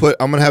 I'm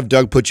gonna have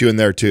Doug put you in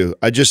there too.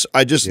 I just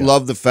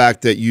love the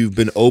fact that you've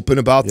been open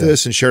about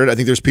this and shared it. I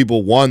think there's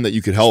people that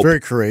you could help. It's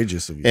very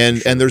courageous of you.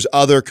 And there's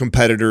other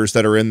competitors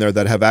that are in there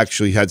that have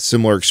actually had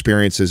similar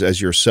experiences as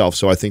yourself.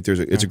 So I think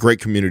it's a great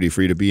community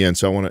for you to be in.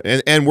 So I want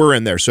to, and we're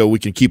in there, so we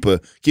can keep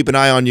an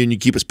eye on you and you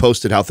keep us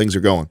posted how things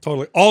are going.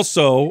 Totally.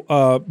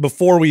 Also,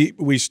 before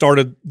we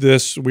started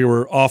this, we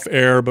were off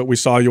air, but we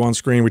saw you on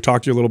screen. We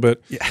talked to you a little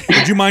bit. Yeah.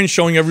 Would you mind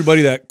showing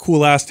everybody that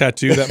cool ass tattoo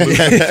that moves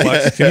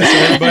flex? Can you show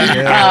everybody?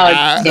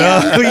 Oh,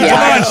 damn.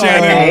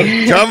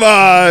 Come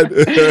on,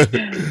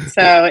 Shannon.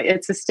 So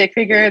it's a stick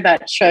figure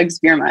that chugs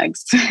beer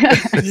mugs.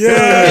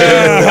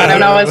 Yeah. I got it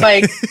when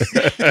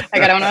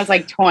I was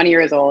like 20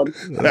 years old.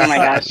 Oh my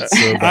gosh.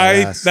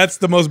 That's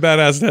the most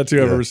badass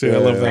tattoo I've ever seen. I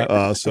love that.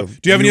 Awesome.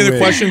 Do you have any other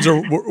questions,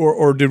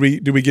 or did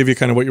we give you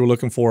kind of what you were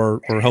looking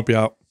for, or help you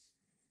out?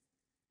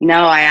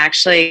 No, I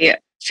actually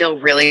feel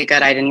really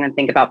good. I didn't even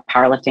think about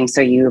powerlifting.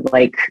 So you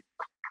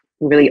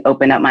really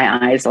opened up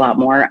my eyes a lot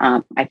more.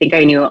 I think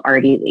I knew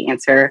already the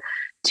answer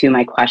to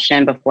my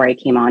question before I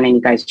came on, and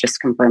you guys just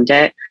confirmed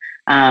it.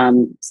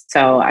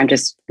 So I'm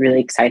just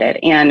really excited.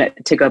 And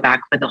to go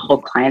back with the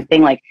whole client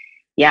thing,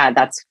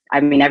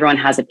 everyone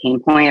has a pain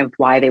point of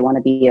why they want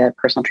to be a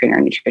personal trainer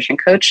and nutrition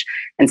coach.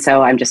 And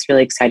so I'm just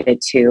really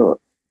excited to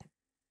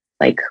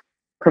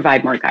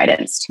provide more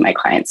guidance to my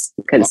clients,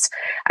 because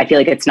I feel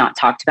like it's not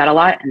talked about a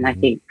lot. And I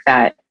think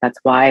that that's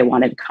why I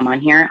wanted to come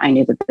on here. I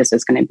knew that this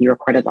was going to be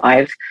recorded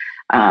live,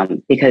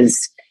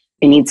 because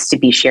it needs to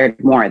be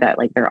shared more, that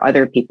there are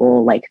other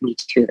people like me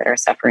too that are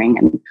suffering,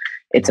 and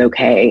it's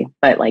okay.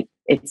 But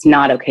it's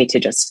not okay to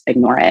just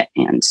ignore it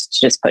and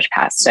to just push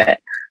past it.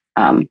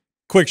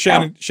 Quick,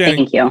 Shannon,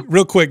 thank you.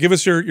 Real quick, give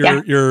us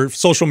your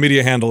social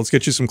media handle. Let's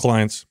get you some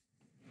clients.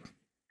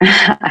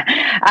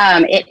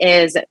 It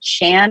is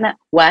Shan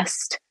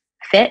West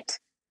Fit,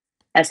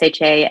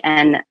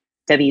 ShanWestFit.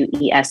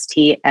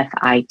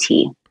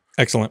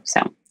 Excellent.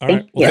 So, all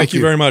right. Well, thank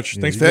you very much.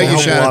 Thanks for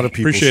helping a lot of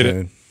people. Appreciate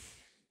it.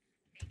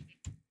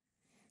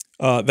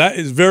 That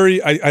is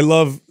very. I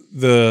love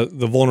the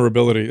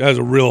vulnerability. That is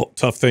a real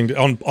tough thing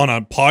on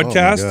a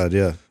podcast. Oh my God,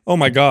 yeah. Oh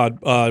my God.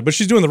 But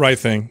she's doing the right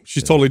thing.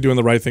 She's totally doing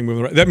the right thing.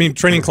 That means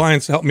training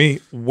clients help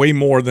me way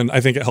more than I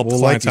think it helps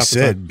clients. Like you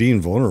said,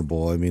 being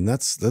vulnerable. I mean,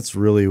 that's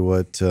really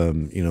what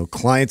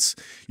clients.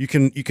 You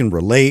can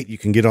relate. You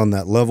can get on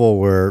that level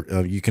where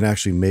you can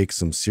actually make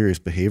some serious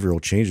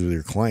behavioral changes with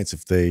your clients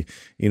if they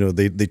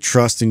they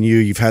trust in you.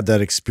 You've had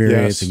that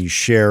experience and you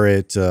share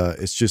it.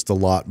 It's just a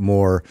lot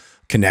more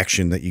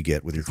connection that you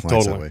get with your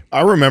clients that way.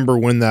 I remember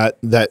when that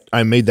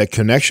I made that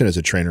connection as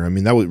a trainer. I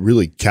mean, that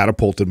really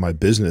catapulted my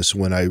business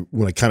when I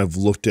kind of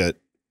looked at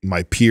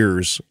my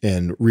peers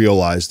and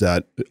realized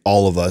that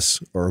all of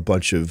us are a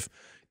bunch of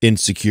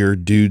insecure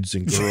dudes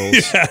and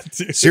girls. Yeah,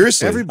 dude.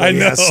 Seriously, everybody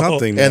has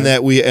something, and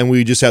that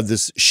we just have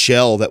this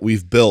shell that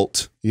we've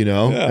built,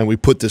 and we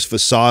put this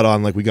facade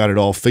on like we got it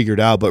all figured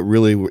out, but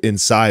really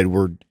inside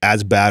we're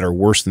as bad or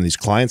worse than these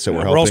clients that we're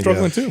helping. We're all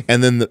struggling too.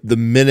 And then the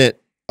minute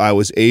I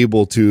was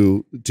able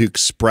to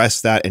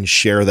express that and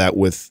share that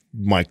with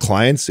my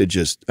clients,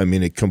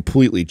 it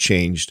completely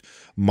changed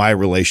my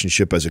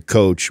relationship as a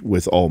coach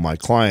with all my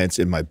clients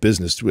in my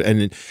business.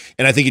 And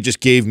I think it just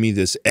gave me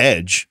this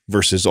edge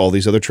versus all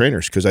these other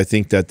trainers, because I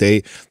think that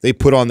they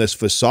put on this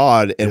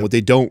facade, and what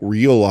they don't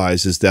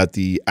realize is that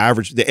the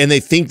average, and they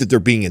think that they're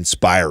being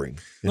inspiring.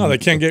 No, they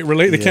can't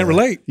relate. They can't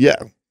relate. Yeah.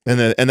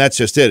 And that's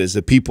just it, is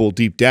the people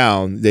deep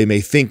down, they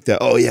may think that,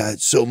 oh yeah,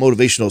 it's so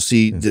motivational to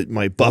see that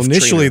my buff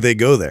initially trainer. They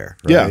go there,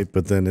 right?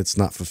 But then it's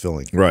not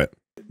fulfilling. Right.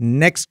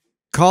 Next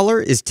caller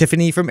is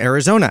Tiffany from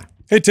Arizona.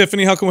 Hey,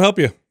 Tiffany, how can we help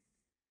you?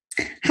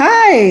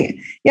 Hi.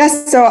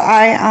 Yes. So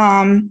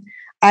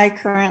I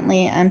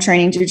currently am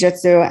training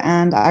jujitsu,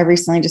 and I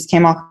recently just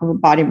came off of a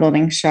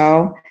bodybuilding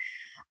show.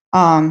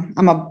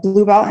 I'm a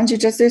blue belt in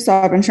jujitsu, so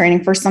I've been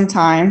training for some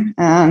time,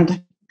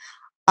 and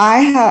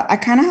I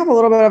kind of have a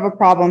little bit of a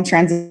problem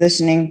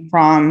transitioning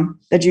from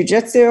the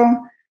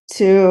jujitsu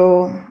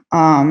to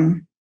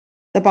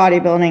the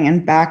bodybuilding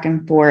and back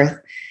and forth.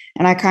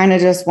 And I kind of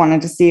just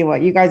wanted to see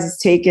what you guys'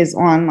 take is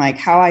on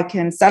how I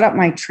can set up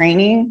my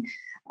training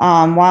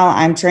while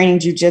I'm training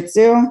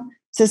jujitsu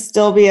to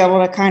still be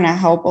able to kind of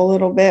help a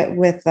little bit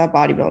with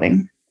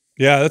bodybuilding.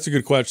 Yeah, that's a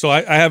good question. So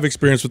I have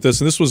experience with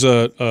this, and this was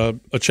a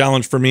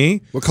challenge for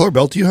me. What color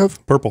belt do you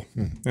have? Purple.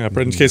 Yeah,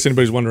 in case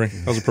anybody's wondering,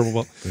 that was a purple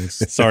belt.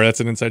 Sorry, that's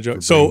an inside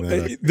joke. So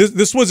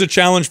this was a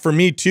challenge for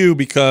me too,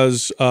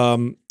 because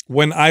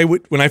when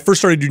I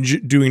first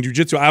started doing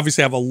jiu-jitsu, I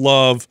obviously have a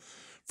love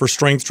for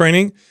strength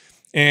training,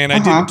 and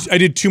I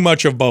did too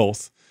much of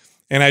both,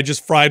 and I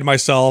just fried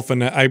myself.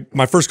 And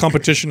my first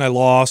competition I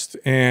lost,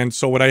 and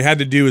so what I had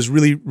to do is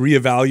really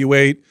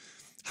reevaluate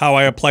how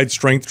I applied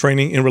strength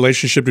training in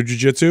relationship to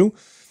jiu-jitsu.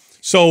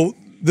 So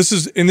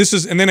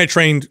and then I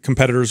trained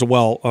competitors as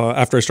well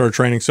after I started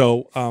training.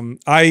 So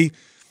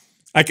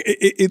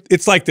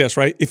it's like this,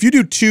 right? If you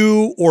do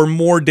 2 or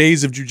more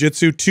days of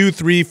jiu-jitsu, 2,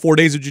 3, 4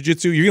 days of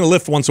jiu-jitsu, you're going to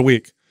lift once a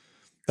week.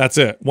 That's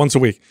it, once a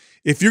week.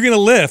 If you're going to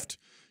lift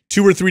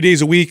 2 or 3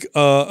 days a week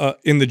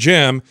in the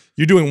gym,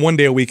 you're doing 1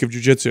 day a week of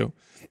jiu-jitsu.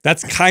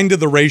 That's kind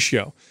of the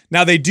ratio.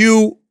 Now, they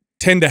do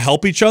tend to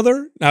help each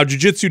other. Now,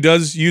 jiu-jitsu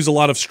does use a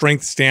lot of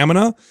strength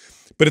stamina,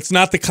 but it's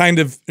not the kind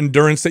of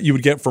endurance that you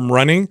would get from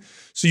running.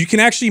 So you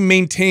can actually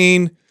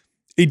maintain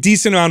a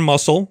decent amount of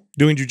muscle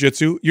doing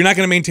jiu-jitsu. You're not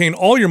going to maintain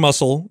all your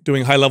muscle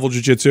doing high-level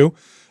jiu-jitsu,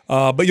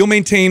 but you'll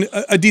maintain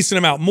a decent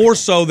amount, more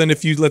so than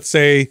if you, let's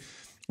say,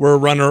 were a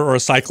runner or a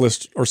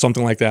cyclist or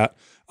something like that.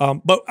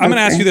 But I'm going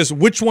to ask you this: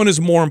 which one is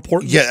more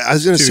important? Yeah, I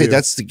was going to say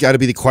that's got to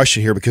be the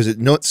question here, because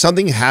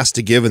something has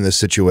to give in this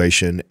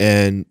situation,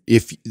 and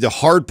if the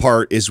hard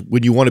part is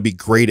when you want to be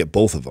great at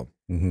both of them.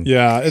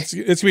 Yeah, it's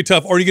gonna be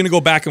tough. Or are you going to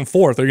go back and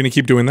forth? Are you going to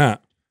keep doing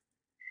that?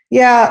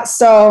 Yeah.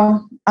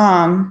 So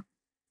I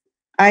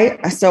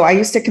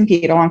used to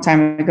compete a long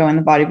time ago in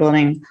the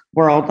bodybuilding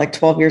world, like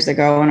 12 years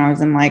ago, when I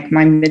was in like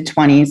my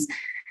mid-20s,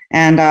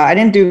 and I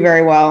didn't do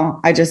very well.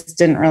 I just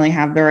didn't really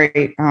have the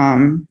right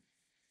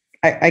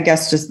I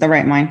guess just the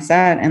right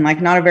mindset, and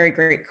like not a very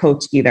great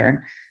coach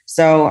either.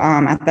 So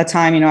at the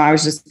time, I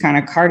was just kind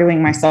of cardoing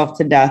myself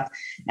to death,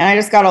 and I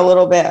just got a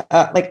little bit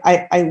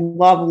I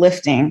love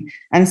lifting.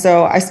 And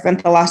so I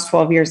spent the last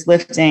 12 years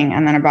lifting.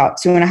 And then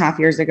about 2.5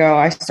 years ago,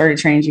 I started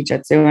training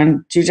jujitsu.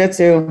 And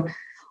jujitsu,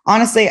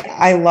 honestly,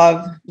 I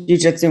love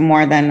jujitsu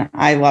more than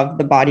I love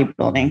the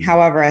bodybuilding.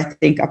 However, I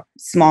think a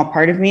small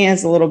part of me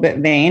is a little bit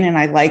vain, and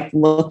I like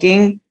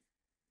looking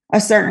a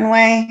certain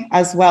way,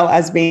 as well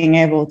as being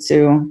able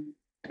to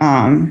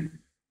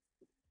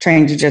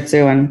train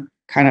jiu-jitsu and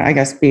kind of, I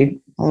guess, be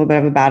a little bit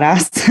of a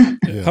badass.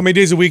 Yeah. How many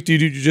days a week do you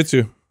do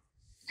jiu-jitsu?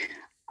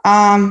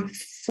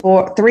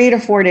 3 to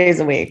 4 days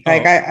a week.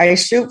 Like I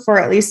shoot for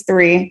at least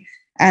 3.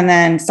 And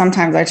then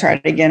sometimes I try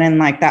to get in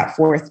like that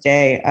 4th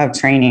day of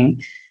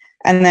training.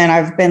 And then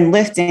I've been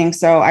lifting.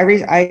 So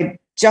I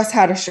just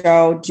had a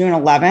show June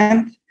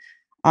 11th.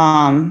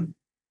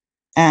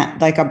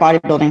 At like a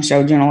bodybuilding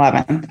show June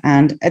 11th.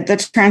 And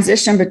the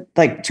transition, but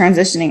like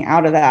transitioning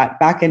out of that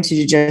back into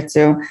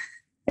jiu-jitsu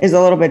is a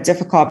little bit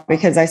difficult,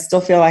 because I still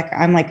feel like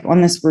I'm like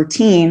on this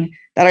routine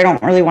that I don't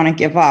really want to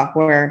give up,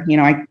 where,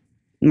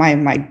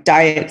 my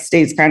diet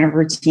stays kind of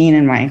routine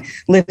and my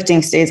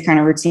lifting stays kind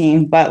of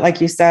routine. But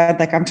like you said,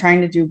 like I'm trying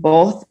to do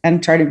both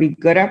and try to be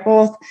good at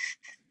both.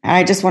 And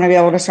I just want to be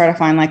able to try to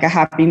find like a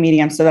happy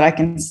medium so that I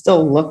can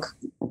still look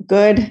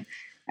good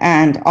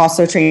and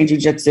also train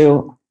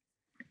jiu-jitsu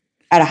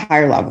at a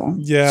higher level.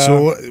 Yeah.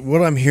 So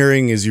what I'm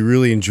hearing is you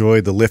really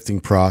enjoy the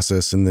lifting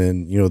process, and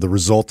then, the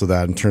result of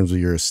that in terms of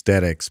your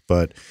aesthetics.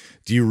 But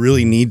do you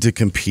really need to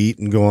compete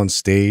and go on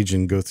stage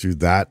and go through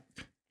that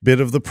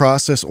bit of the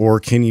process? Or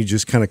can you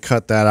just kind of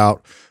cut that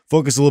out,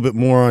 focus a little bit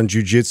more on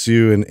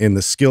jujitsu and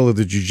the skill of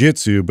the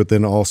jujitsu, but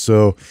then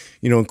also,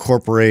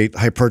 incorporate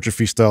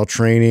hypertrophy style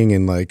training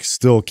and like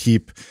still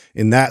keep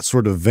in that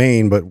sort of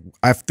vein? But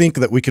I think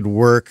that we could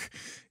work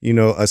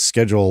a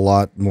schedule a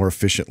lot more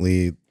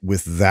efficiently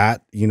with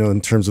that,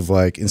 in terms of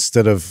like,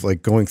 instead of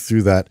like going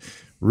through that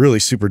really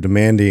super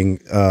demanding,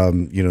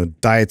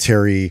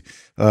 dietary,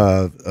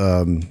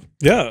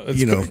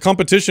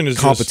 competition is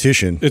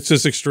competition. It's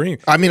just extreme.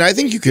 I mean, I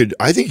think you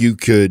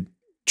could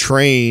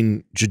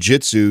train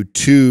jiu-jitsu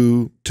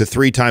 2 to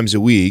 3 times a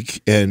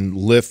week and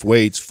lift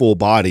weights full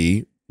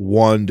body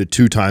 1 to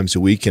 2 times a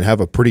week and have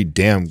a pretty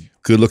damn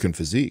good looking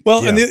physique.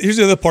 Well, and here's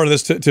the other part of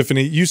this,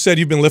 Tiffany. You said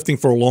you've been lifting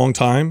for a long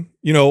time.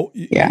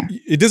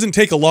 It doesn't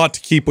take a lot to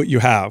keep what you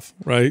have,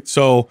 right?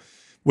 So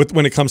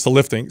when it comes to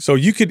lifting, so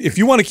you could, if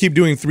you want to keep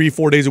doing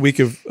 3-4 days a week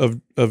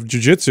of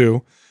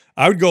jiu-jitsu,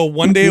 I would go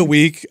 1 day a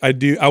week.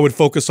 I would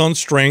focus on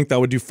strength. I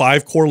would do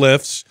 5 core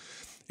lifts,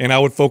 and I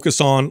would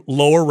focus on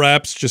lower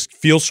reps. Just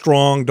feel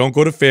strong. Don't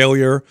go to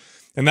failure.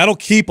 And that'll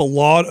keep a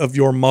lot of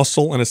your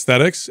muscle and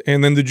aesthetics.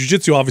 And then the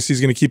jiu-jitsu obviously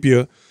is going to keep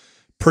you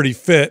pretty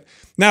fit.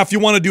 Now, if you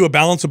want to do a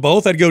balance of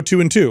both, I'd go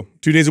 2 and 2.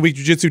 2 days a week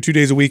jiu-jitsu, 2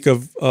 days a week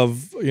of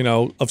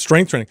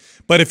strength training.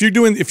 But if you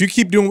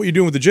keep doing what you're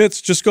doing with the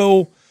jits, just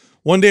go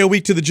 1 day a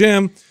week to the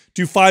gym,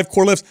 do 5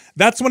 core lifts.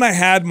 That's when I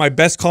had my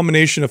best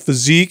combination of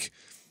physique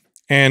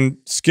and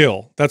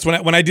skill. That's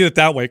when I did it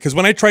that way. Because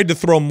when I tried to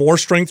throw more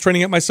strength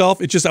training at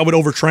myself, I would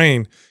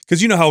overtrain.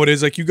 Because you know how it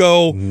is. Like you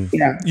go,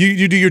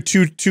 you do your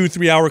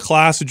 2-3 hour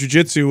class of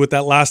jiu-jitsu with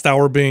that last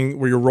hour being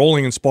where you're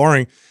rolling and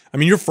sparring. I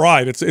mean, you're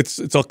fried. It's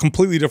a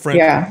completely different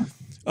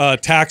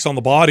tax on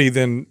the body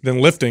than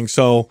lifting.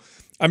 So,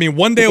 I mean,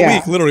 1 day a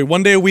week, literally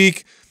 1 day a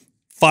week,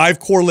 4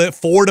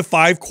 to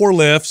 5 core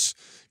lifts,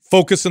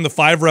 focus in the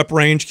 5 rep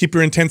range, keep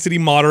your intensity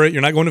moderate.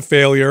 You're not going to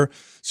failure.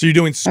 So you're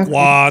doing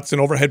squats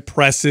and overhead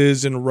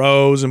presses and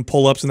rows and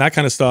pull-ups and that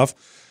kind of stuff.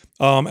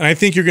 And I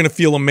think you're going to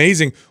feel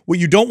amazing. What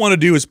you don't want to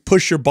do is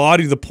push your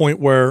body to the point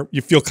where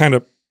you feel kind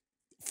of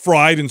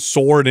fried and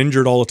sore and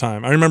injured all the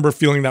time. I remember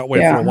feeling that way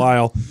for a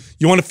while.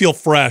 You want to feel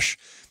fresh,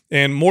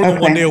 and more than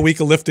 1 day a week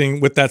of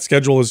lifting with that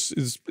schedule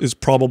is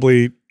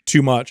probably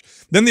too much.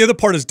 Then the other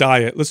part is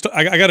diet.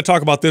 I got to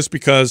talk about this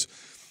because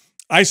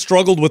I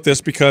struggled with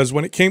this because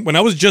when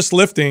I was just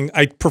lifting,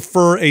 I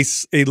prefer a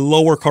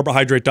lower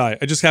carbohydrate diet.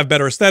 I just have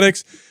better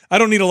aesthetics. I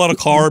don't need a lot of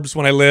carbs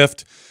when I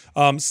lift,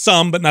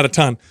 some, but not a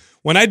ton.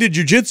 When I did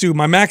jujitsu,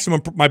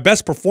 my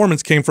best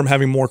performance came from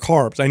having more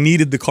carbs. I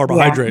needed the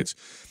carbohydrates.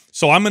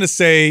 So I'm going to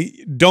say,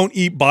 don't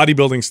eat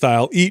bodybuilding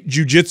style, eat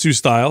jujitsu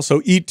style.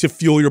 So eat to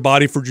fuel your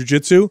body for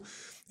jujitsu,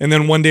 and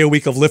then 1 day a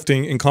week of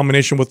lifting in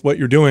combination with what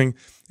you're doing.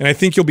 And I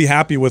think you'll be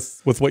happy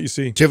with what you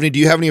see. Tiffany, do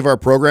you have any of our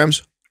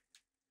programs?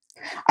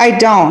 I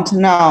don't.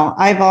 No,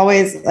 I've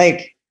always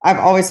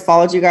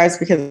followed you guys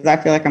because I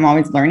feel like I'm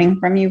always learning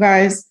from you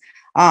guys.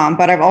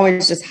 But I've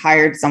always just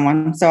hired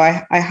someone. So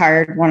I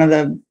hired one of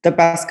the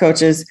best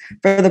coaches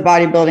for the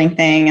bodybuilding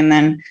thing. And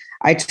then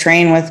I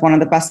train with one of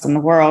the best in the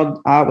world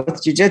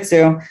with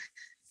jujitsu.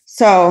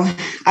 So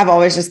I've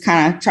always just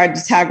kind of tried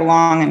to tag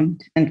along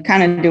and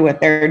kind of do what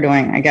they're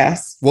doing, I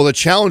guess. Well, the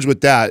challenge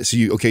with that, so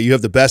you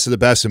have the best of the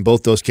best in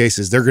both those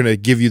cases. They're going to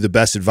give you the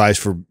best advice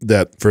for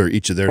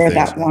each of their things.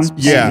 That one thing,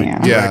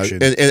 yeah.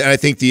 And I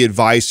think the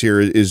advice here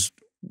is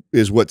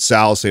what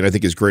Sal's saying. I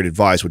think is great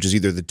advice, which is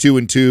either the 2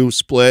 and 2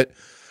 split,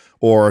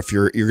 or if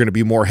you're going to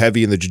be more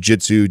heavy in the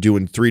jiu-jitsu,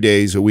 doing 3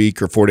 days a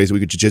week or 4 days a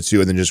week of jiu-jitsu,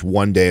 and then just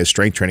 1 day of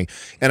strength training.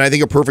 And I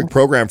think a perfect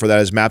program for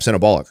that is MAPS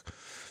Anabolic.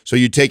 So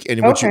you take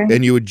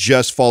and you would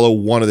just follow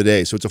one of the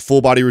days. So it's a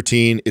full body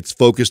routine. It's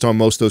focused on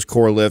most of those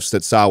core lifts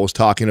that Sal was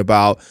talking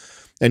about,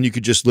 and you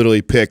could just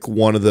literally pick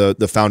one of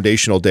the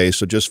foundational days.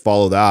 So just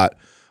follow that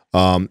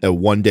at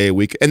 1 day a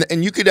week,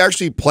 and you could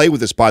actually play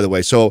with this, by the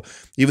way. So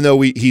even though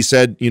he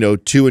said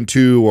 2 and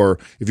 2, or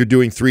if you're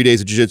doing 3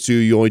 days of jiu-jitsu,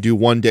 you only do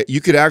 1 day. You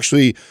could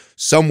actually,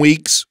 some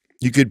weeks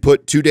you could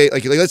put 2 days.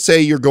 Like let's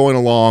say you're going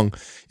along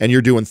and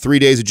you're doing 3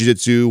 days of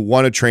jiu-jitsu,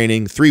 1 of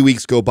training. 3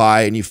 weeks go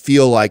by and you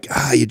feel like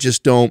you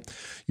just don't.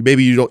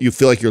 You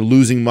feel like you're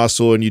losing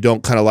muscle and you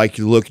don't kind of like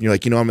your look, and you're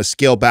like, I'm gonna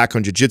scale back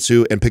on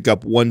jiu-jitsu and pick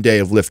up 1 day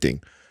of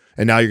lifting.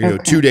 And now you're going to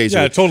go 2 days.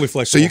 Yeah, totally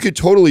flexible. So you could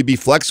totally be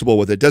flexible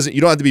with it.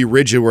 You don't have to be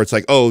rigid where it's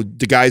like, oh,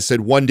 the guy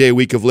said 1 day a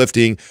week of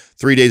lifting,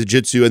 3 days of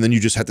jiu-jitsu, and then you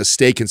just have to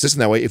stay consistent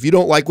that way. If you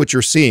don't like what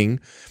you're seeing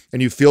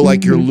and you feel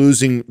like you're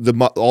losing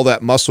all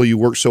that muscle you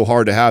worked so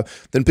hard to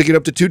have, then pick it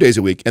up to 2 days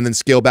a week and then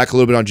scale back a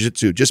little bit on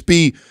jiu-jitsu. Just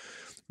be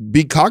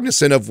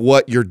cognizant of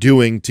what you're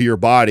doing to your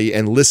body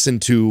and listen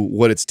to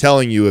what it's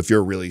telling you. If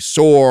you're really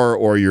sore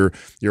or you're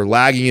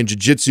lagging in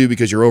jiu-jitsu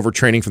because you're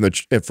overtraining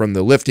from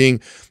the lifting,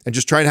 and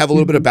just try and have a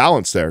little bit of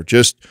balance there.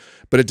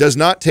 But it does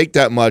not take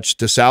that much.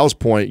 To Sal's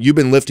point, you've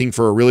been lifting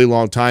for a really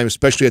long time,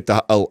 especially at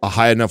a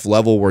high enough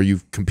level where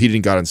you've competed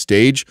and got on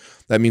stage.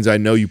 That means I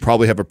know you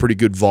probably have a pretty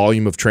good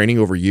volume of training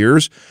over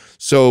years.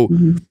 So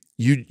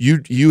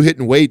you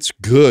hitting weights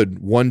good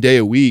 1 day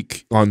a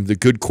week on the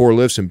good core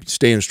lifts and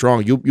staying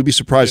strong, you'll be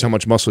surprised how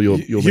much muscle you'll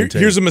maintain.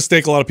 Here's a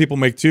mistake a lot of people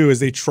make too, is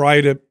they try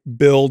to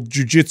build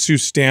jiu-jitsu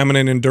stamina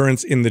and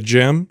endurance in the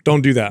gym.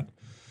 Don't do that.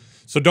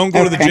 So don't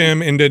go to the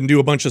gym and then do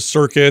a bunch of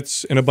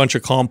circuits and a bunch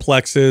of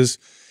complexes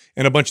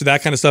and a bunch of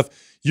that kind of stuff.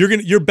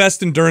 Your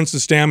best endurance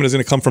and stamina is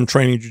going to come from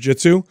training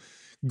jiu-jitsu.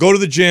 Go to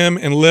the gym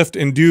and lift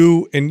and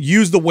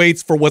use the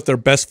weights for what they're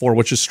best for,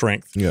 which is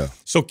strength. Yeah.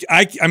 So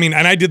I mean,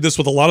 and I did this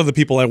with a lot of the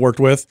people I worked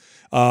with.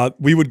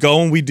 We would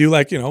go and we'd do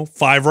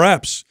 5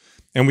 reps,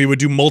 and we would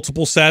do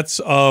multiple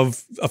sets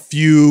of a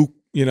few,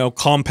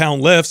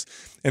 compound lifts.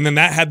 And then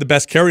that had the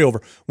best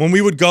carryover. When we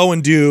would go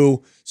and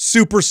do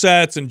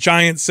supersets and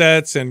giant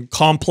sets and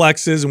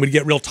complexes, and we'd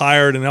get real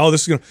tired and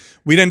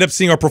we'd end up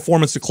seeing our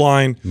performance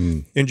decline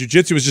in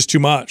jiu-jitsu. It was just too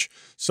much.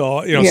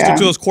 So, stick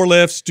to those core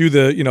lifts, do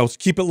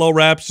keep it low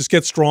reps, just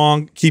get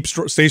strong,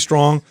 stay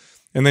strong,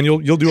 and then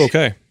you'll do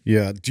okay.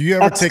 Yeah. Do you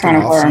ever take an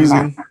off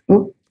season?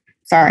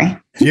 Sorry.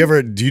 Do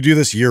you do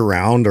this year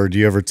round, or do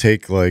you ever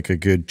take like a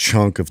good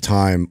chunk of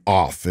time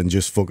off and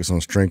just focus on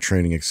strength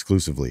training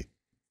exclusively?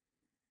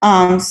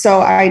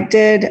 So I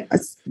did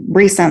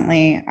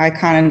recently, I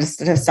kind of just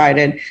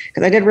decided,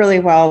 because I did really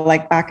well,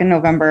 like back in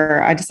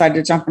November, I decided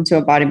to jump into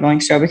a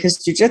bodybuilding show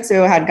because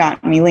jiu-jitsu had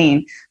gotten me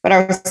lean, but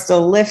I was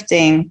still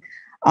lifting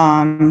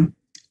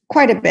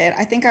quite a bit.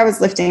 I think I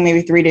was lifting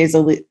maybe 3 days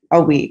a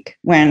week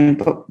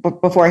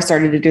before I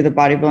started to do the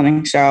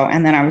bodybuilding show.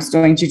 And then I was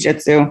doing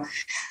jiu-jitsu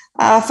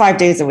 5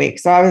 days a week.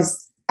 So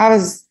I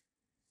was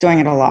doing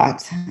it a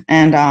lot.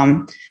 And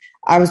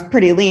I was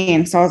pretty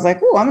lean. So I was like,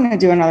 oh, I'm going to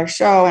do another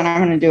show and I'm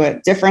going to do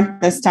it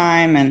different this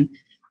time. And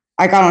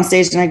I got on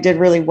stage and I did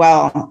really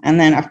well. And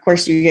then of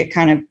course you get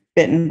kind of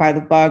bitten by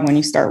the bug when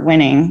you start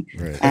winning.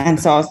 Right. And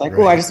so I was like,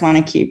 oh, I just want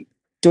to keep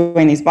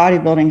doing these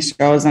bodybuilding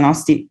shows and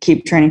I'll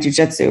keep training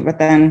jujitsu. But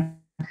then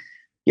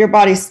your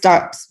body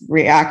stops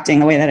reacting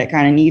the way that it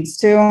kind of needs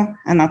to.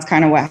 And that's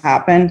kind of what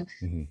happened.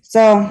 Mm-hmm.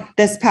 So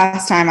this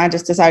past time, I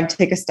just decided to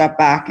take a step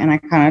back and I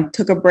kind of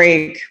took a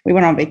break. We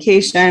went on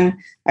vacation.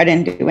 I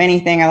didn't do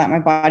anything. I let my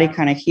body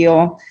kind of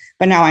heal.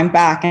 But now I'm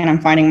back and I'm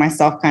finding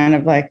myself kind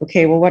of like,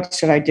 okay, well, what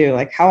should I do?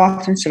 Like, how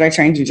often should I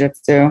train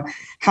jujitsu?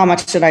 How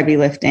much should I be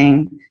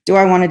lifting? Do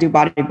I want to do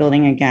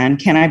bodybuilding again?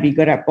 Can I be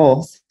good at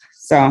both?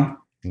 So,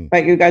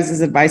 but you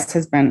guys' advice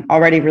has been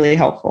already really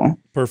helpful.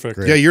 Perfect.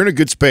 Great. Yeah, you're in a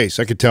good space.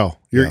 I could tell.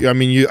 I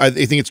mean, I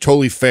think it's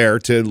totally fair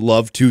to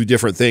love two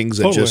different things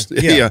and just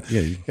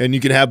and you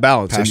can have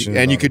balance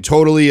and you could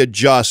totally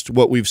adjust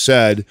what we've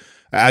said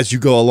as you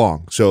go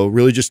along. So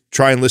really just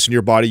try and listen to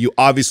your body. You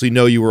obviously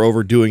know you were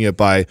overdoing it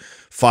by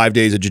 5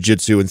 days of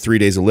jiu-jitsu and 3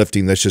 days of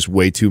lifting. That's just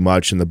way too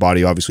much, and the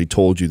body obviously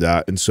told you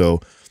that. And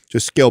so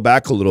just scale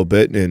back a little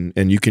bit,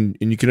 and you can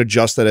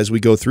adjust that as we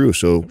go through.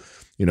 So,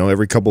 you know,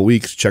 every couple of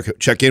weeks,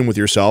 check in with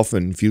yourself,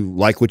 and if you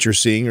like what you're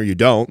seeing or you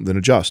don't, then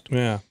adjust.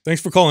 Yeah.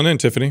 Thanks for calling in,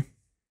 Tiffany.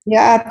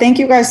 Yeah, thank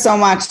you guys so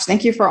much.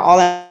 Thank you for all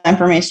the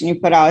information you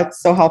put out. It's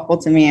so helpful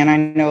to me, and I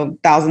know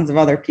thousands of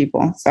other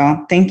people.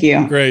 So thank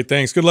you. Great.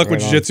 Thanks. Good luck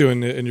with jiu-jitsu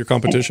and your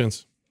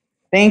competitions.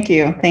 Thank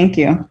you. Thank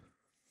you.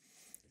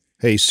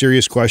 Hey,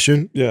 serious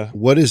question. Yeah.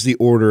 What is the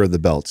order of the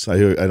belts? I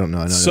don't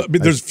know.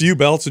 There's few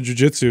belts in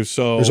jiu-jitsu,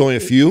 so there's only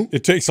a few.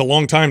 It takes a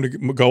long time to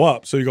go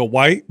up. So you go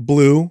white,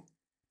 blue,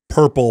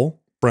 purple,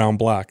 brown,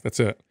 black. That's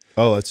it.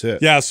 Oh, that's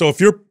it. Yeah. So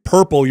if you're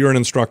purple, you're an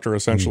instructor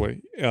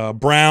essentially.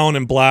 Brown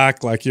and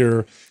black, like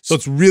so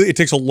it's really, it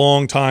takes a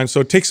long time.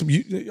 So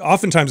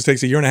oftentimes it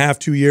takes 1.5 years,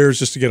 2 years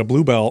just to get a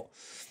blue belt,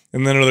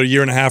 and then another 1.5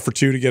 years or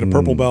 2 to get a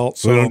purple belt.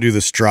 So they don't do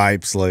the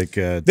stripes like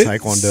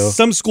Taekwondo.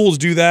 Some schools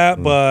do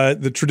that,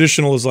 but the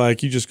traditional is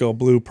like you just go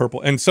blue,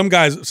 purple. And some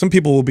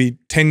people will be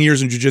 10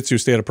 years in jiu-jitsu,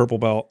 stay at a purple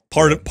belt.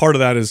 Part of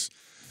that is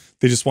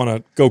they just want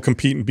to go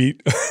compete and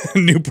beat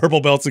new purple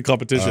belts in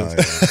competitions.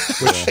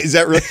 Is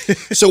that right?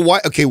 So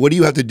why? Okay, what do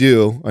you have to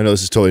do? I know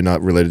this is totally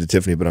not related to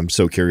Tiffany, but I'm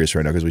so curious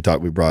right now because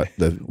we brought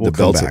the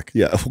belts back.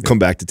 Yeah, we'll come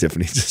back to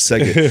Tiffany in just a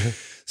second.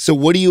 So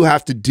what do you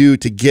have to do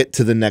to get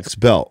to the next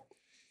belt?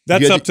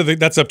 That's up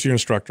to your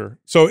instructor.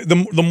 So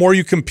the more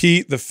you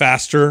compete, the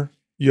faster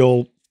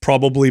you'll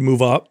probably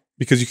move up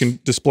because you can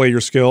display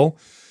your skill.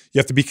 You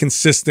have to be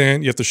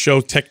consistent. You have to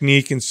show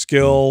technique and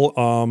skill,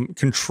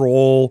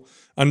 control,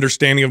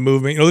 understanding of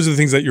movement. You know, those are the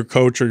things that your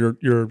coach or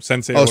your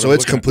sensei. Oh, so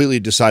it's completely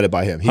decided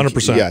by him.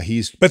 100%. Yeah,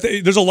 But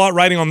there's a lot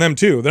riding on them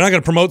too. They're not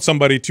going to promote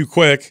somebody too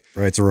quick.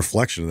 Right, it's a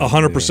reflection.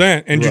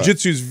 100%. And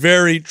jiu-jitsu is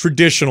very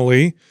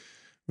traditionally,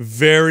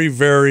 very,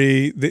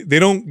 very. They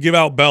don't give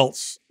out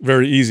belts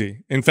very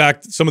easy. In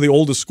fact, some of the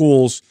oldest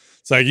schools,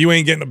 it's like you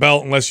ain't getting a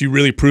belt unless you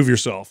really prove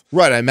yourself.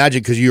 Right, I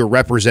imagine because you're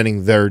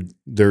representing their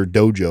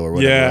dojo or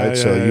whatever. Right?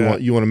 So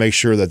you want to make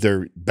sure that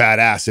they're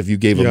badass if you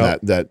gave them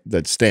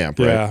that stamp.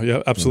 Right.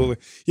 Yeah, absolutely.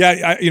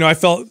 Yeah, I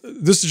felt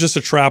this is just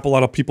a trap a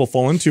lot of people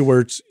fall into where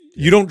it's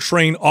you don't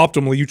train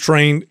optimally. You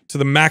train to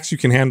the max you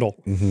can handle,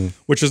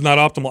 which is not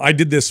optimal. I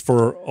did this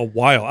for a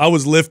while. I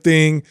was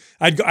lifting.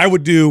 I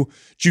would do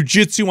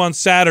jiu-jitsu on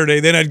Saturday.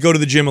 Then I'd go to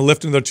the gym and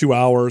lift another 2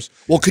 hours.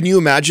 Well, can you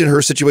imagine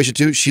her situation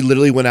too? She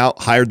literally went out,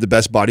 hired the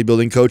best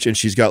bodybuilding coach, and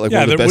she's got like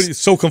one of the best. It's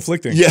so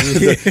conflicting. Yeah.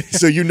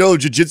 So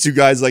jiu-jitsu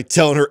guys like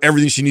telling her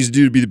everything she needs to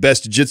do to be the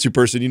best jiu-jitsu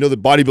person. The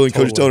bodybuilding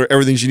coach is telling her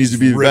everything she needs to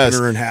be the best.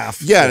 Ripping her in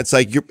half. Yeah, and it's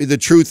like the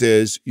truth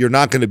is you're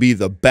not going to be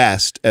the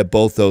best at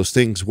both those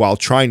things while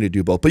trying to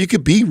do both. But you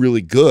could be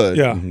really good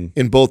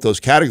in both those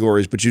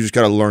categories, but you just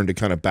got to learn to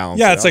kind of balance.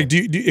 Yeah, it's like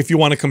if you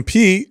want to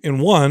compete in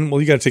one,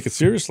 well, you got to take it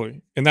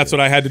seriously, and that's what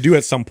I had to do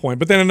at some point.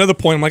 But then another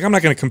point, I'm like, I'm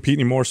not going to compete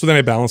anymore. So then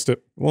I balanced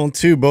it. Well, and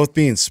two, both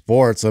being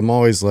sports, I'm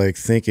always like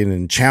thinking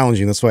and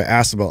challenging. That's why I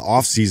asked about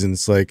off season.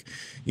 It's like,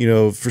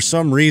 for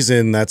some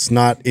reason that's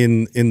not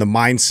in the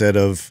mindset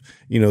of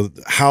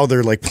how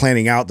they're like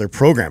planning out their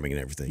programming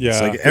and everything. Yeah,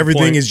 it's like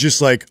everything is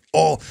just like,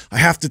 oh, I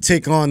have to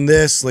take on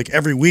this. Like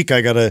every week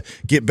I got to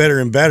get better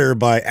and better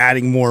by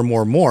adding more and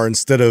more and more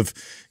instead of,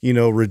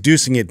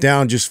 reducing it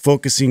down, just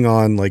focusing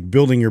on like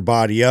building your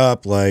body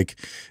up, like,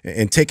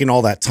 and taking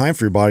all that time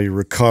for your body to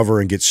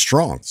recover and get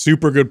strong.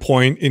 Super good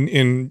point.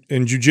 In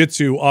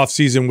jiu-jitsu, off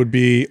season would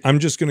be, I'm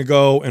just going to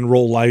go and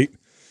roll light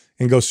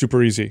and go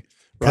super easy.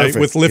 Right.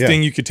 Perfect. With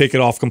lifting, you could take it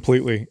off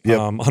completely.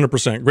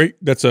 100%. Great.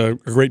 That's a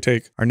great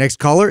take. Our next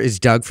caller is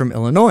Doug from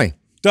Illinois.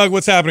 Doug,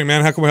 what's happening,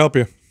 man? How can we help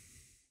you?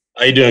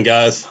 How you doing,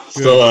 guys?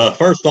 Good. So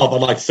first off,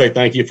 I'd like to say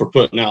thank you for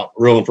putting out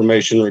real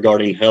information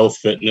regarding health,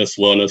 fitness,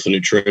 wellness, and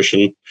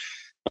nutrition.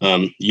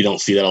 You don't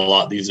see that a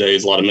lot these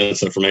days, a lot of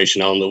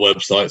misinformation on the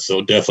website.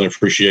 So definitely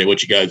appreciate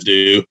what you guys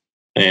do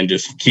and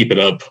just keep it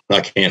up. I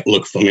can't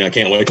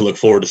wait to look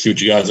forward to see what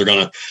you guys are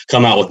going to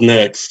come out with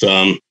next.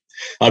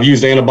 I've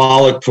used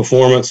Anabolic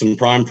Performance and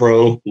Prime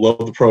Pro.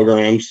 Love the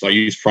programs. I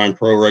use Prime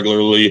Pro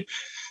regularly.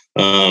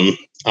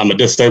 I'm a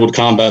disabled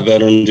combat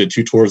veteran, did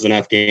 2 tours in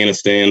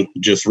Afghanistan.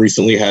 Just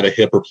recently had a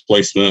hip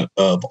replacement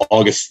of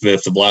August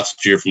 5th of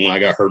last year from when I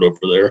got hurt over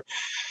there.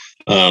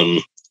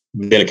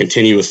 Been a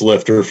continuous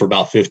lifter for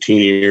about 15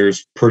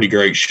 years, pretty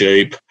great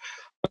shape.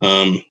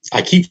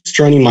 I keep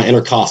training my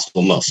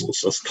intercostal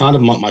muscles. That's kind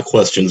of what my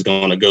question is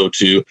going to go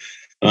to.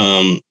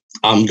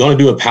 I'm going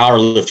to do a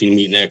powerlifting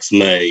meet next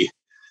May.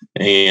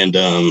 And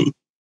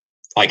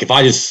like if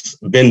I just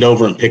bend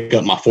over and pick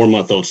up my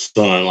 4-month-old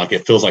son, like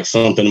it feels like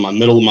something in my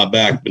middle of my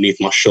back beneath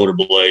my shoulder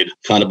blade,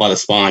 kind of by the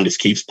spine, just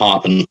keeps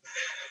popping.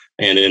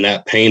 And then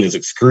that pain is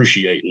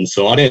excruciating.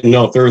 So I didn't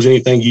know if there was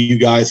anything you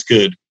guys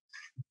could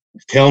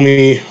tell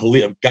me,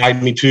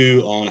 guide me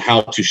to on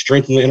how to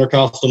strengthen the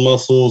intercostal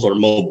muscles or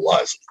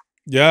mobilize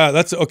them. Yeah,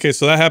 that's okay.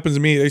 So that happens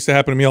to me. It used to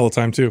happen to me all the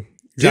time too.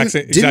 Exact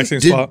same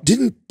spot.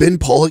 Didn't Ben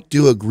Pollock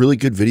do a really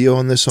good video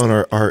on this on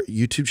our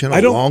YouTube channel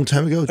a long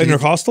time ago?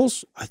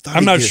 Intercostals?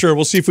 I'm not sure.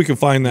 We'll see if we can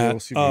find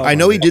that. Yeah, I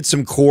know he did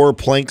some core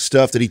plank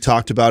stuff that he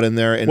talked about in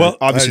there, and well,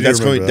 obviously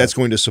that's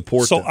going to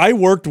support. So I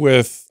worked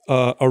with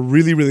a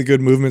really, really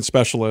good movement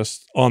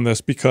specialist on this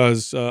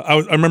because I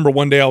remember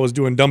one day I was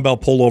doing dumbbell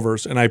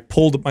pullovers and I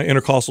pulled my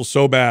intercostal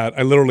so bad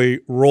I literally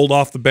rolled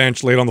off the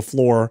bench, laid on the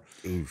floor,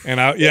 and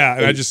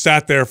I just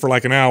sat there for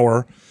like an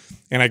hour.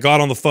 And I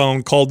got on the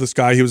phone, called this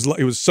guy. He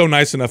was so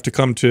nice enough to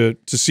come to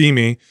see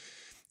me,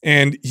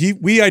 and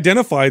we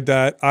identified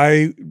that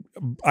I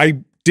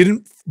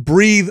didn't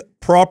breathe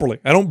properly.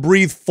 I don't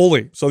breathe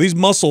fully. So these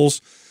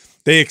muscles,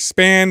 they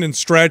expand and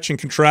stretch and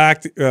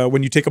contract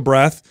when you take a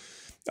breath.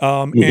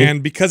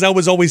 And because I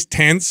was always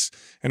tense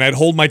and I'd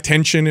hold my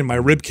tension in my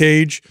rib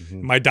cage,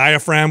 my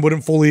diaphragm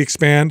wouldn't fully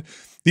expand.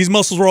 These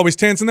muscles were always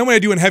tense. And then when I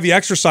do in heavy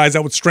exercise,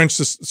 I would stretch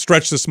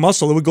this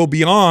muscle. It would go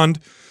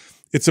beyond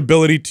its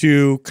ability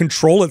to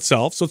control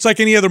itself. So it's like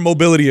any other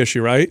mobility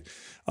issue, right?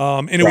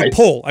 And it would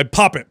pull. I'd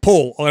pop it,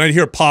 pull, and I'd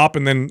hear it pop,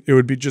 and then it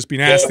would just be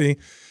nasty.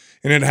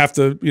 And it'd have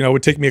to, it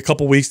would take me a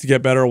couple weeks to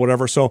get better or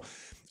whatever. So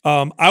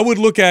I would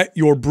look at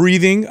your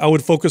breathing. I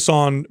would focus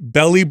on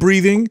belly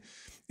breathing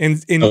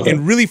and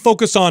really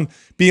focus on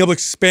being able to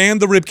expand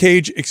the rib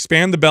cage,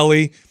 expand the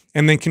belly,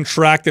 and then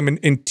contract them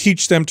and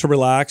teach them to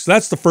relax.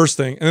 That's the first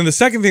thing. And then the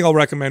second thing I'll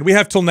recommend, we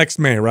have till next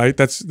May, right?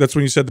 That's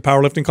when you said the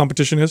powerlifting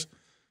competition is?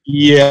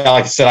 Yeah,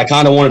 like I said, I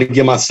kind of wanted to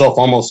give myself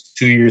almost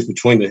 2 years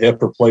between the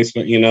hip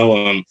replacement,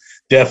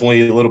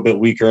 definitely a little bit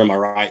weaker on my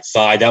right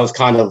side. That was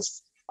kind of,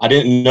 I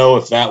didn't know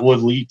if that would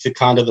lead to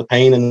kind of the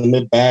pain in the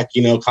mid-back,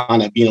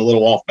 kind of being a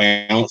little off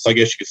balance, I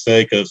guess you could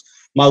say, because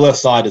my left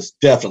side is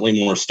definitely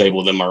more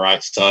stable than my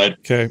right side.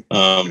 Okay.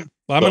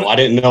 I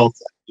didn't know if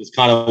just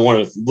kind of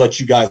wanted to let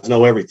you guys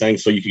know everything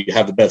so you could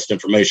have the best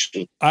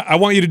information. I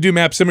want you to do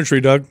map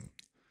symmetry, Doug.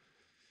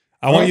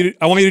 I want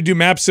you to do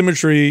map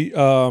symmetry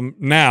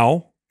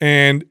now.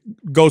 And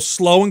go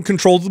slow and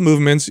control the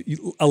movements.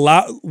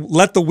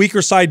 Let the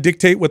weaker side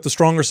dictate what the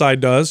stronger side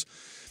does.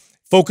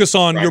 Focus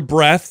on your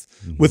breath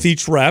with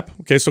each rep.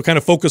 Okay, so kind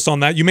of focus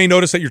on that. You may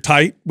notice that you're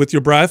tight with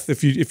your breath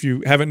if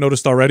you haven't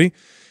noticed already.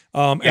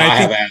 I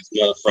have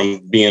asthma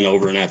from being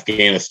over in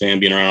Afghanistan,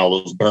 being around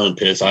all those burn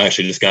pits. I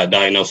actually just got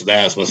diagnosed with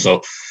asthma,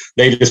 so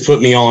they just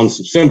put me on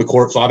some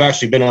Symbicort. So I've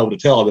actually been able to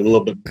tell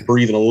I've been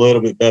breathing a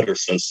little bit better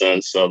since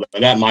then. So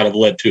that might have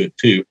led to it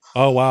too.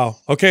 Oh, wow.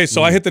 Okay.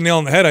 So I hit the nail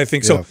on the head, I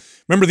think. So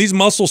remember, these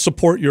muscles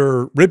support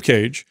your rib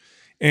cage.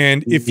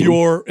 And if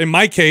you're, in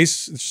my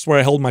case, it's just where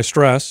I hold my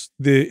stress.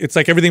 It's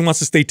like everything wants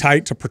to stay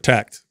tight to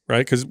protect,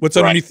 right? Because what's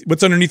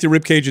underneath your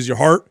rib cage is your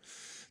heart.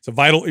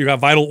 You got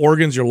vital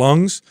organs, your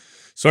lungs.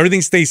 So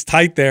everything stays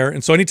tight there.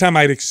 And so anytime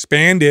I'd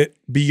expand it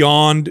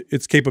beyond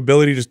its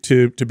capability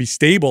to be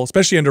stable,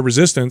 especially under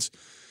resistance,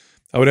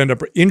 I would end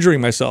up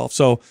injuring myself.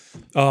 So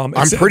I'm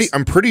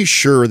pretty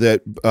sure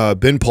that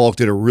Ben Pollock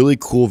did a really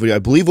cool video. I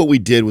believe what we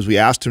did was we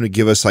asked him to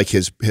give us like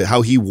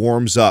how he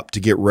warms up to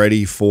get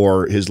ready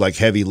for his like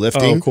heavy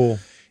lifting. Oh, cool.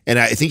 And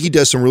I think he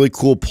does some really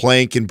cool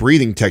plank and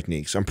breathing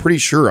techniques. I'm pretty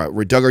sure.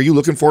 Doug, are you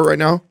looking for it right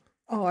now?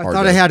 Oh, I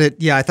thought I had it.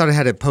 Yeah, I thought I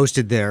had it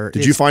posted there.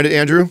 Did you find it,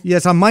 Andrew?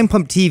 Yes, on Mind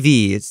Pump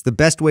TV. It's the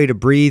best way to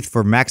breathe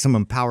for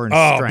maximum power and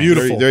strength. Oh,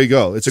 beautiful! There you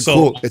go. It's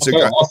cool. It's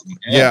awesome.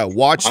 Yeah,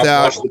 watch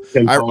that.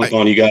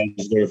 On you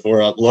guys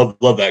therefore, I love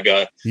that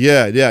guy.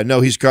 Yeah.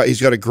 No, he's got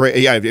a great.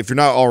 Yeah, if you're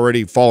not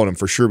already following him,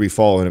 for sure be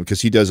following him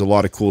because he does a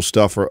lot of cool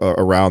stuff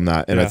around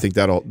that. And I think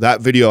that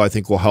video I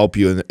think will help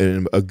you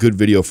and a good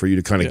video for you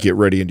to kind of get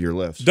ready into your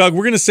lifts. Doug,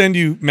 we're going to send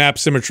you map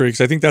symmetry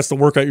because I think that's the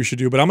workout you should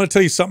do. But I'm going to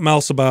tell you something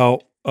else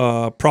about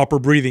proper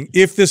breathing.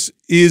 If this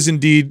is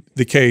indeed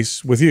the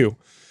case with you,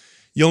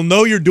 you'll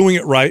know you're doing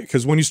it right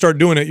because when you start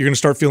doing it, you're going to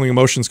start feeling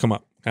emotions come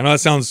up. I know that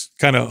sounds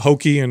kind of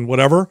hokey and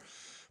whatever,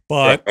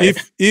 but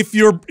if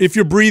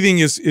your breathing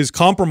is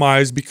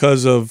compromised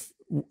because of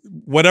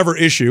whatever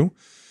issue,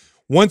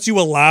 once you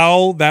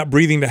allow that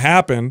breathing to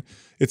happen,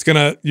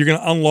 you're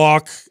gonna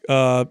unlock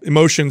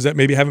emotions that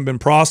maybe haven't been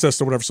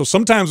processed or whatever. So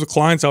sometimes with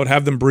clients, I would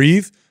have them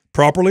breathe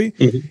properly,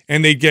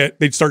 and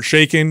they'd start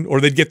shaking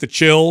or they'd get the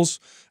chills.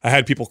 I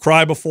had people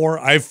cry before.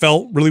 I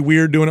felt really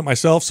weird doing it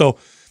myself. So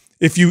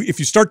if you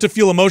start to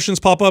feel emotions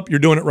pop up, you're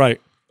doing it right.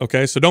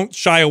 Okay, so don't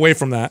shy away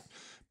from that.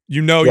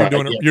 You're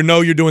doing it.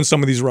 You're doing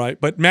some of these right.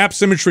 But map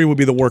symmetry will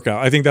be the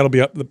workout. I think that'll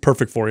be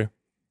perfect for you.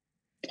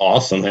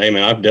 Awesome. Hey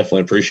man, I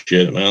definitely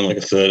appreciate it, man. Like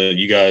I said,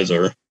 you guys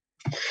are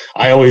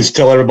I always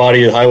tell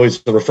everybody, I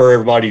always refer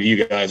everybody to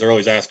you guys. They're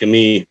always asking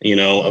me, you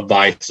know,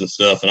 advice and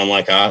stuff. And I'm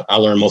like, I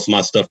learned most of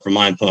my stuff from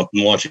Mind Pump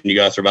and watching you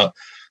guys for about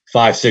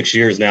 5-6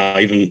 years now.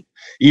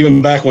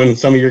 Even back when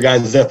some of your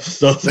guys'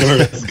 episodes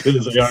weren't as good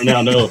as they are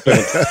now. No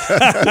offense.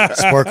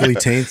 Sparkly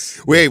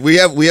taints. Wait, we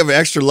have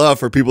extra love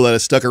for people that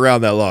have stuck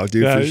around that long,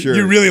 dude. For sure.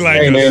 You really like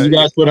Hey, it. man, you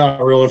guys put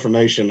out real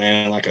information,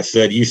 man. Like I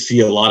said, you see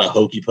a lot of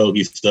hokey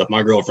pokey stuff.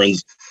 My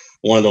girlfriend's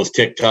one of those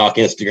TikTok,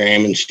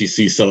 Instagram, and she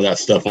sees some of that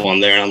stuff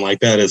on there. And I'm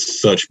like, that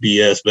is such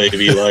BS,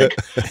 baby. Like,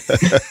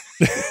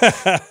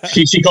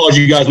 she calls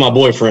you guys my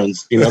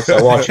boyfriends, you know, so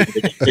I watch you.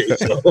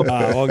 So.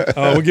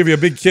 We'll give you a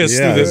big kiss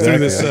through this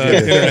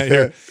internet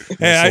here.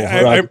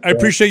 Hey, I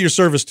appreciate your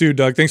service too,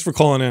 Doug. Thanks for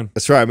calling in.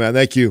 That's right, man.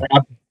 Thank you.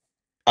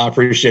 I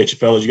appreciate you,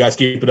 fellas. You guys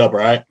keep it up, all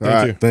right?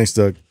 Thank you. Thanks,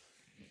 Doug.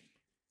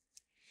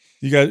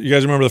 You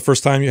guys remember the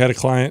first time you had a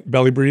client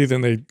belly breathe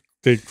and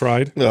they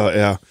cried? Oh,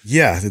 yeah.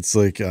 Yeah, it's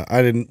like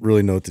I didn't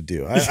really know what to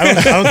do.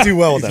 I don't do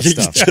well with that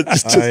stuff.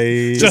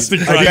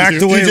 I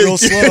backed away real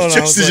slow. And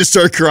Justin just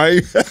started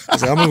crying. I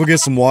was like, I'm going to go get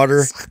some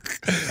water.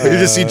 You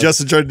just see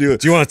Justin trying to do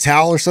it. Do you want a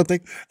towel or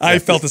something? I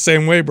felt the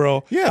same way,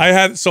 bro.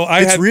 Yeah.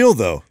 It's real,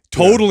 though.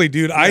 Totally,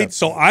 dude. I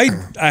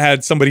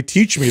had somebody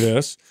teach me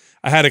this.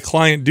 I had a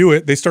client do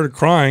it. They started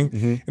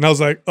crying, and I was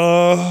like,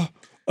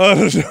 I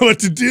don't know what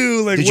to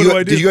do. Like, what do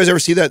I do? Did you guys ever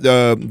see that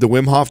the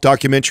Wim Hof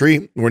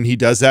documentary when he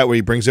does that, where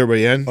he brings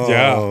everybody in?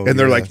 Yeah, and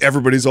they're like,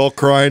 everybody's all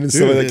crying and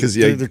stuff like that because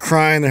they're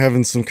crying. They're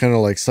having some kind of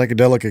like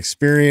psychedelic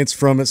experience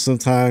from it.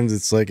 Sometimes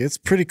it's like it's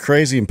pretty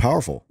crazy and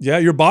powerful. Yeah,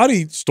 your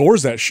body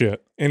stores that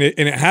shit, and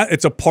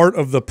it's a part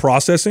of the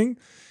processing.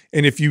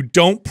 And if you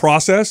don't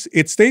process,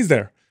 it stays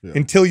there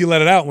until you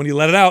let it out. When you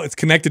let it out, it's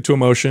connected to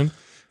emotion.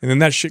 And then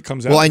that shit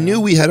comes out. Well, I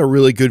knew we had a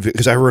really good video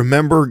because I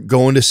remember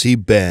going to see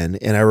Ben,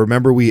 and I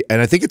remember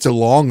and I think it's a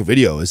long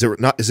video. Is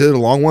it not? Is it a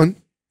long one?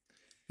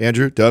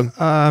 Andrew, Doug?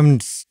 I'm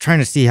trying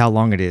to see how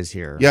long it is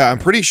here. Yeah, I'm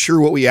pretty sure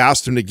what we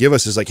asked him to give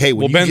us is like, hey,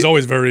 Ben's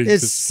always very.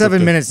 It's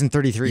 7 minutes and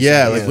 33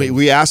 Yeah, seconds. like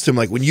we asked him,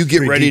 like, when you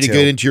get ready to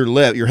get into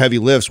your heavy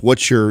lifts,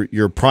 what's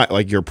your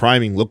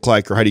priming look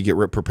like, or how do you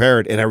get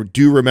prepared? And I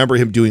do remember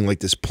him doing like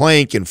this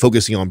plank and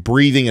focusing on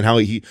breathing and how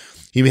he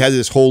had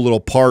this whole little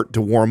part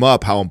to warm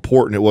up, how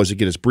important it was to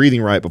get his breathing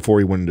right before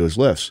he went into his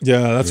lifts.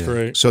 Yeah, that's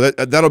great. So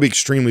that'll be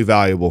extremely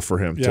valuable for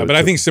him. Yeah, but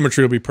I think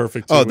symmetry will be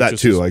perfect too. Oh, that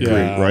too. I agree,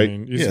 right? I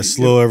mean,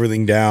 slow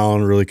everything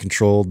down, really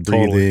controlled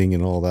breathing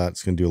and all that.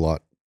 It's going to do a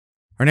lot.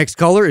 Our next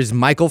caller is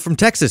Michael from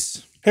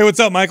Texas. Hey, what's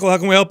up, Michael? How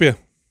can we help you?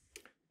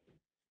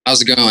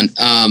 How's it going?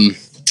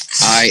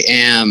 I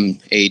am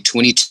a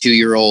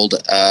 22-year-old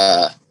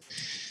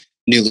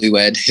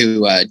newlywed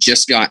who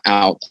just got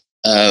out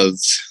of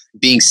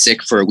being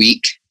sick for a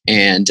week.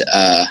 And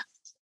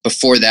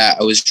before that,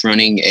 I was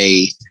running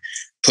a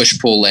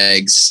push-pull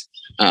legs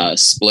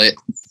split.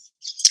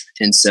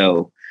 And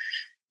so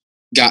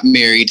got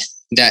married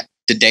the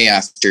day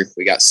after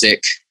we got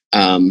sick.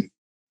 And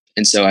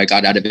so I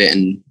got out of it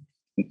and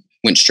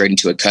went straight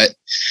into a cut.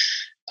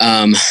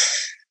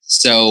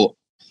 So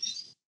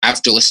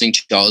after listening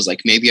to y'all, I was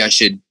like, maybe I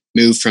should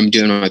move from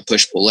doing my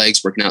push-pull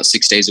legs, working out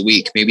 6 days a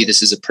week. Maybe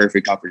this is a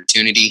perfect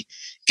opportunity,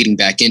 getting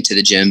back into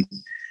the gym,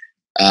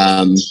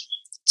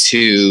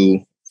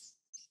 to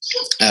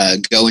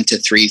go into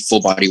 3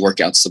 full body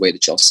workouts the way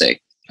that y'all say.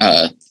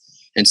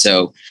 And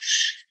so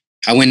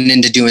I went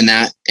into doing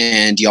that,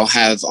 and y'all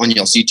have on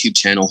y'all's YouTube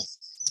channel,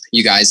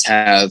 you guys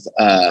have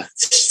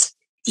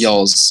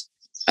y'all's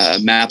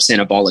MAPS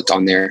anabolic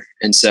on there.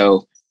 And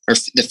so, or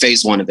the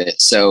phase 1 of it.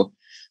 So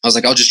I was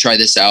like, I'll just try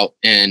this out,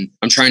 and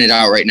I'm trying it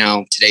out right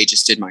now. Today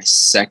just did my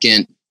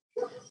second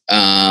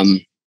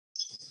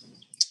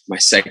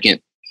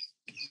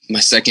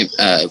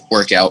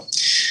workout.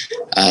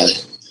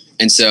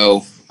 And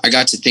so I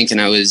got to thinking,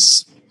 I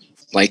was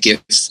like,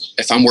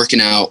 if I'm working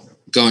out,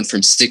 going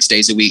from 6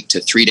 days a week to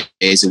 3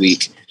 days a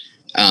week,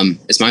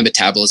 is my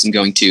metabolism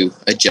going to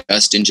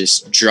adjust and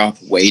just drop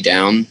way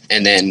down,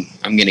 and then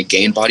I'm going to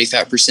gain body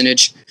fat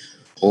percentage,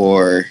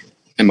 or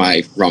am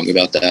I wrong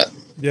about that?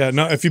 Yeah,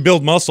 no. If you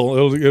build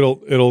muscle,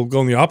 it'll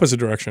go in the opposite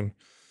direction.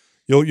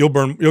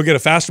 You'll get a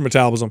faster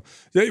metabolism.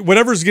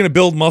 Whatever's going to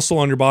build muscle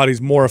on your body is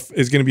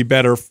going to be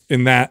better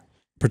in that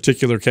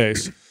particular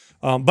case.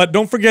 But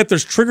don't forget,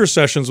 there's trigger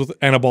sessions with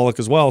anabolic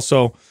as well.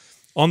 So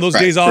on those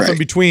days off in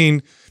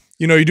between,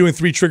 you're doing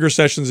 3 trigger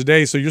sessions a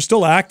day, so you're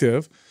still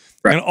active.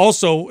 Right. And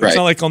also, it's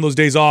not like on those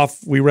days off,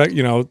 we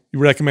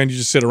recommend you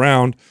just sit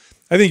around.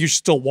 I think you should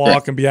still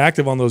walk and be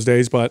active on those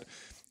days. But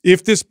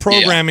if this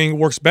programming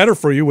works better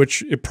for you,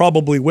 which it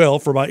probably will,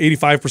 for about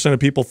 85% of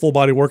people, full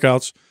body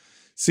workouts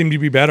seem to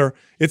be better.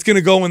 It's going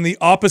to go in the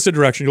opposite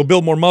direction. You'll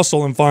build more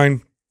muscle and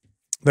find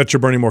that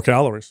you're burning more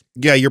calories.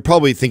 Yeah, you're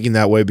probably thinking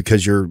that way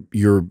because you're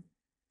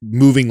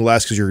moving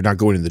less because you're not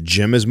going to the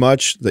gym as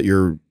much, that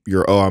you're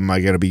am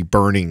I going to be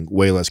burning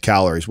way less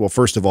calories? Well,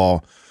 first of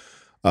all,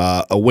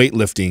 a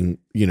weightlifting,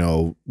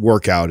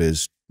 workout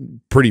is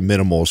pretty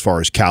minimal as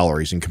far as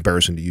calories in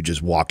comparison to you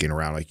just walking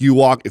around. Like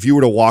if you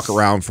were to walk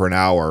around for an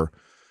hour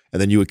and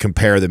then you would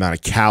compare the amount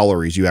of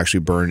calories you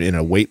actually burn in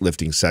a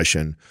weightlifting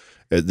session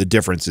the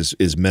difference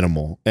is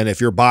minimal. And if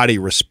your body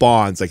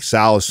responds, like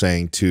Sal is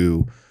saying,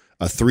 to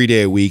a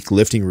 3-day-a-week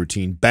lifting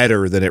routine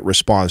better than it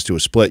responds to a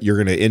split, you're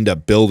going to end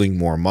up building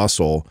more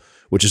muscle,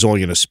 which is only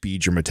going to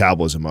speed your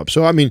metabolism up.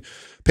 So, I mean,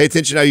 pay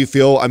attention to how you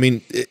feel. I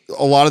mean,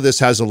 a lot of this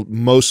has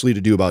mostly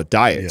to do about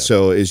diet. Yeah.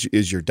 So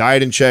is your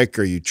diet in check?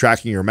 Are you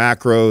tracking your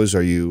macros?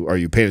 Are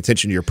you paying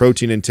attention to your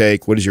protein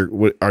intake? What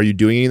are you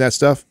doing any of that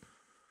stuff?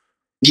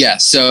 Yeah.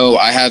 So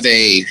I have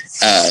a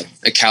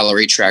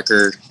calorie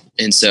tracker.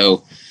 And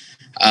so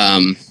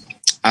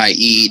I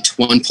eat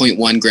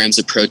 1.1 grams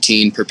of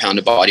protein per pound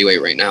of body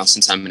weight right now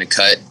since I'm in a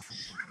cut.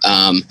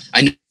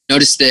 I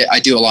noticed that I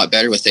do a lot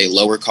better with a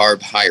lower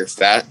carb, higher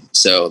fat.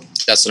 So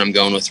that's what I'm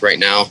going with right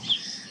now.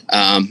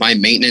 My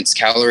maintenance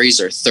calories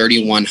are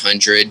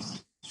 3,100,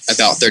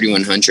 about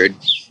 3,100.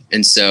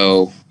 And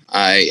so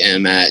I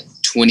am at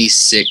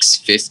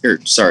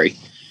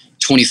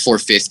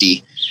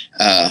 2450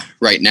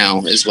 right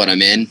now is what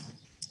I'm in.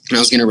 And I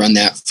was going to run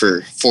that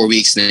for 4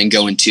 weeks and then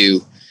go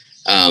into,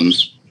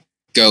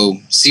 go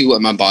see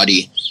what my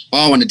body,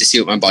 I wanted to see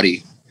what my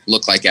body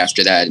looked like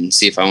after that and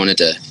see if I wanted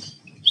to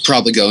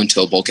probably go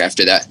into a bulk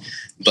after that.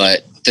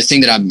 But the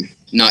thing that I'm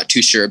not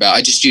too sure about,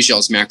 I just use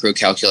y'all's macro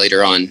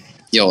calculator on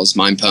y'all's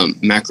Mind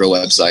Pump macro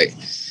website.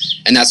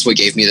 And that's what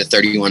gave me the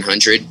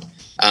 3,100.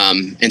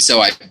 And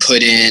so I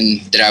put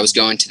in that I was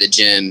going to the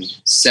gym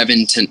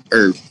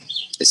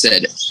it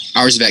said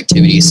hours of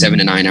activity, 7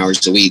 to 9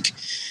 hours a week.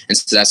 And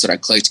so that's what I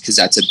clicked because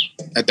that's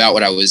about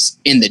what I was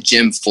in the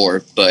gym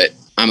for. But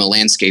I'm a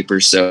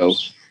landscaper, so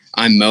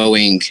I'm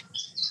mowing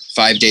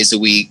 5 days a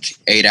week,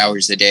 8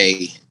 hours a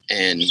day.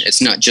 And it's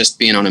not just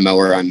being on a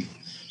mower. I'm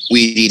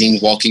weed eating,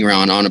 walking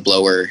around on a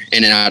blower,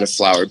 in and out of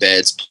flower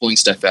beds, pulling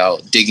stuff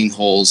out, digging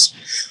holes.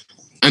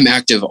 I'm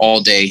active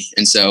all day.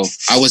 And so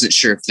I wasn't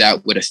sure if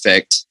that would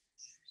affect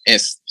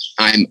if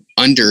I'm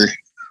under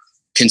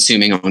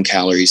consuming on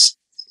calories,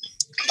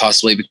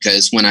 possibly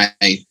because when I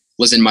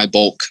was in my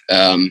bulk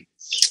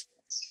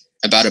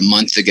about a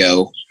month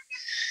ago,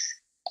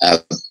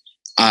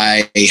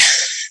 I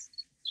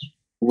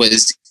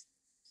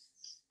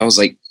was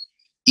like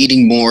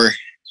eating more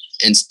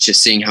and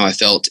just seeing how I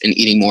felt and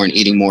eating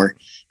more.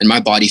 And my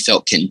body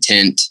felt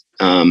content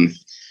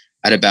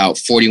at about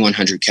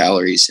 4,100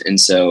 calories. And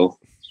so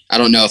I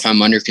don't know if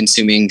I'm under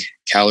consuming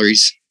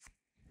calories.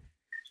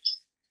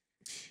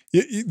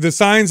 The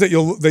signs that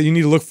you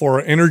need to look for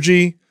are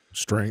energy,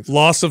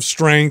 loss of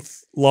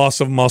strength,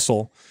 loss of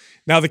muscle.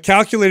 Now, the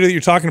calculator that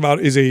you're talking about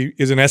is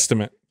an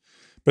estimate,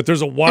 but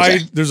there's a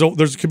wide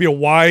could be a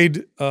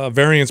wide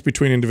variance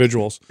between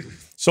individuals.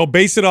 So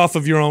base it off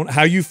of your own,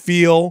 how you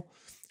feel,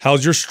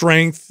 how's your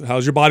strength,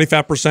 how's your body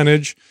fat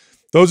percentage.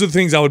 Those are the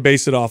things I would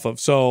base it off of.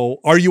 So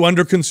are you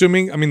under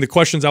consuming? I mean, the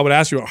questions I would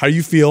ask you are how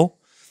you feel.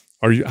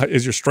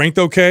 Is your strength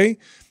okay?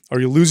 Are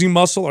you losing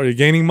muscle? Are you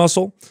gaining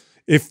muscle?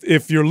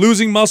 If you're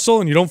losing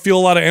muscle and you don't feel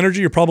a lot of energy,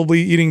 you're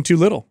probably eating too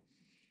little.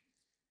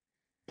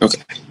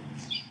 Okay.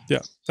 Yeah.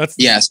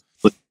 Yes.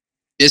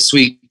 This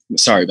week,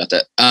 sorry about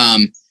that.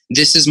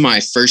 This is my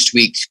first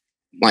week,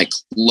 like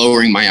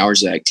lowering my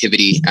hours of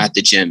activity at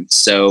the gym.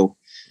 So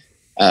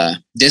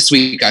this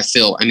week I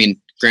feel, I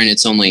mean, granted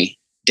it's only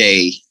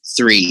day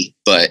 3,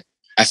 but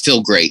I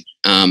feel great.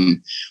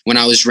 When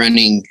I was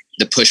running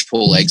the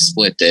push-pull leg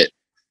split that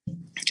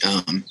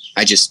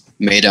I just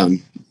made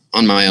on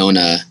my own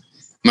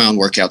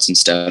workouts and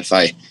stuff,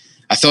 I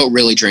felt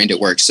really drained at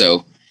work.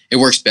 So it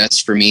works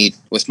best for me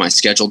with my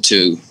schedule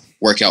to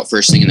work out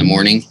first thing in the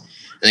morning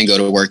and then go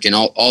to work. And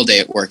all day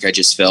at work, I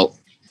just felt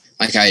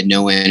like I had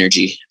no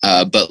energy.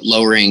 But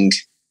lowering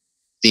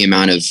the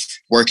amount of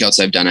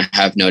workouts I've done, I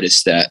have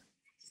noticed that,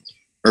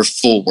 or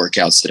full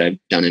workouts that I've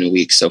done in a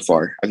week so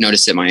far, I've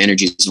noticed that my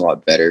energy is a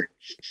lot better.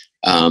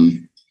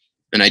 And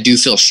I do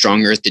feel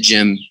stronger at the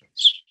gym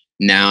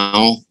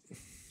now.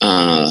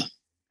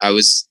 I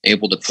was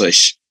able to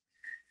push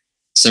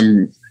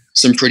some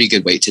pretty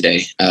good weight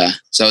today.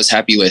 So I was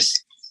happy with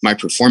my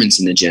performance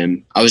in the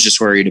gym. I was just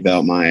worried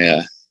about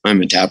my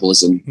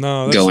metabolism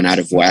going out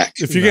of whack.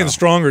 If you're getting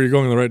stronger, you're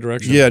going in the right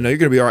direction. Yeah, no, you're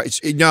going to be all right.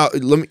 Now,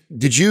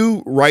 did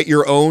you write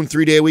your own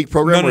 3-day-a-week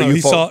program?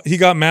 No. He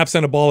got MAPS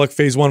Anabolic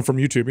phase 1 from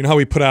YouTube. You know how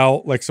we put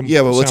out like some.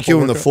 Yeah, but let's give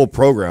him the full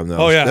program though.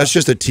 Oh yeah, that's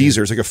just a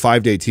teaser. It's like a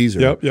 5-day teaser.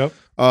 Yep.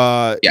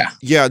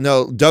 Yeah.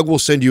 No, Doug will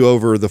send you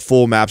over the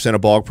full MAPS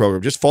Anabolic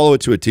program. Just follow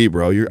it to a T,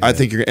 bro. I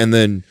think and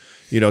then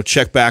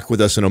check back with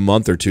us in a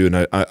month or two,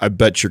 and I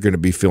bet you're going to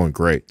be feeling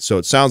great. So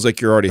it sounds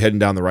like you're already heading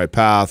down the right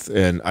path,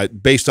 and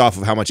based off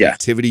of how much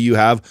activity you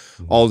have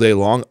all day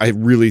long, I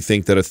really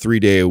think that a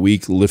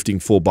 3-day-a-week lifting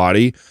full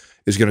body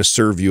is going to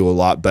serve you a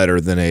lot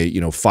better than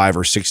a 5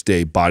 or 6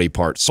 day body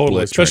part split.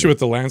 Totally, especially with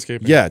the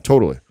landscape. Yeah,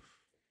 totally.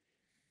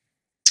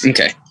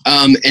 Okay,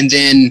 and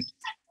then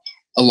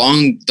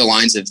along the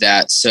lines of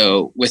that,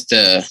 so with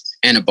the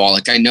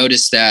anabolic, I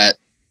noticed that,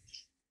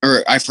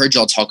 or I've heard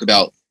y'all talk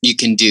about, you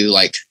can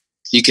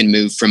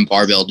move from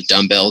barbell to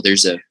dumbbell.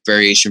 There's a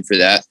variation for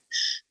that.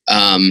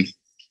 I'm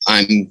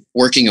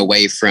working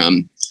away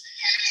from,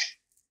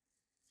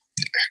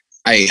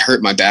 I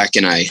hurt my back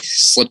and I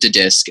slipped a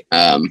disc.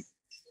 Adam,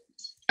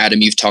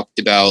 you've talked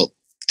about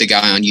the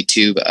guy on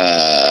YouTube.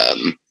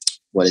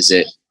 What is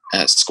it?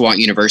 Squat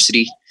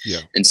University.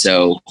 Yeah. And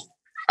so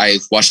I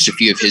watched a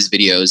few of his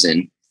videos,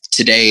 and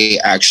today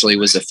actually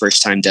was the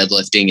first time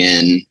deadlifting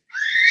in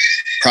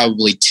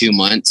probably 2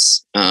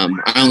 months.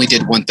 I only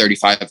did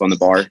 135 on the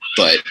bar,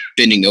 but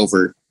bending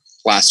over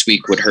last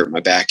week would hurt my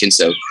back. And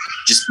so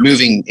just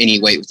moving any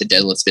weight with the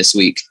deadlift this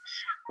week,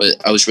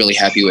 I was really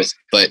happy with,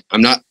 but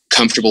I'm not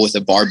comfortable with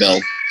a barbell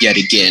yet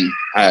again.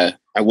 I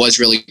was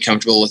really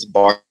comfortable with a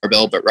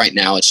barbell, but right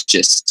now it's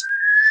just,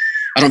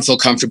 I don't feel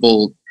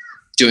comfortable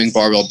doing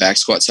barbell back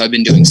squat. So I've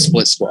been doing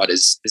split squat.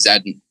 Is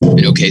that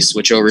an okay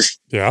switch over?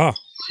 Yeah,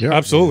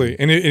 absolutely.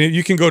 And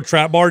you can go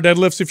trap bar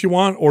deadlifts if you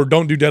want, or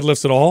don't do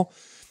deadlifts at all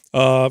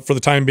for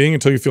the time being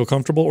until you feel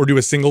comfortable, or do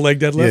a single leg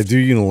deadlift. Yeah, do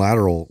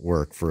unilateral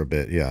work for a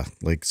bit. Yeah,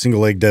 like single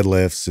leg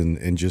deadlifts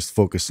and just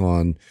focus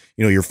on,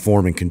 you know, your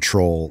form and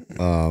control.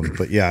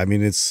 But yeah, I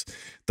mean, that's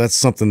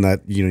something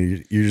that, you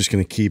know, you're just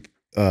going to keep.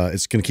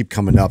 It's going to keep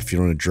coming up if you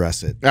don't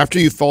address it. After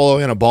you follow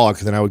anabolic,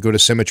 then I would go to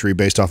symmetry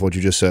based off what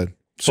you just said.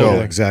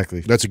 So exactly,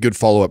 that's a good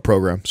follow-up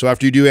program. So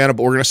after you do we're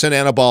going to send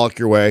anabolic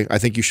your way. I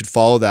think you should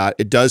follow that.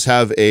 It does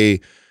have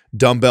a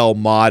dumbbell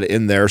mod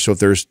in there. So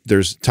if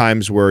there's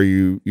times where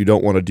you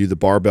don't want to do the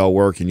barbell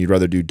work and you'd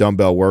rather do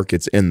dumbbell work,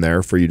 it's in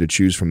there for you to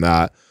choose from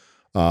that.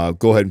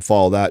 Go ahead and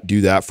follow that.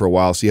 Do that for a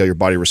while. See how your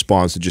body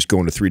responds to just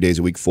going to 3 days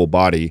a week full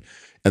body.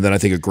 And then I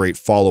think a great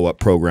follow-up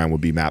program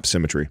would be MAP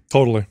Symmetry.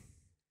 Totally.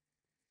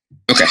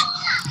 Okay.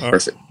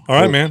 Perfect. All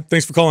right, man.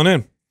 Thanks for calling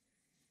in.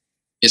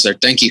 Yes, sir.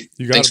 Thank you.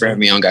 Thanks for having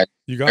me on, guys.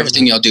 You got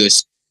Everything y'all do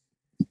is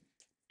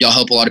y'all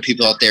help a lot of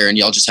people out there, and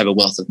y'all just have a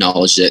wealth of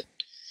knowledge that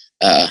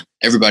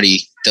everybody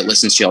that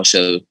listens to y'all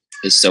show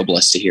is so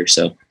blessed to hear.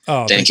 So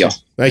thank y'all.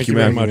 Thank you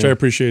very much. I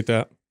appreciate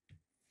that.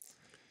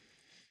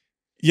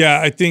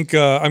 Yeah, I think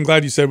I'm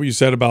glad you said what you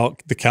said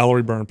about the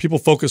calorie burn. People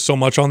focus so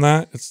much on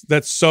that.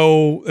 It's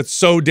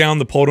so down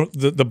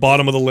the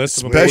bottom of the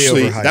list.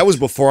 Especially that was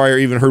before I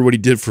even heard what he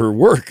did for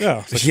work.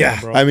 Yeah,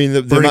 I mean,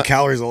 the burning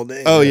calories all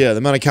day. Oh yeah, the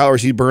amount of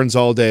calories he burns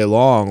all day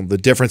long. The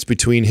difference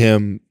between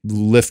him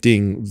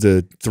lifting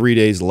the 3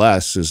 days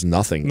less is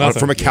nothing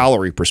from a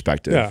calorie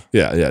perspective.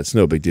 Yeah. It's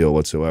no big deal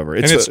whatsoever.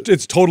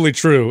 It's totally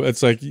true.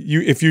 It's like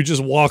if you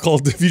just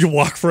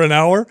walk for an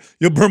hour,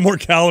 you'll burn more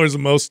calories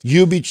than most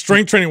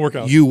strength training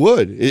workouts. You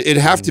would. It'd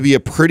have to be a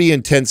pretty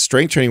intense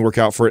strength training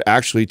workout for it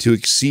actually to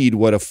exceed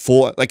what a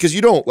full, like, because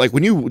you don't, like,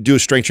 when you do a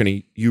strength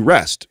training, you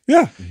rest.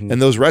 Yeah.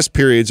 And those rest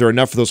periods are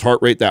enough for that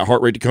heart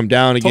rate to come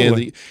down again.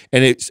 Totally.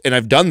 And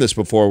I've done this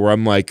before where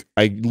I'm like,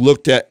 I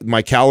looked at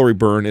my calorie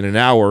burn in an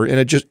hour and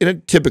it just, in a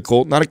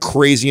typical, not a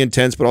crazy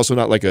intense, but also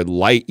not like a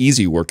light,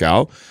 easy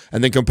workout.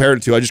 And then compared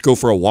it to, I just go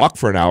for a walk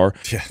for an hour.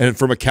 Yeah. And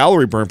from a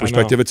calorie burn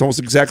perspective, it's almost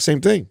the exact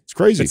same thing. It's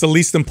crazy. It's the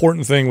least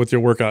important thing with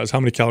your workout is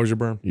how many calories you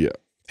burn. Yeah.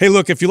 Hey,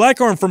 look, if you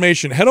like our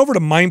information, head over to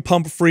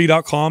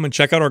mindpumpfree.com and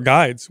check out our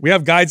guides. We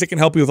have guides that can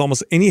help you with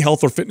almost any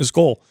health or fitness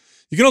goal.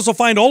 You can also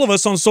find all of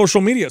us on social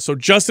media. So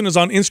Justin is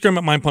on Instagram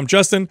at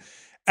mindpumpjustin.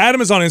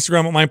 Adam is on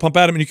Instagram at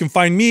mindpumpadam. And you can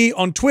find me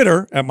on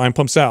Twitter at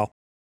mindpumpsal.